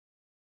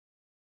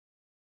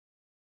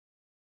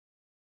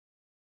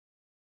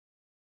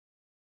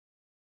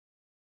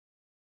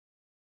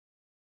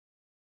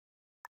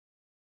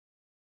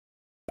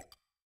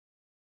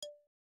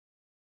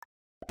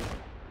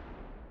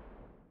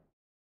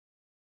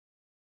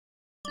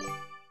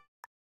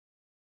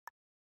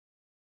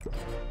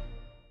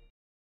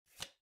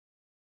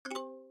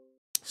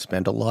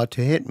 Spent a lot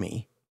to hit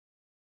me.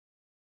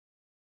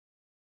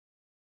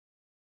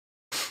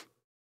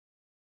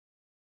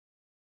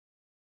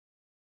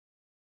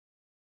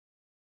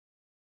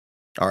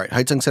 All right,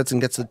 Heizung sets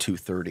and gets the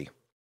 230.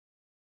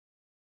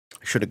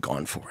 I should have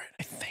gone for it,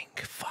 I think.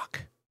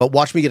 Fuck. But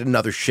watch me get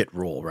another shit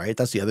roll, right?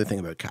 That's the other thing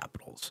about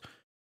capitals.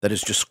 That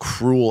is just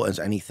cruel as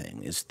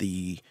anything, is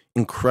the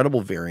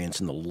incredible variance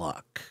in the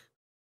luck.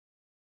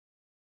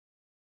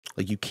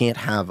 Like, you can't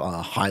have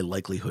a high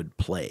likelihood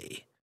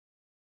play.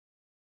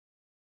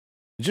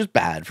 It's just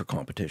bad for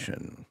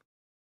competition.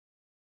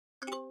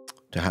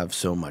 To have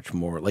so much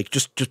more, like,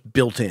 just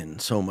built in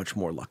so much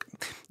more luck.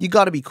 You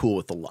got to be cool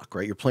with the luck,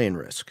 right? You're playing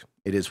Risk.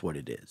 It is what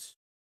it is.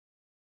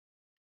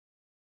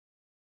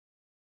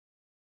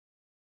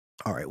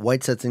 All right,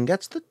 white sets and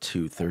gets the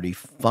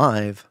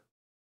 235.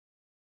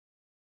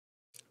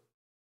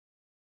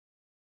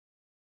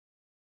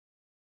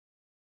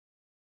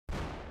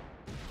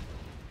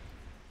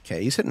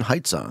 Okay, he's hitting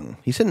Heizung.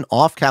 He's hitting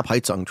off-cap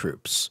Heizung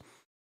troops.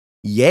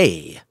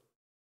 Yay.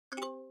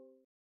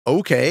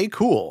 Okay,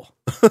 cool.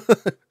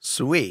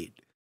 Sweet.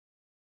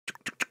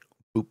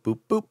 Boop, boop,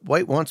 boop.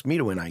 White wants me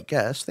to win, I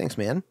guess. Thanks,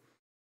 man.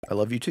 I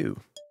love you too.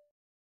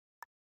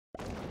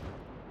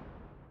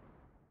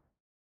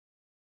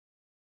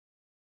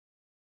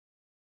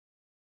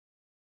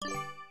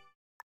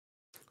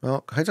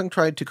 Well, Heizung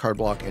tried to card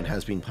block and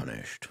has been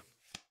punished.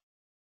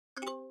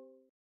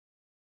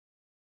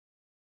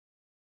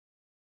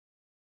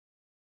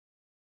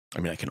 I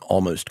mean, I can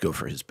almost go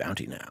for his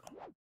bounty now.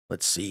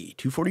 Let's see.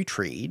 240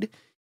 trade.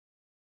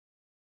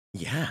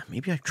 Yeah,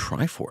 maybe I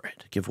try for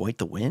it. Give white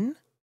the win?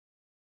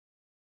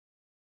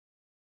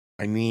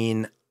 I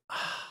mean,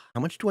 how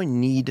much do I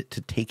need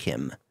to take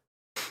him?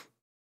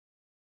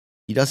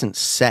 He doesn't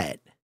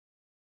set.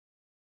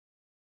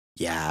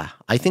 Yeah,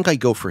 I think I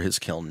go for his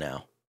kill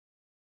now.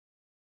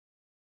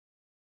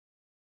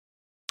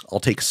 I'll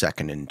take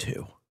second and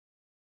 2.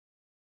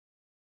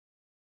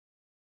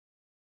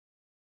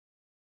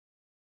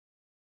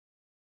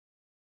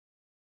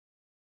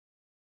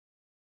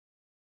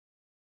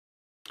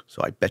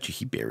 So I bet you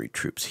he buried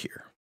troops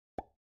here.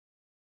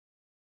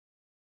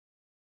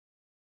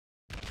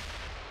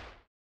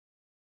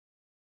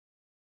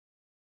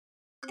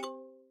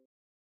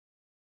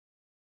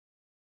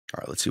 All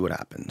right, let's see what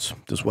happens.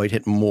 Does white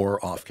hit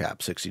more off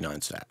cap?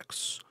 69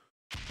 stacks.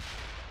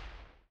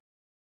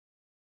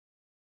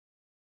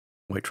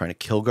 White trying to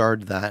kill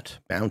guard that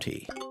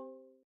bounty.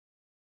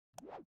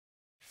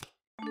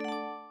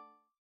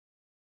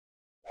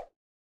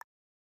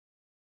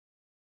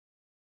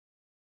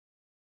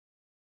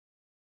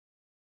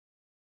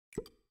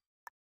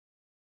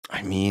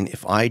 I mean,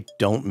 if I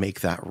don't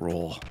make that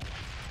roll...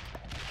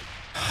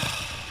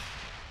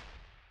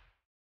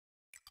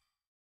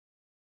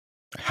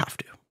 I have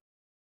to.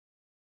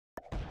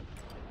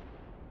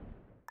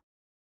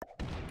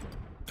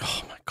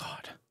 Oh my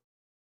god.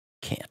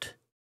 Can't.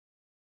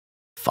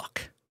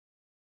 Fuck.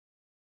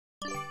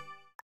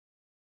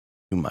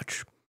 Too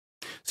much.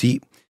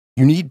 See,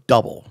 you need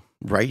double,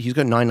 right? He's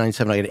got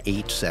 997, I got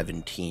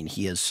 817.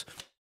 He has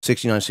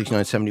 69,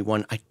 69,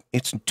 71.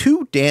 It's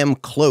too damn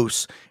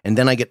close, and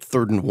then I get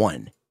 3rd and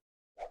 1.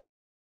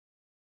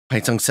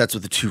 Heizung sets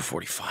with a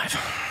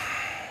 245.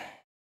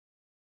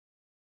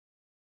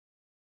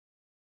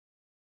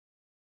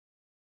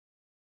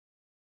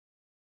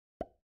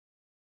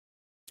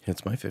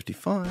 Hits my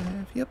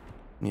 55. Yep.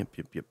 Yep.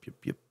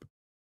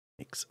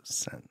 Makes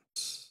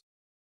sense.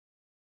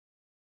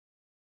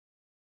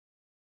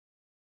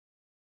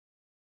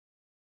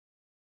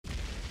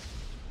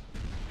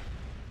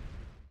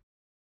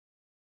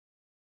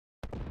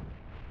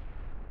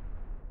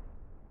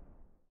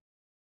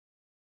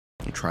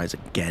 He tries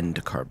again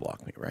to card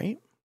block me, right?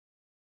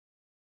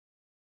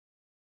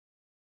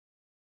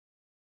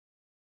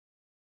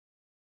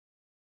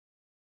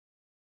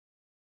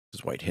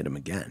 Does white hit him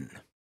again?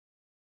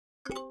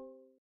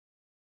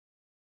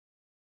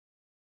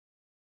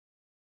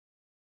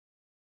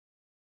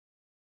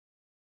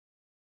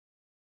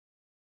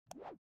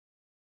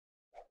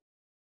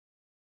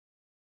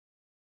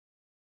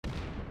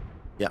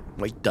 Yeah,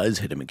 white does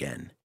hit him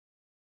again.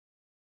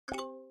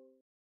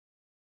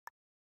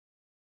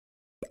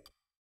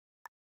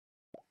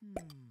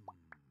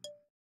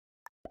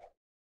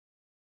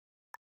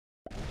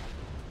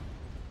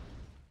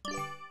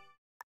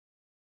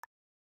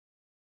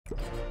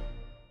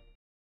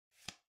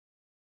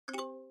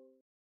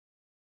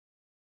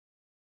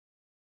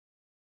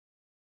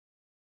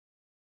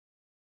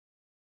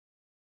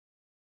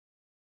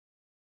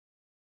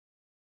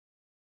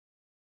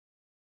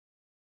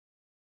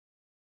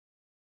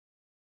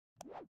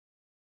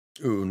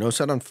 Ooh, no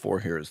set on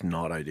 4 here is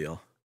not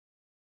ideal.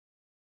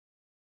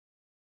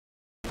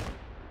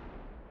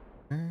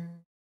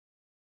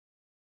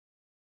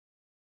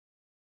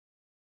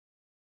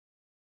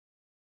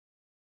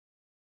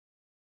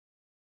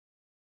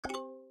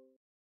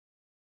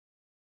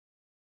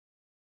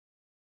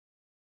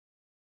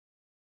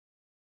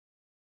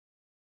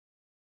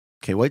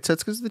 Okay, white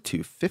sets because of the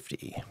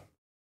 250.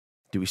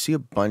 Do we see a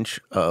bunch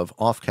of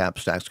off-cap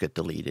stacks get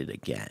deleted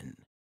again?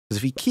 Because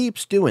if he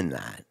keeps doing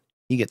that,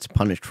 he gets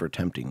punished for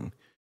attempting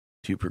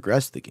to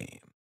progress the game.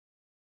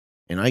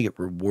 And I get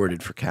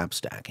rewarded for cap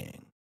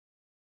stacking.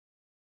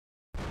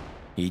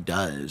 He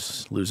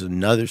does. Lose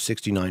another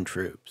 69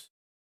 troops.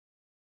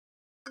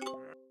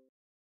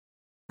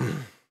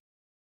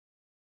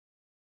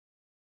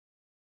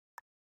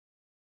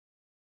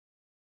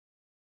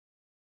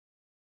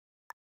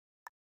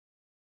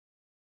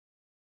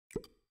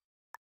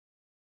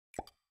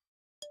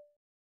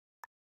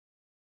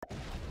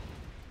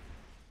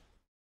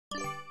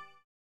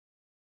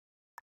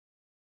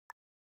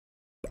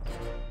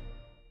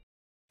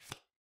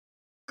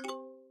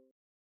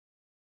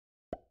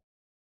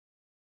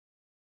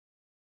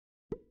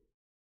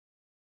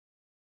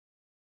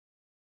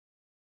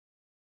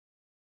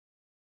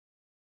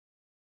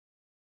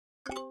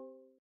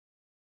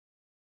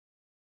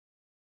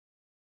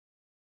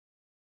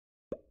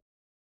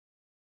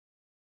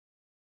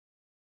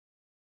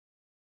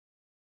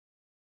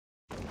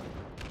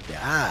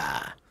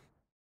 Yeah.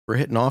 We're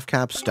hitting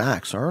off-cap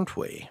stacks, aren't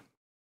we?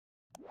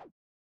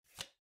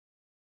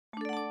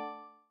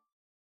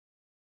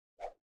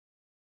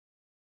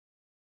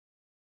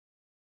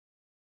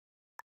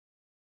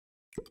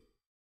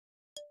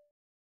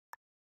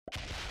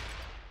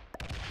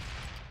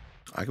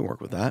 I can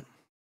work with that.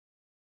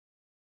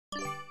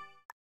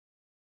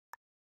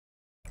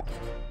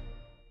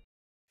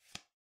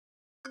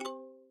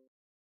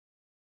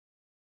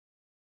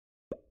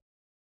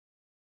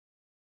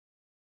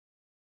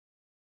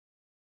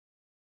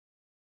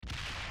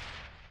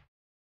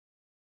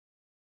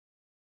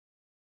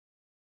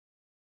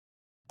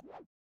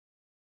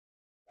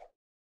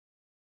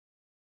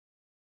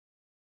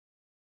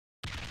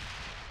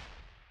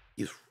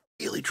 He's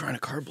really trying to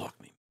card block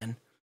me, man.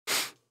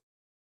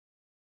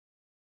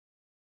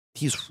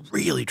 He's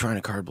really trying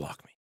to card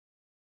block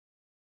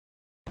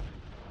me.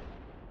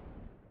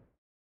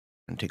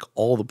 And take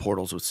all the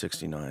portals with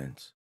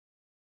 69s.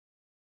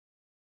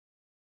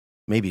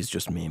 Maybe he's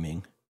just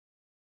memeing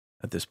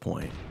at this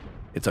point.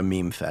 It's a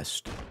meme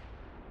fest.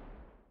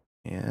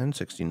 And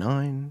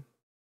 69.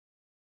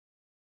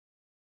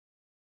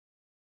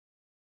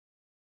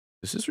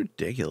 This is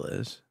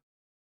ridiculous.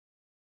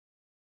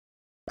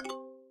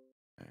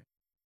 Okay.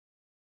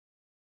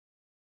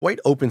 White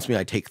opens me,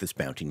 I take this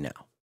bounty now.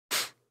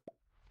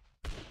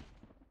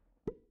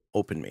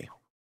 Open me.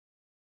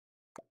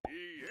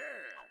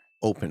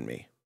 Open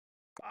me.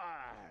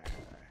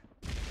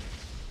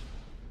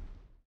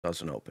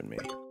 Doesn't open me.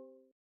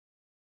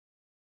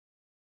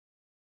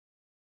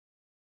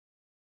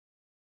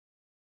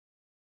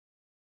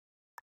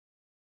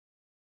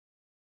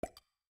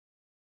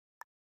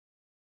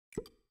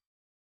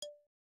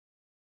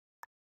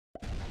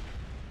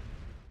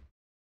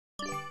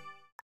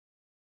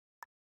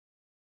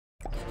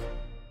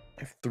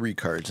 I have 3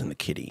 cards in the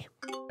kitty.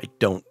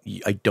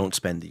 I don't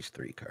spend these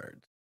 3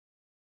 cards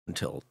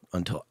until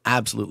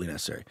absolutely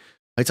necessary.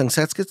 White Sung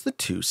Sets gets the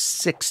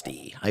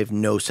 260. I have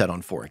no set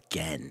on 4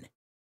 again.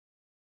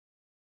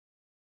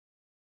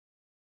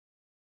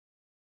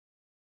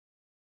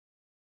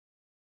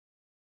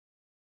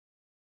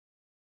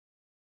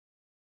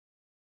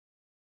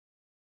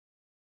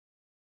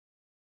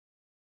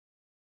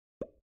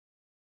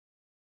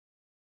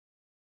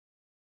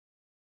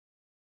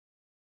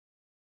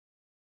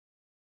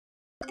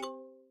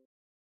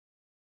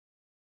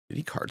 Did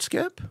he card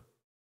skip?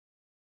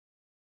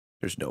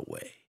 There's no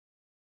way.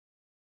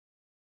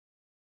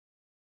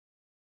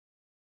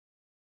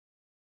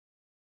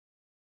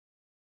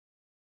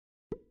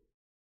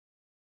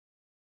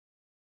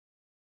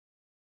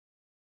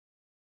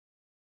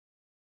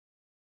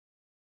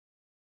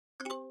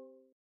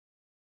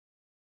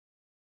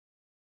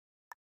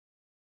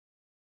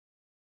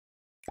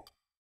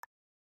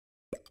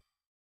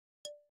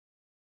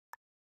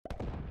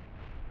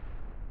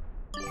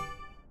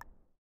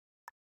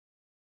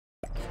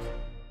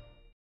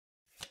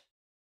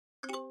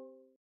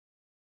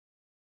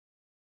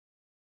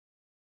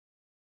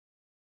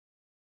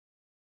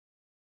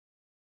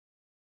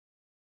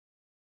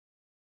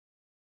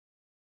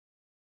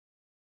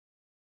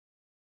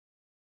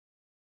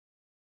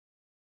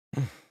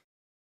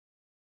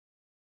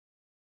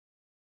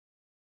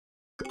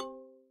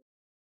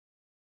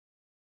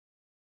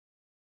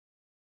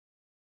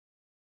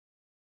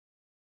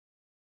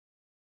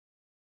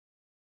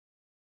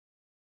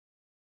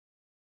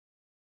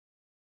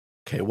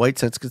 Okay, white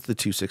sets gets the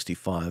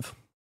 265.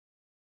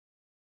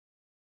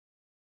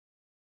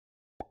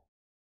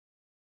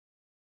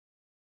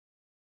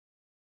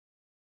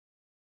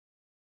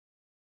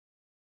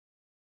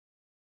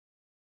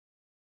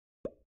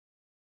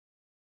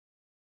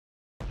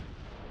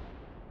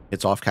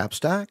 It's off cap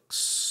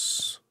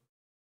stacks.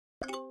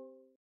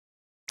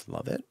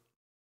 Love it.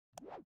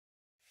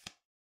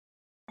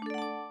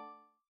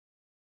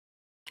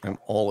 I'm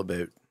all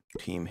about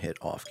team hit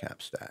off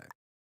cap stack.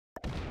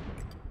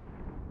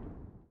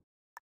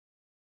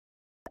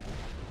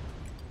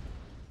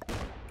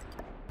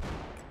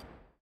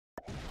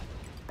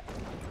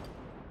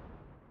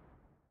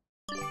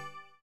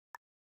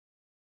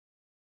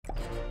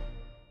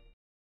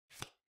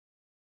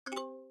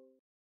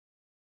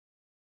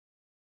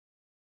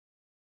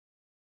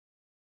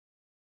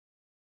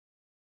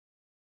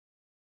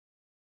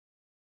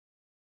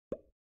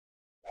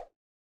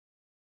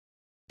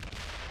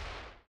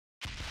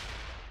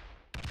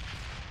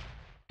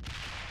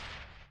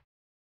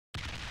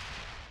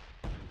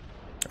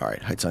 All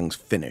right, Heizung's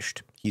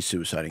finished. He's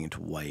suiciding into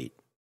white.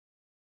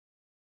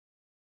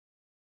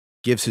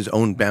 Gives his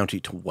own bounty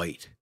to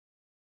white.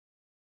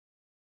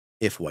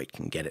 If white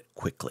can get it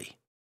quickly.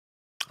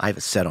 I have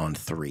a set on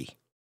 3.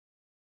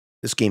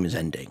 This game is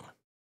ending.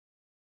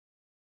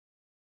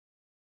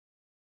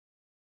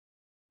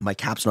 My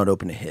cap's not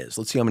open to his.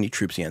 Let's see how many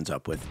troops he ends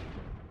up with.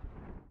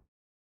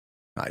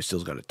 He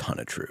still's got a ton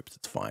of troops.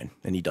 It's fine.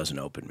 And he doesn't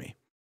open me.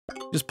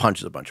 Just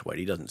punches a bunch of white.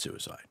 He doesn't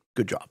suicide.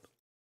 Good job.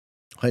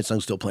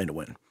 Heizung's still playing to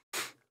win.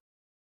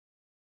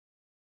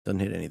 Doesn't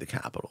hit any of the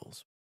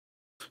capitals.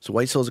 So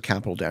white still has a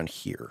capital down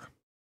here.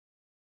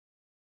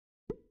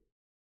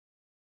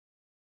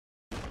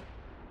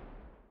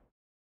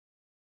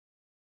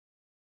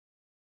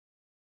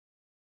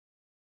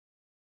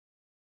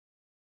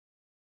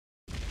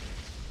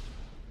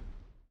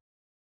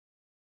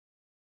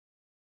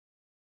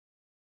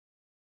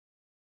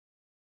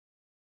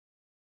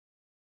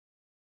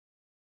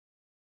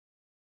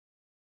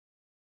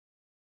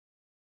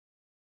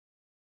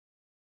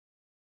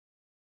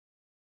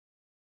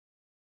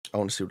 I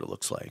want to see what it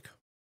looks like.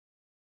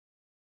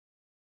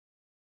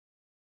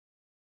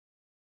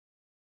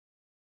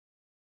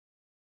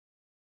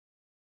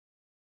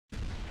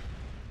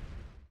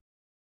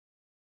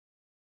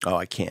 Oh,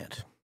 I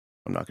can't.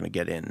 I'm not going to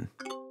get in.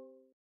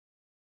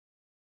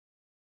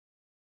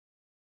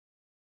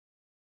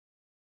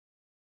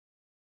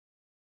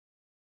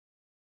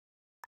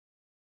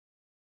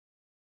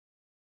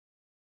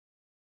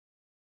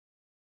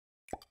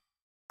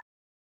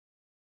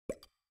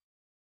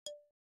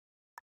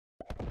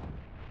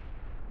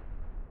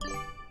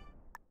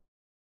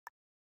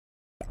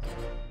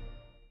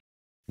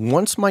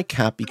 Once my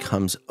cap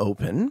becomes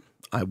open,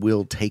 I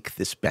will take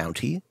this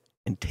bounty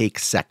and take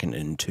second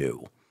in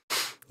 2.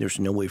 There's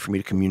no way for me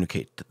to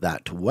communicate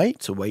that to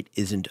white, so white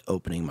isn't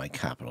opening my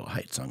capital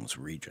Heizung's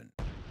region.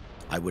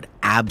 I would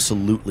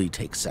absolutely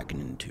take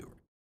second in 2.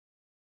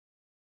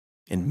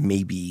 And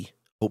maybe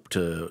hope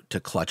to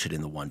clutch it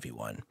in the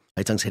 1v1.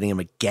 Heizung's hitting him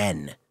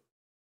again.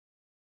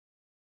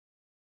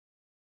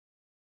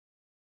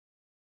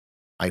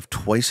 I have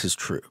twice his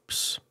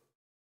troops.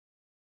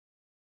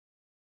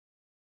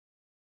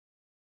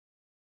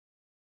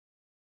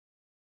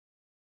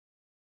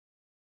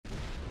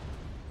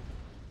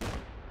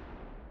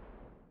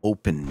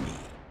 Open me.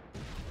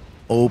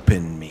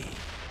 Open me.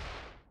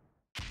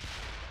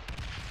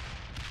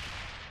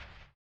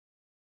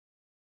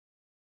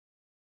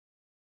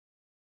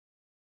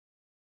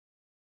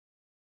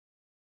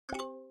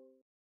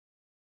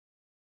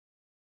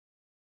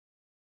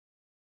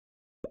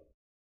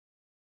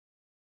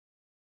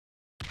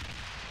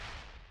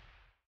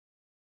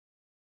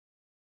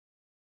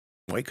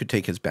 White could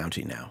take his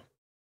bounty now.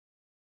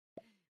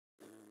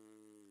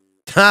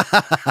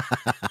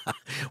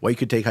 White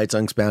could take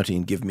Heizung's bounty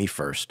and give me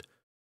first.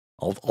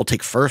 I'll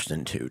take first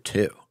in 2,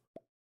 too.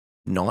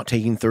 Not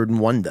taking third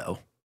and 1, though.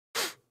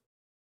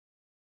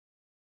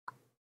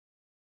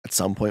 At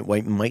some point,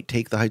 white might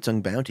take the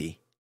Heizung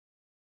bounty.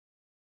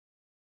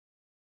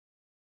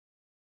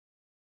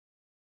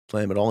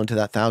 Slam it all into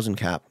that 1,000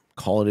 cap.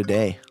 Call it a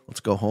day. Let's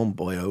go home,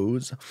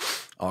 boyos.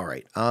 All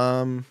right.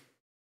 Let's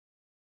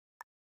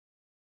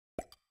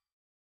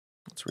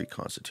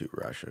reconstitute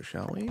Russia,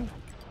 shall we?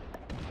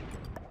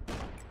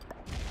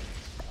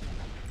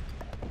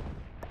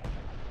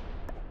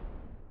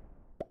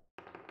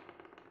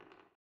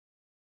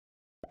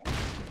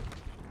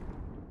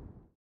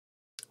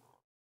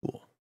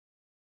 Cool.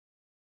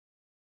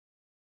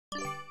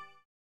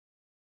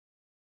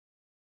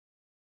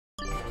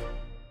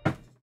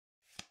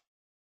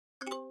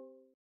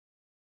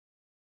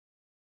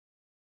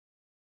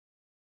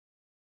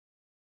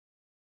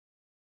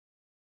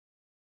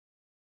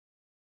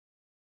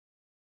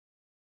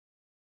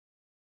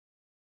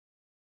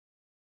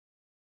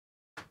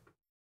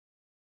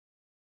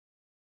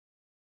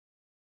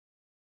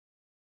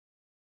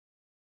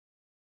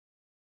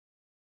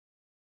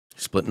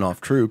 Splitting off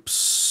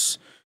troops.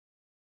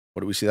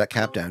 What do we see that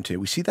cap down to?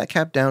 We see that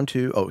cap down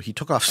to, oh, he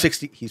took off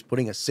 60. He's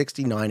putting a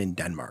 69 in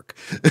Denmark.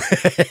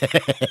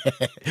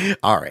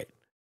 All right.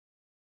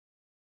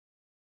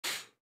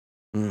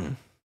 I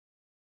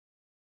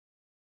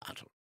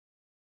don't.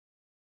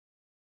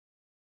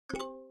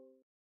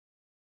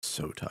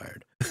 So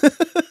tired.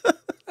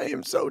 I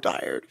am so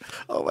tired.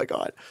 Oh my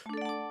God.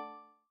 We're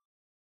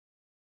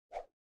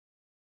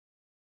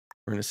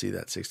going to see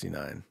that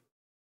 69.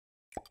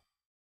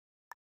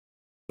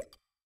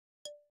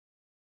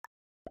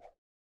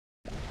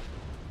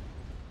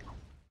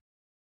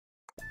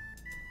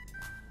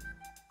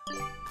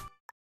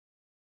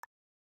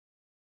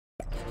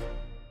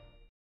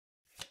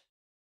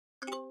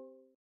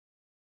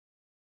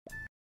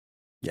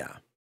 Yeah.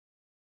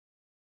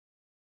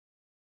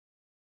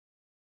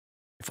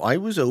 If I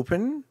was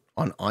open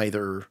on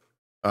either,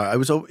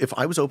 if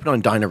I was open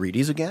on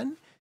Dinarides again,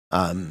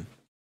 I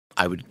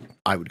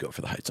would go for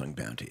the Heizung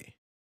bounty.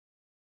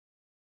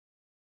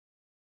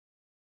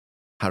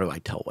 How do I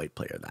tell white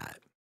player that?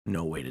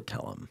 No way to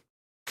tell him.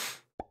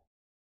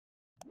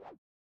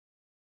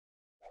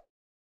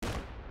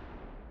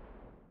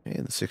 Okay,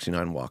 the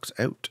 69 walks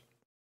out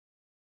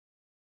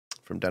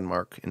from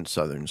Denmark in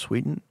southern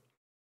Sweden.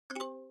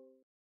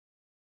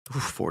 Ooh,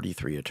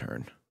 43 a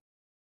turn.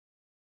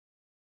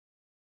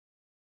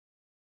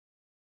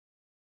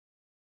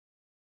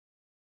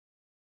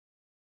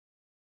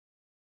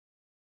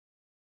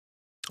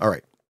 All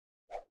right.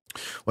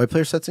 White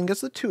player sets in,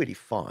 gets the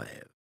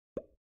 285.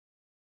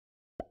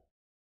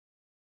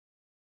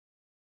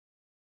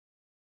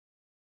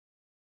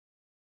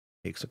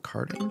 Takes a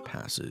card and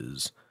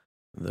passes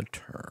the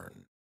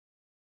turn.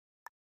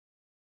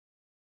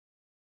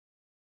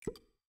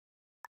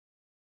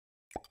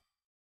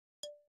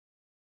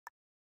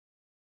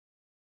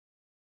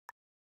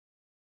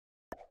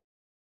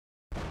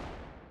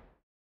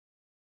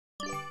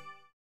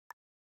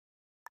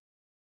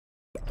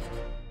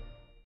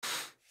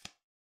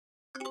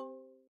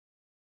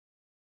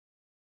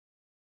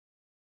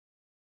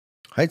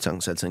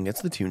 Heizung sets in,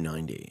 gets the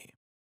 290.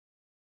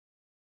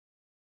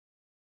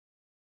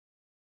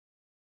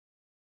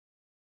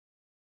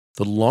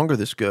 The longer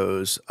this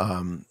goes,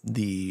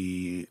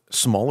 the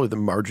smaller the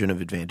margin of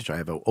advantage I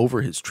have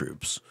over his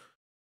troops,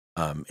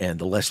 and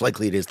the less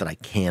likely it is that I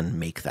can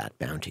make that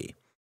bounty.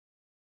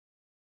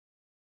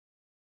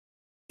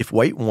 If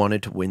white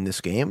wanted to win this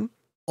game,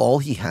 all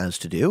he has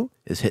to do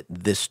is hit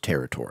this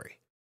territory.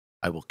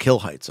 I will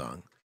kill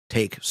Heizung,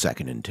 take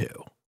 2nd and 2.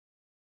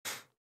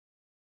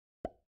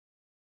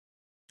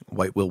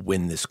 White will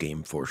win this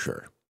game for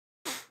sure.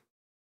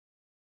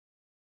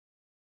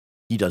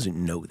 He doesn't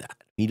know that.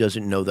 He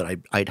doesn't know that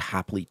I'd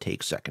happily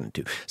take 2nd and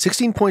 2.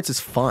 16 points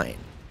is fine,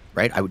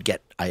 right?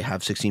 I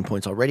have 16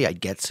 points already. I'd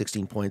get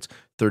 16 points,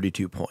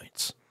 32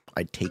 points.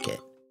 I'd take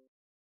it.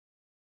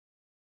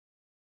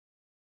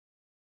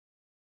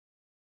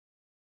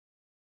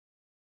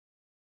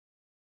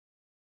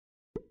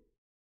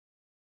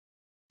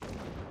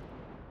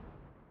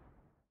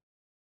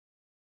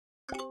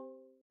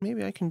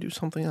 Maybe I can do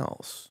something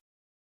else.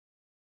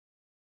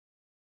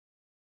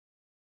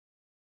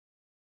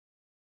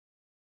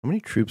 How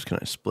many troops can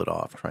I split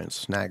off? Try and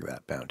snag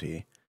that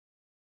bounty.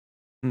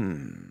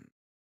 I'm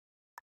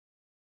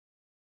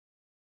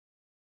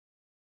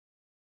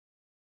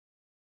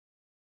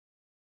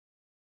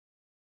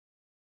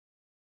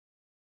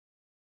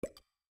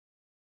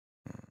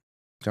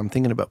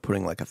thinking about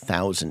putting like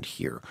 1,000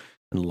 here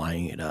and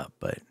lining it up,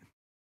 but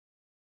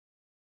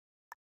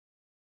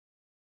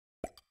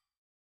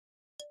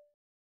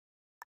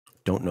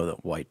don't know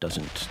that white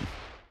doesn't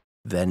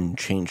then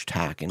change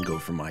tack and go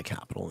for my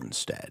capital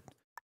instead.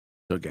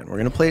 So again, we're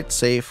going to play it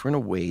safe. We're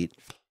going to wait.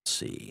 Let's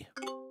see.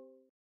 I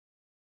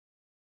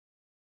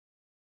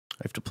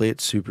have to play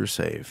it super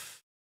safe.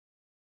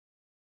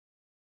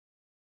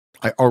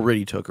 I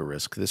already took a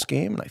risk this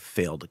game and I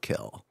failed to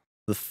kill.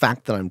 The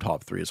fact that I'm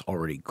top 3 is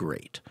already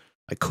great.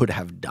 I could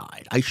have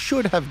died. I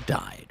should have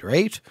died,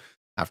 right?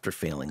 After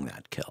failing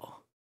that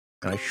kill.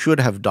 And I should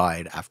have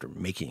died after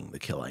making the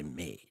kill I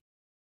made.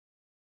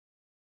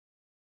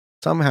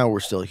 Somehow we're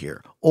still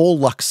here. Old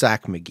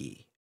Lucksack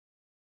McGee.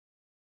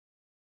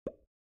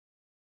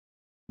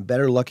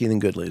 Better lucky than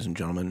good, ladies and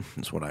gentlemen.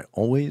 That's what I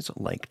always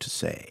like to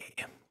say.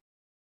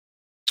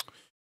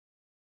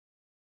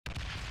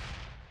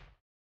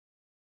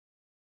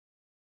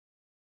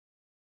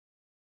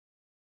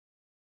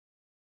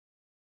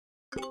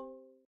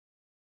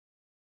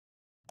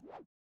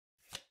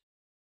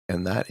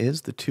 And that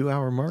is the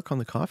 2-hour mark on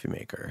the coffee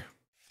maker.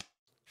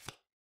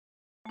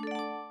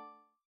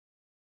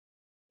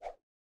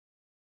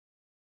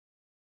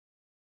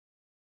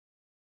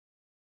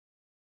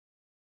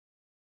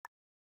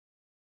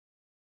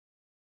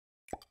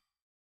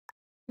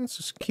 Let's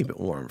just keep it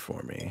warm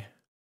for me.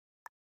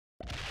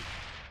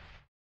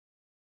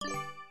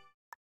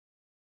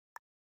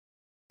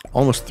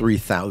 Almost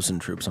 3,000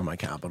 troops on my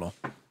capital.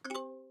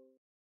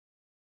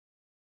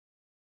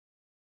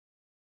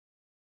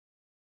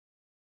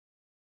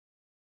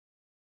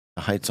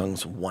 The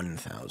Heizung's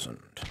 1,000.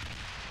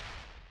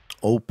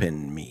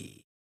 Open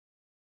me.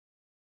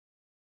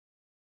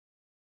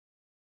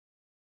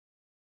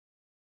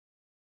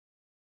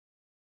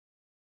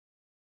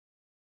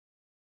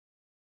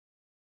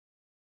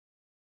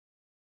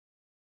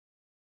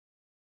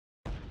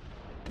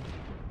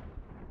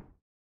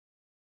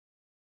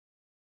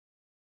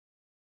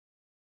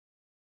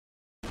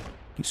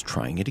 He's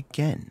trying it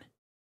again.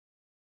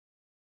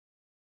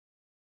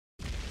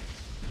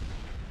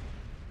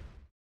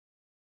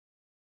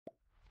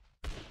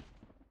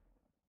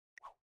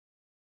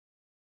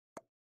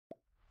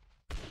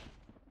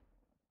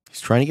 He's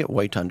trying to get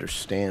white to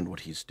understand what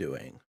he's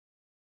doing.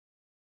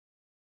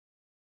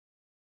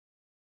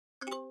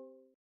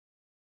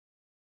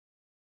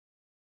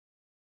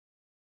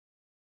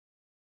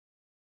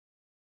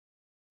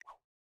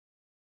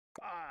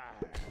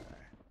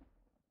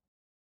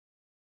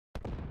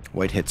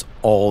 White hits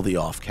all the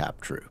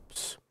off-cap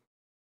troops.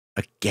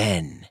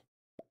 Again.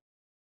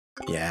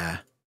 Yeah.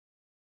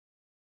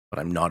 But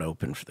I'm not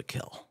open for the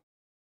kill.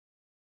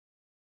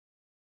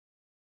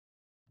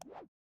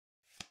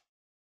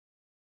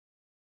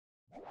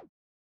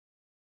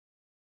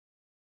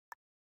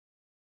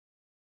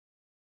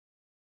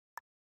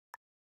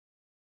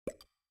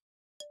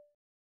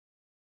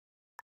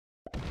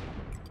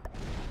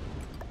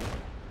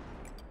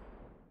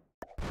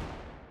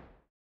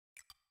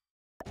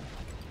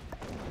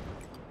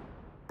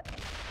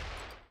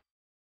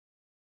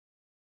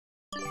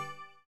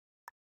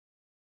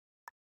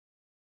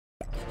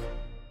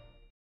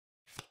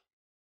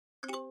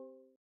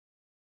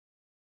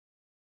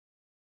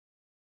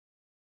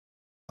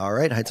 All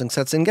right, Heizung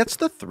sets in, gets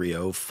the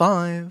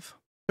 305.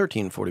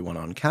 1341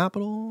 on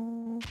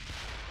capital.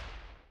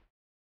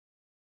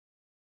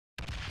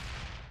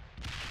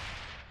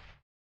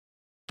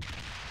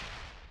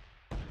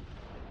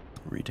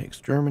 Retakes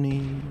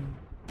Germany.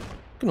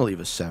 Gonna leave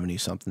a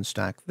 70-something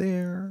stack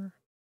there.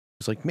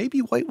 It's like,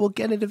 maybe white will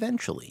get it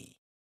eventually.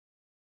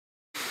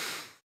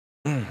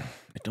 I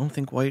don't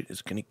think white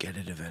is gonna get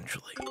it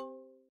eventually.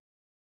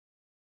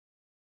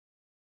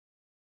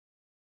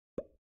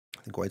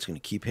 I think white's gonna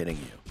keep hitting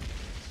you.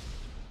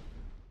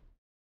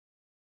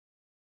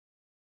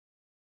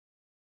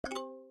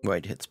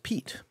 White hits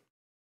Pete.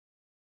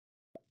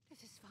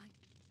 This is fine.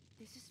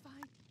 This is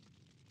fine.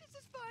 This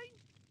is fine.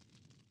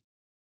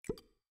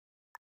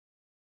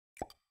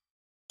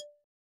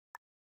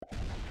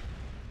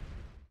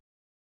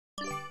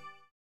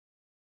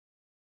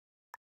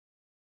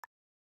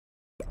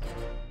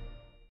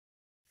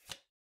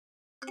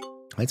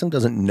 Heizung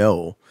doesn't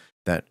know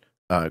that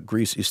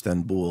Greece,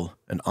 Istanbul,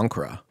 and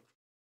Ankara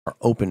are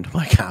open to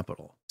my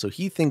capital. So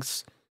he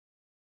thinks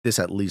this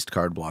at least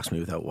card blocks me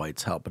without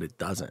white's help, but it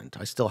doesn't.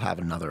 I still have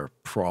another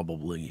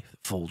probably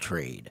full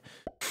trade.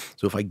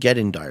 So if I get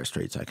in dire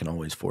straits, I can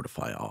always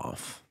fortify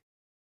off.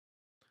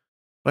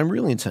 But I'm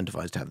really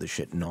incentivized to have this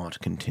shit not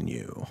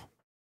continue.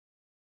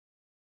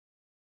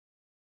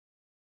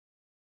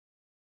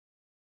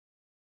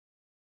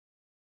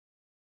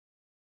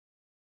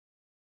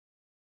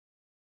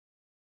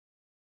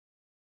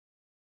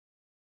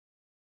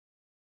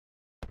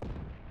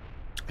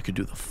 I could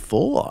do the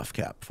full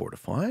off-cap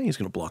fortify. He's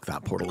going to block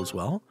that portal as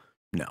well.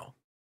 No.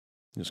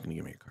 He's just going to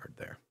give me a card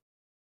there.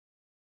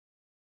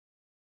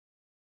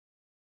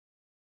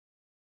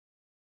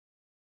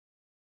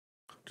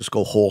 Just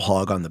go whole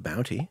hog on the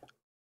bounty.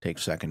 Take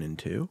second and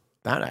 2.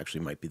 That actually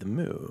might be the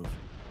move.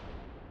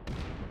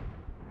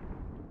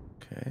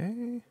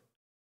 Okay.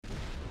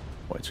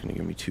 White's going to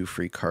give me 2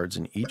 free cards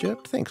in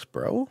Egypt. Thanks,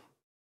 bro.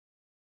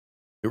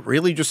 It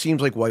really just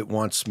seems like white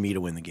wants me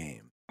to win the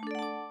game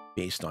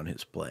based on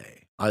his play.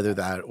 Either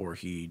that or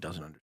he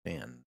doesn't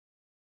understand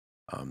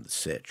the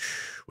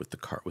sitch with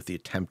the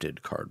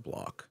attempted card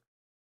block.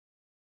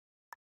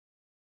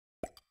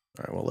 All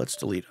right, well, let's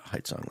delete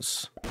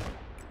Heizung's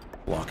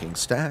blocking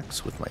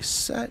stacks with my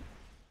set.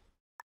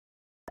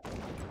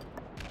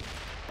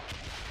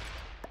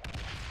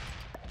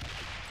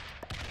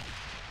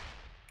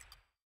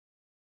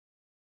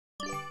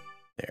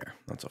 There,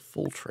 that's a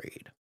full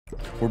trade.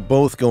 We're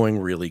both going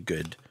really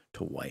good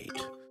to white.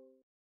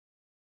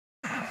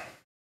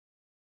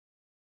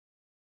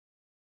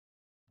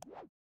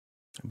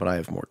 But I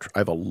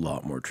have a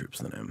lot more troops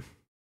than him.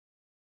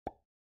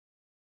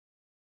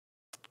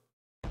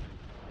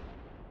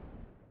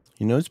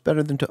 He knows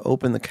better than to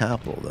open the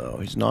capital, though.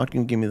 He's not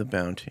going to give me the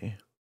bounty.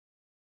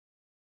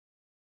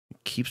 He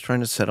keeps trying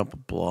to set up a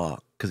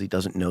block because he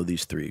doesn't know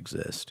these 3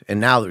 exist.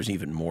 And now there's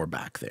even more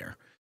back there.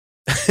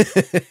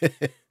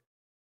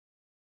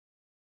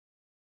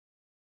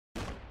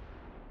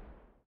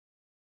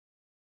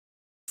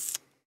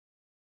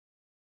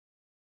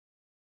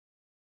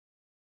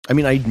 I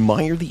mean, I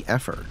admire the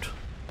effort.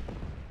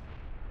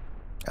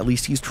 At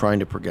least he's trying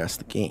to progress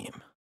the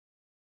game.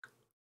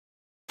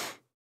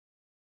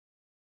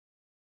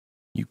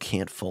 You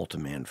can't fault a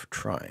man for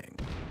trying.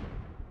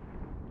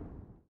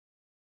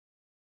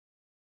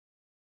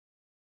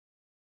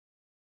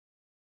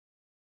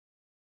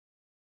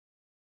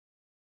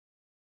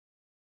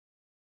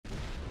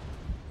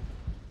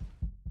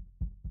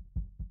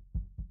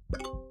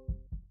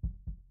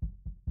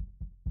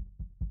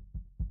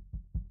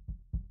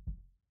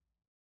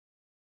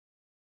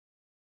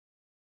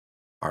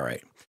 All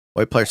right.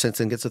 White player sends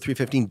in, gets a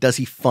 315. Does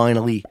he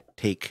finally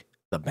take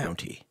the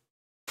bounty?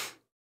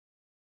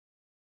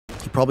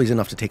 He probably is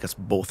enough to take us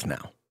both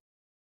now.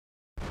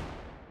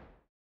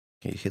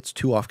 Okay, he hits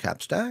 2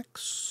 off-cap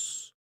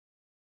stacks.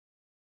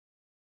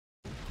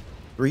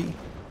 3.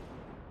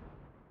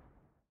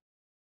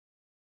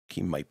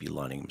 He might be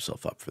lining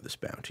himself up for this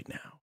bounty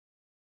now.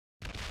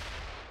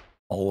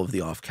 All of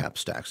the off-cap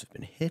stacks have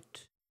been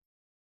hit.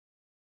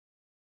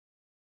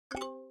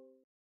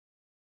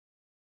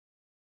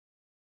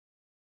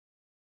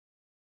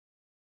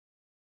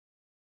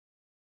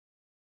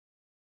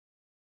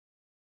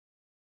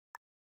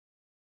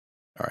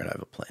 All right, I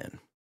have a plan.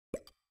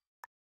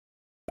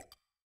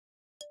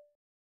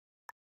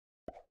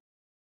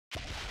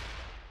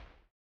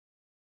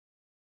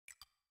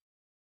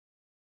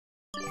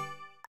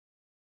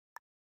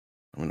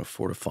 I'm going to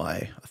fortify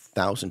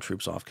 1,000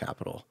 troops off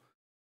capital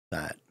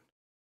that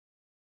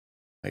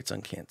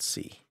Nightsun can't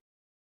see.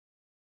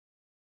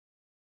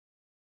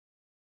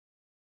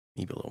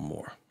 Maybe a little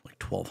more,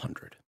 like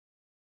 1,200.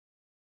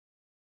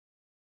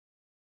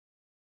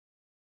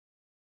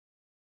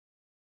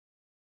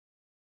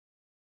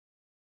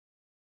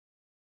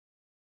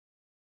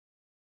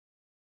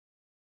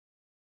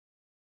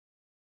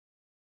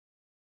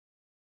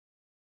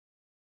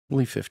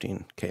 Leave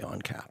 15K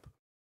on cap.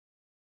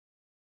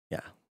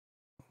 Yeah,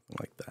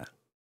 like that.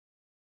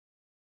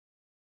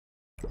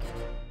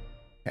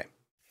 Okay.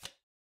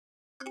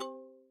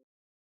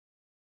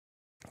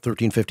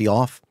 1350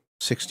 off,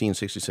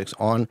 1666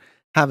 on.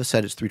 Have a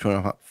set, it's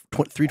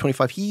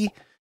 325. He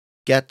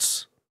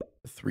gets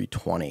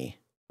 320.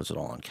 Puts it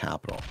all on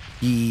capital.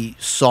 He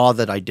saw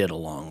that I did a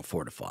long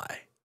fortify.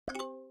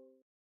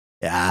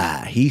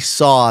 Yeah, he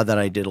saw that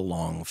I did a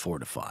long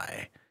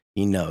fortify.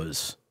 He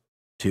knows.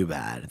 Too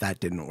bad. That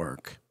didn't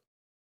work.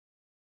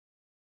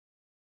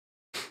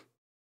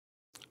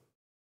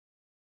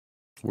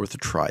 Worth a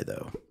try,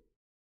 though.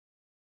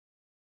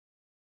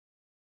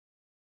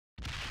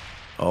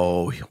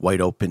 Oh,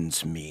 white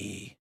opens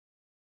me.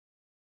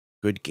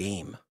 Good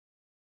game.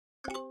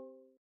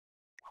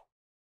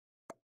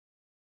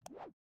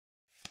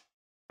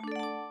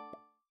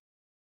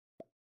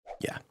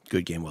 Yeah,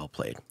 good game, well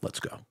played.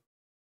 Let's go.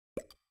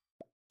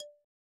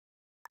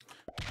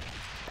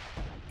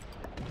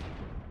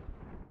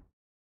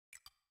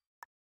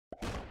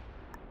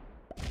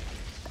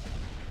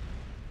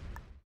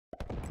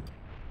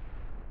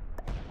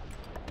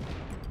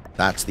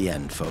 That's the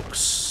end,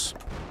 folks.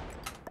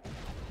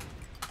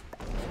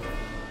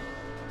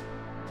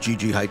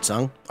 GG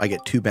Haitsung. I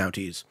get 2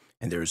 bounties,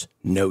 and there's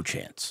no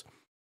chance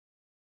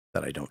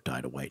that I don't die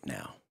to white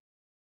now.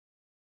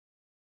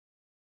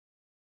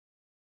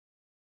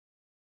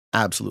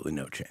 Absolutely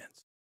no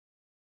chance.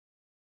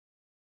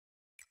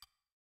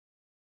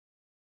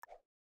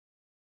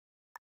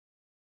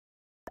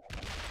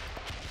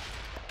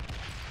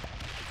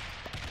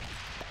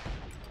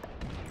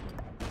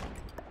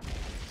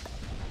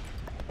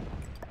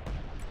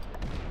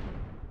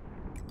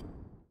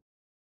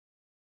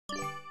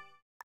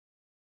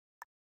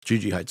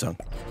 GG Haitsung.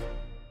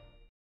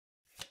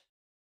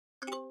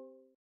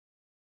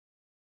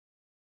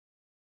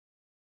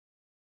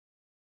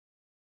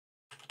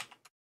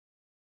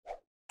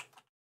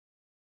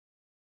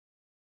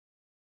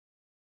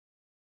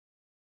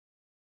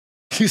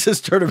 He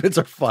says tournaments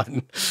are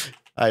fun.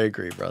 I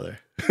agree, brother.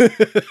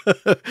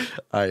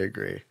 I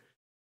agree.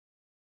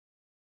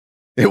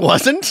 It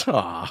wasn't?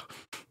 Aw.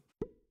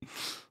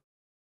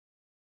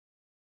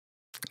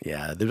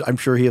 Yeah, I'm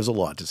sure he has a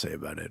lot to say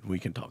about it. We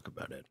can talk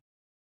about it.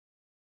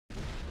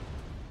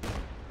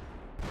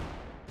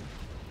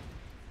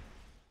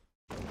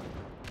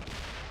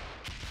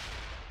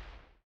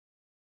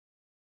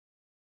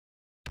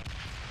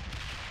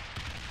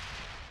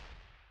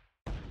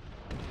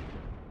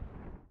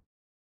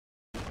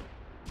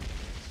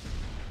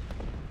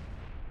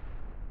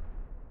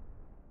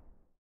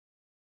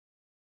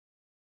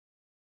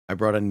 I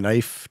brought a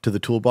knife to the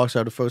toolbox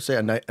out of Fose,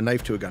 a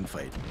knife to a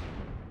gunfight.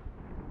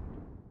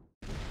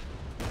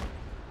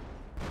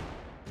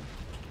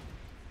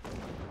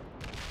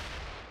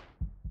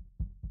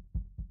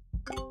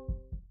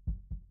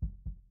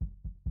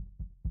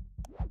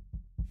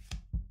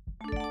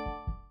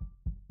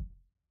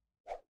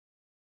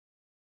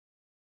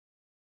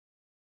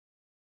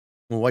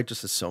 Well, white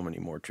just has so many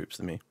more troops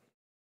than me.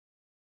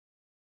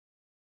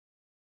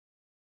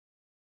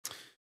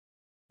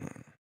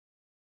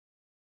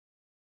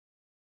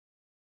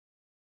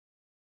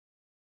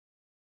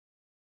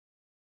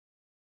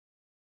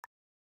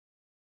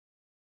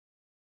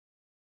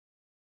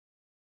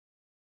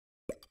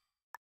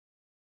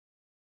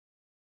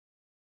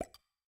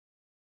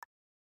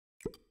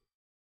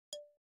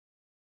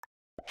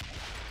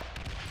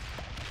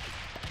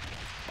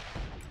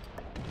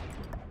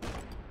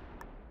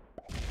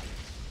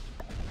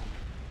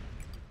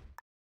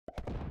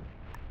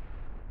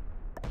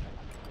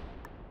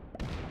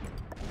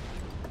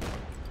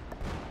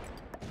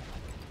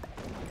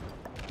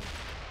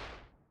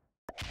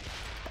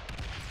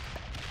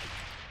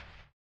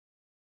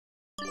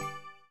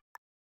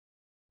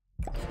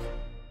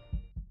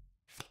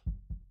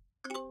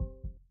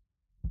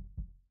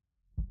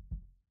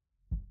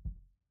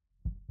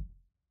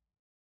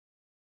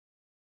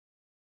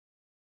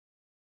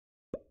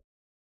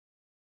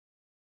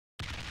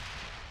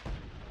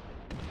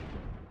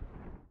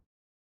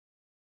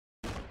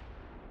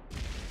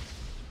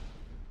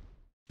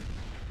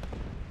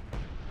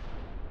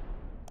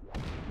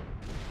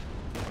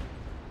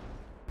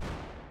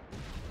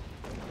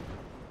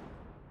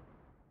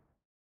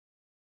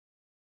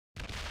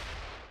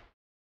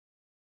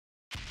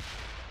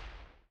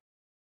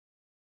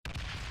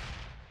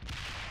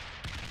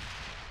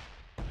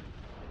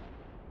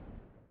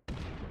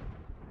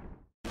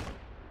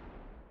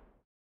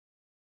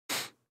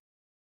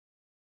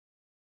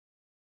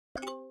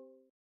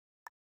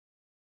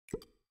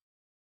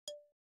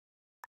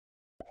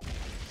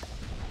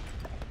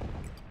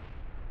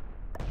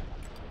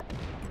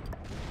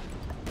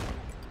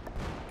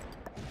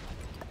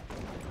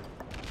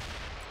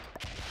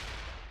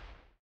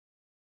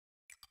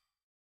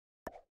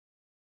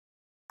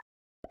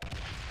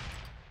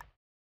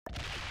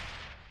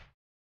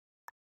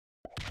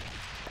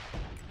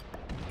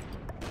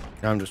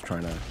 Now I'm just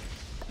trying to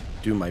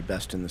do my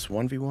best in this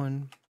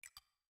 1v1,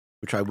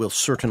 which I will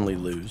certainly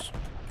lose.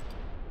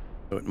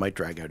 So it might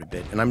drag out a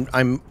bit. And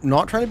I'm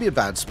not trying to be a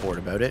bad sport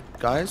about it,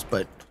 guys,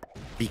 but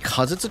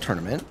because it's a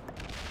tournament,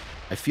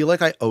 I feel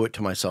like I owe it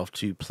to myself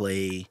to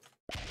play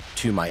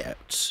to my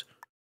outs.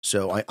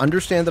 So I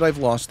understand that I've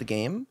lost the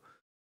game,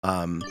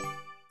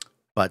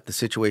 but the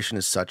situation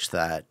is such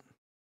that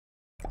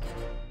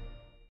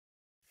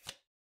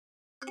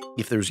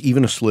if there's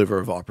even a sliver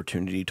of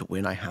opportunity to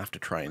win, I have to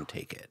try and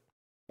take it.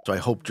 So I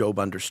hope Job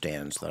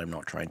understands that I'm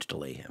not trying to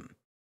delay him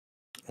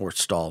or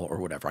stall or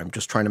whatever. I'm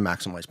just trying to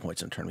maximize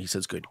points in the tournament. He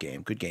says, good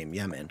game. Good game.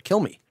 Yeah, man. Kill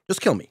me. Just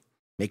kill me.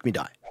 Make me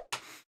die.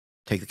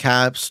 Take the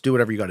caps. Do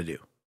whatever you got to do.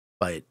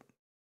 But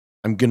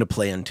I'm going to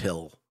play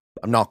until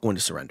I'm not going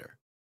to surrender.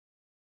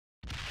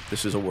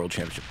 This is a world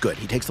championship. Good.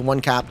 He takes the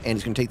one cap and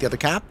he's going to take the other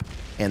cap.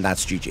 And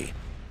that's GG.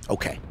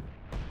 Okay.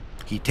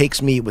 He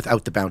takes me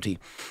without the bounty.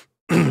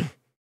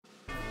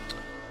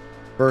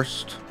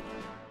 First,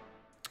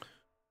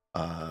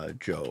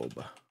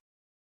 Job.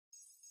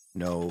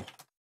 No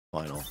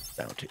final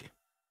bounty.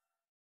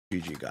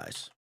 GG,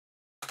 guys.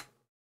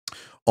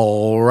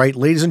 All right,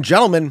 ladies and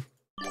gentlemen,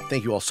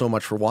 thank you all so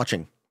much for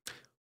watching.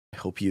 I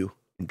hope you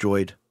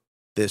enjoyed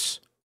this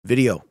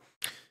video.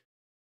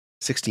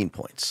 16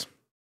 points.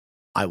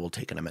 I will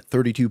take it. I'm at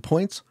 32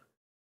 points.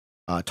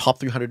 Top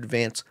 300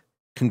 advance.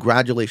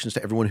 Congratulations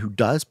to everyone who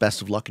does.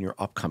 Best of luck in your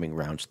upcoming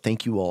rounds.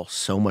 Thank you all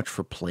so much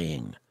for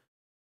playing.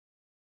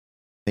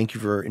 Thank you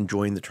for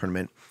enjoying the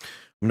tournament.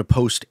 I'm going to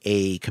post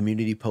a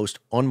community post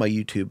on my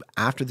YouTube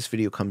after this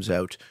video comes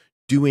out,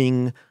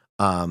 doing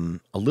a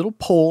little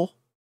poll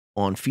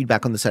on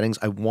feedback on the settings.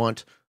 I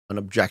want an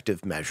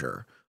objective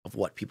measure of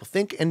what people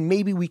think, and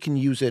maybe we can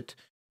use it,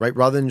 right?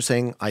 Rather than just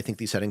saying, I think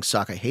these settings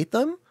suck, I hate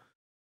them,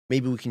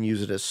 maybe we can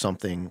use it as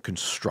something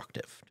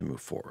constructive to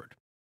move forward.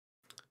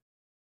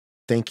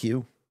 Thank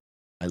you.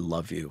 I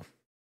love you.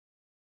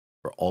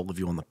 For all of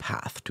you on the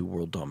path to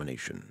world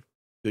domination.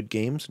 Good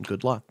games and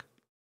good luck.